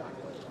foul,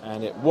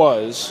 and it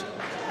was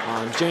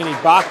on Janie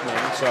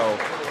Bachman, so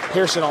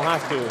Pearson will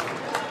have to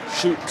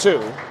shoot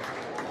 2.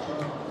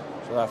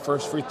 So that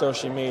first free throw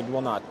she made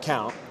will not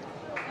count.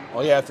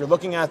 Well, yeah, if you're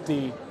looking at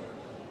the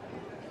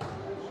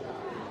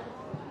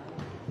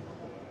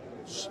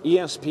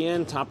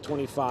ESPN Top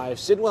 25,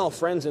 Sidwell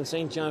Friends and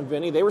St. John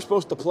Vianney, they were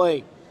supposed to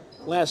play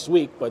last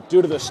week, but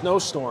due to the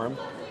snowstorm,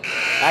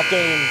 that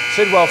game,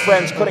 Sidwell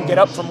Friends couldn't get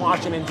up from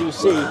Washington,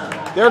 D.C.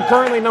 They're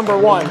currently number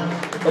 1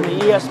 in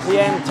the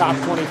ESPN Top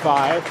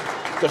 25.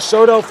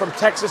 DeSoto from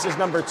Texas is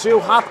number 2.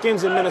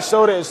 Hopkins in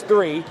Minnesota is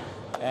 3.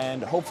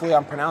 And hopefully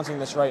I'm pronouncing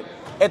this right,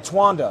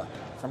 Etwanda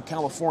from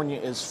California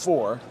is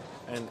 4.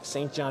 And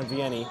St. John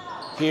Vianney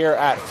here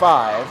at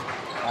 5,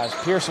 as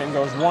Pearson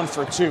goes 1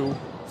 for 2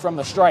 from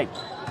the stripe.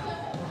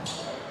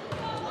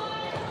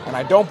 And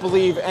I don't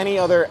believe any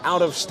other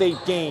out-of-state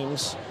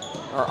games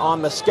are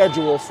on the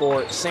schedule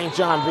for St.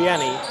 John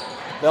Vianney.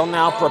 They'll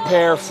now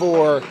prepare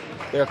for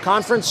their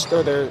conference,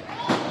 or their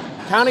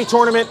county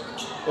tournament,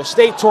 the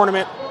state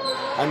tournament,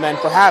 and then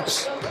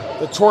perhaps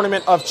the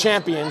Tournament of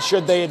Champions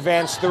should they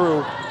advance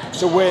through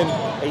to win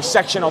a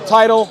sectional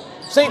title.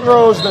 St.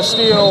 Rose, the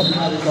steal,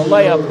 the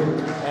layup,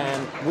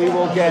 and we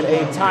will get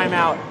a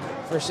timeout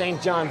for St.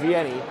 John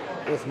Vianney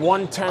with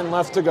 1:10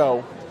 left to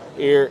go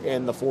here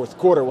in the fourth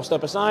quarter. We'll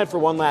step aside for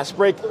one last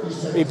break.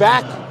 Be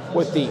back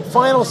with the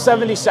final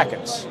 70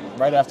 seconds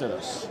right after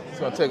this. It's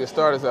going to take his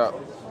starters out.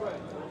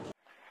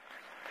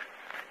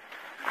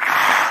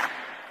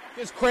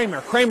 Here's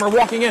Kramer. Kramer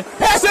walking in.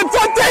 Pass in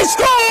front. They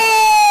score!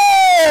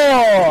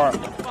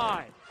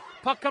 5.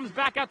 Puck comes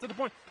back out to the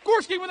point.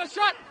 Gorski with a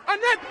shot,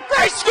 and then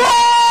they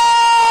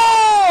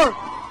score!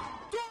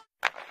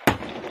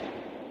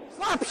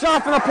 Slap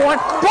shot for the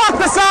point. Block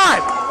the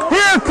side.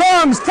 Here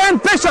comes Ken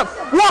Bishop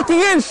walking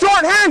in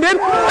short-handed.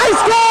 He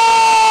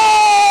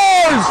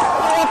scores!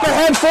 Up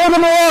ahead for the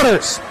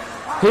Marauders.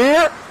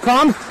 Here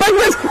comes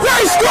Bigwitz.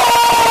 They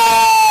score!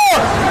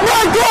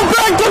 Michael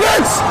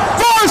Benkovitz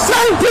for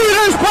St.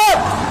 Peter's Prep,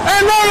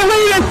 and they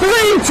lead it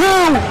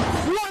 3-2.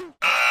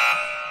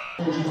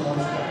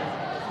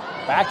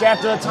 Back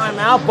after the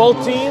timeout,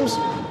 both teams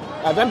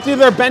have emptied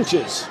their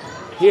benches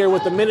here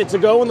with a minute to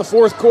go in the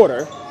fourth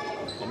quarter.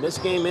 And this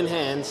game in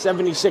hand,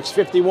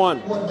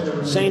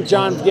 76-51. St.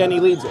 John Vianney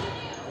leads it.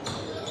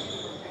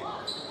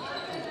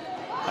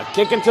 A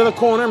kick into the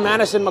corner.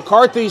 Madison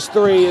McCarthy's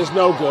 3 is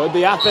no good.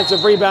 The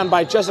offensive rebound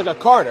by Jessica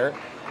Carter.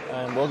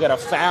 And we'll get a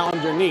foul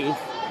underneath.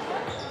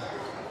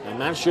 And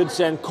that should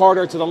send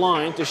Carter to the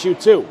line to shoot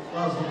 2.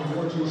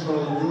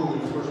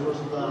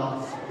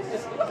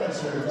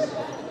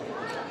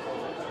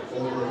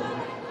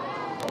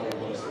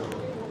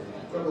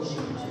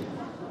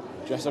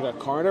 Jessica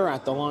Carter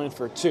at the line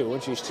for 2,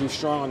 and she's too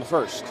strong on the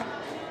first.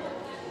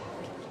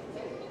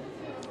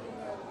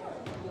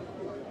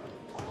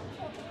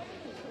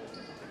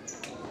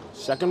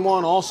 Second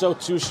one also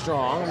too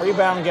strong.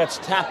 Rebound gets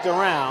tapped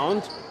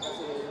around.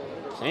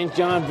 St.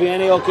 John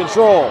Vianney will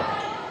control.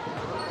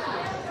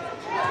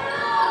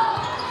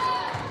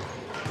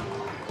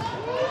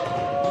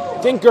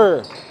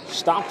 Dinker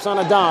stops on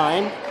a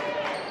dime.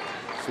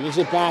 Feeds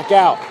it back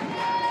out.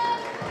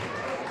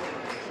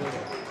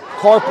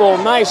 Corporal,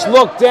 nice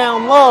look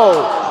down low.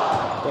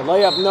 The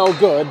layup no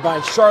good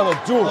by Charlotte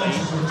Dooley.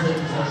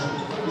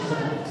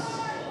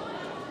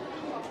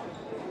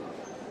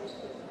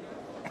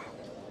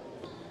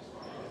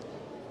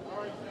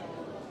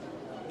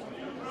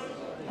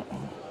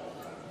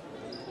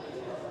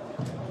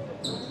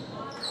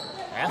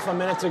 Half a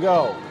minute to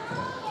go.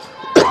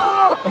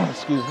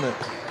 Excuse me.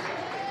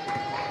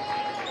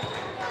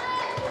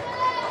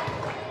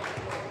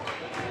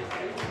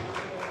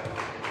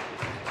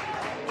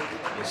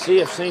 See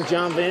if St.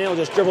 John Vianney will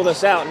just dribble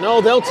this out.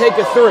 No, they'll take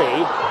a 3.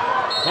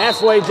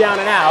 Halfway down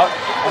and out.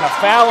 And a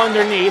foul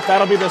underneath.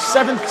 That'll be the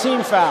 7th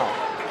team foul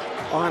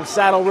on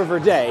Saddle River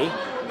Day.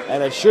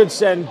 And it should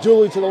send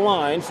Dooley to the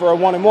line for a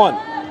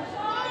 1-and-1.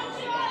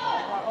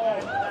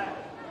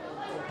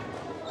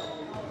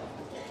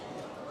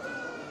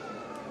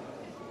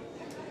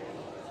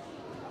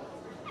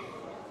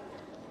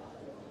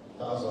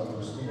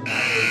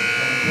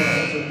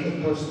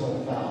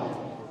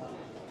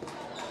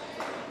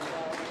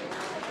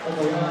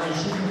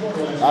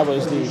 That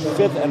was the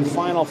 5th and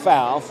final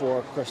foul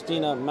for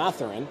Christina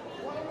Matherin.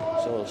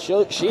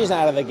 So she's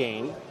out of the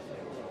game.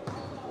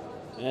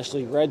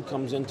 Ashley Red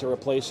comes in to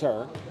replace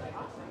her.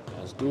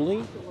 As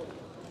Dooley,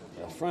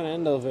 the front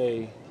end of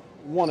a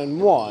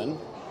 1-and-1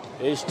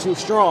 is too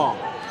strong.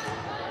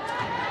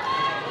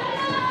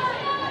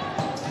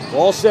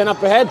 Ball sent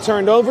up ahead,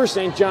 turned over.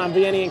 St. John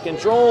Vianney in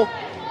control.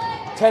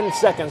 10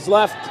 seconds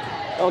left.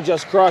 They'll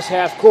just cross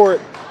half court,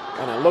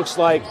 and it looks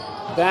like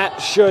that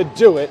should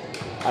do it.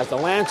 As the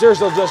Lancers,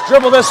 they'll just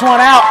dribble this one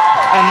out,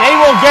 and they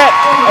will get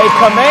a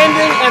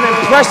commanding and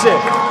impressive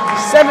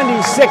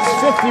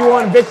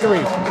 76-51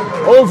 victory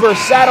over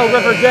Saddle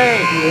River Day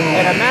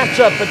in a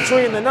matchup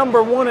between the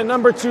number 1 and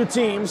number 2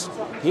 teams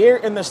here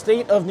in the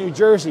state of New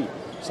Jersey.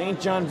 St.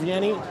 John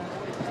Vianney,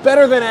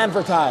 better than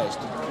advertised,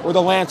 were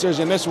the Lancers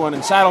in this one,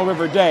 and Saddle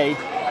River Day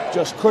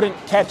just couldn't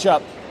catch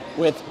up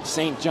with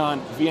St. John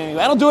Vianney.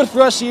 That'll do it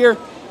for us here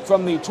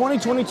from the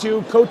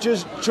 2022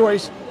 Coach's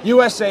Choice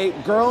USA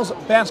Girls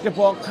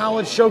Basketball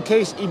College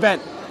Showcase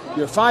event.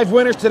 Your 5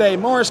 winners today: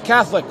 Morris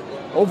Catholic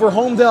over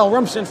Homedale,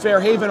 Rumson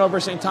Fairhaven over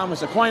St.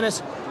 Thomas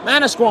Aquinas,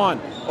 Manasquan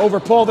over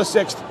Paul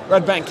VI,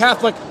 Red Bank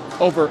Catholic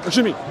over,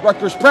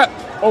 Rutgers Prep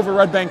over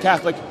Red Bank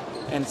Catholic,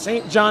 and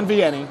St. John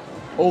Vianney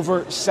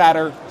over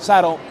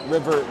Saddle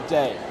River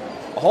Day.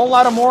 A whole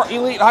lot of more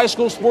elite high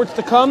school sports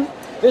to come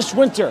this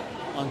winter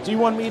on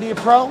D1 Media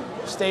Pro.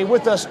 Stay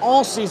with us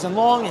all season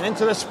long and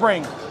into the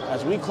spring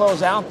as we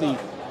close out the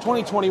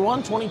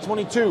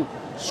 2021-2022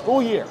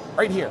 school year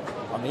right here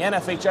on the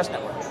NFHS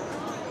Network.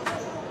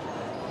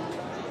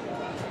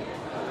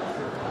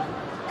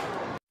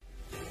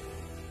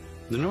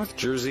 The North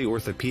Jersey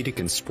Orthopedic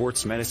and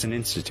Sports Medicine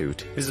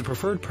Institute is the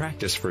preferred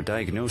practice for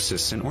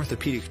diagnosis and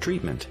orthopedic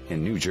treatment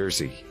in New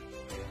Jersey.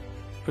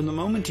 From the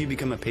moment you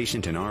become a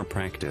patient in our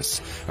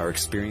practice, our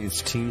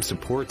experienced team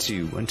supports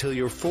you until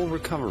your full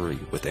recovery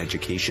with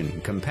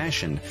education,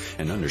 compassion,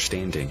 and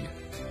understanding.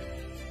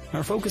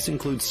 Our focus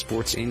includes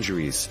sports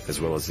injuries, as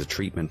well as the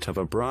treatment of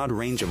a broad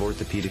range of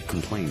orthopedic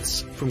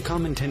complaints, from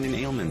common tendon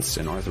ailments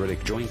and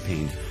arthritic joint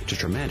pain to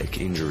traumatic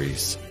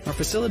injuries. Our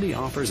facility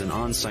offers an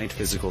on-site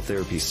physical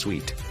therapy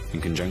suite.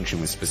 In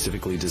conjunction with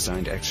specifically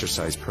designed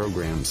exercise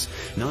programs,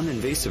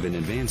 non-invasive and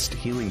advanced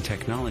healing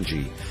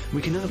technology,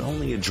 we can not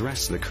only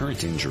address the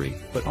current injury,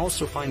 but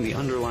also find the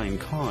underlying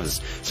cause,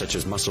 such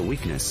as muscle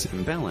weakness,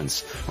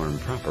 imbalance, or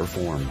improper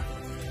form.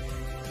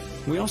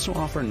 We also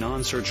offer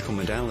non-surgical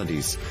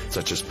modalities,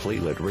 such as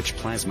platelet-rich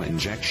plasma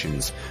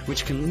injections,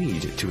 which can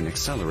lead to an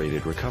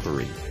accelerated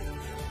recovery.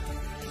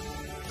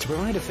 To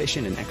provide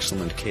efficient and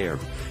excellent care,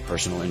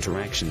 personal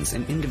interactions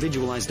and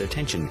individualized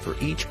attention for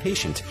each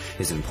patient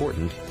is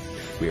important.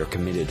 We are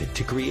committed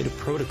to create a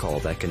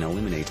protocol that can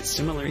eliminate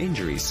similar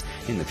injuries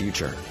in the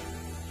future.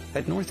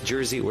 At North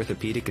Jersey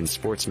Orthopedic and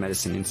Sports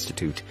Medicine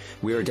Institute,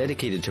 we are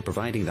dedicated to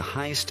providing the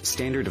highest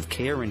standard of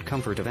care and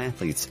comfort of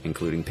athletes,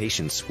 including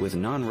patients with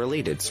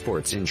non-related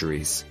sports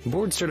injuries.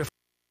 Board-certified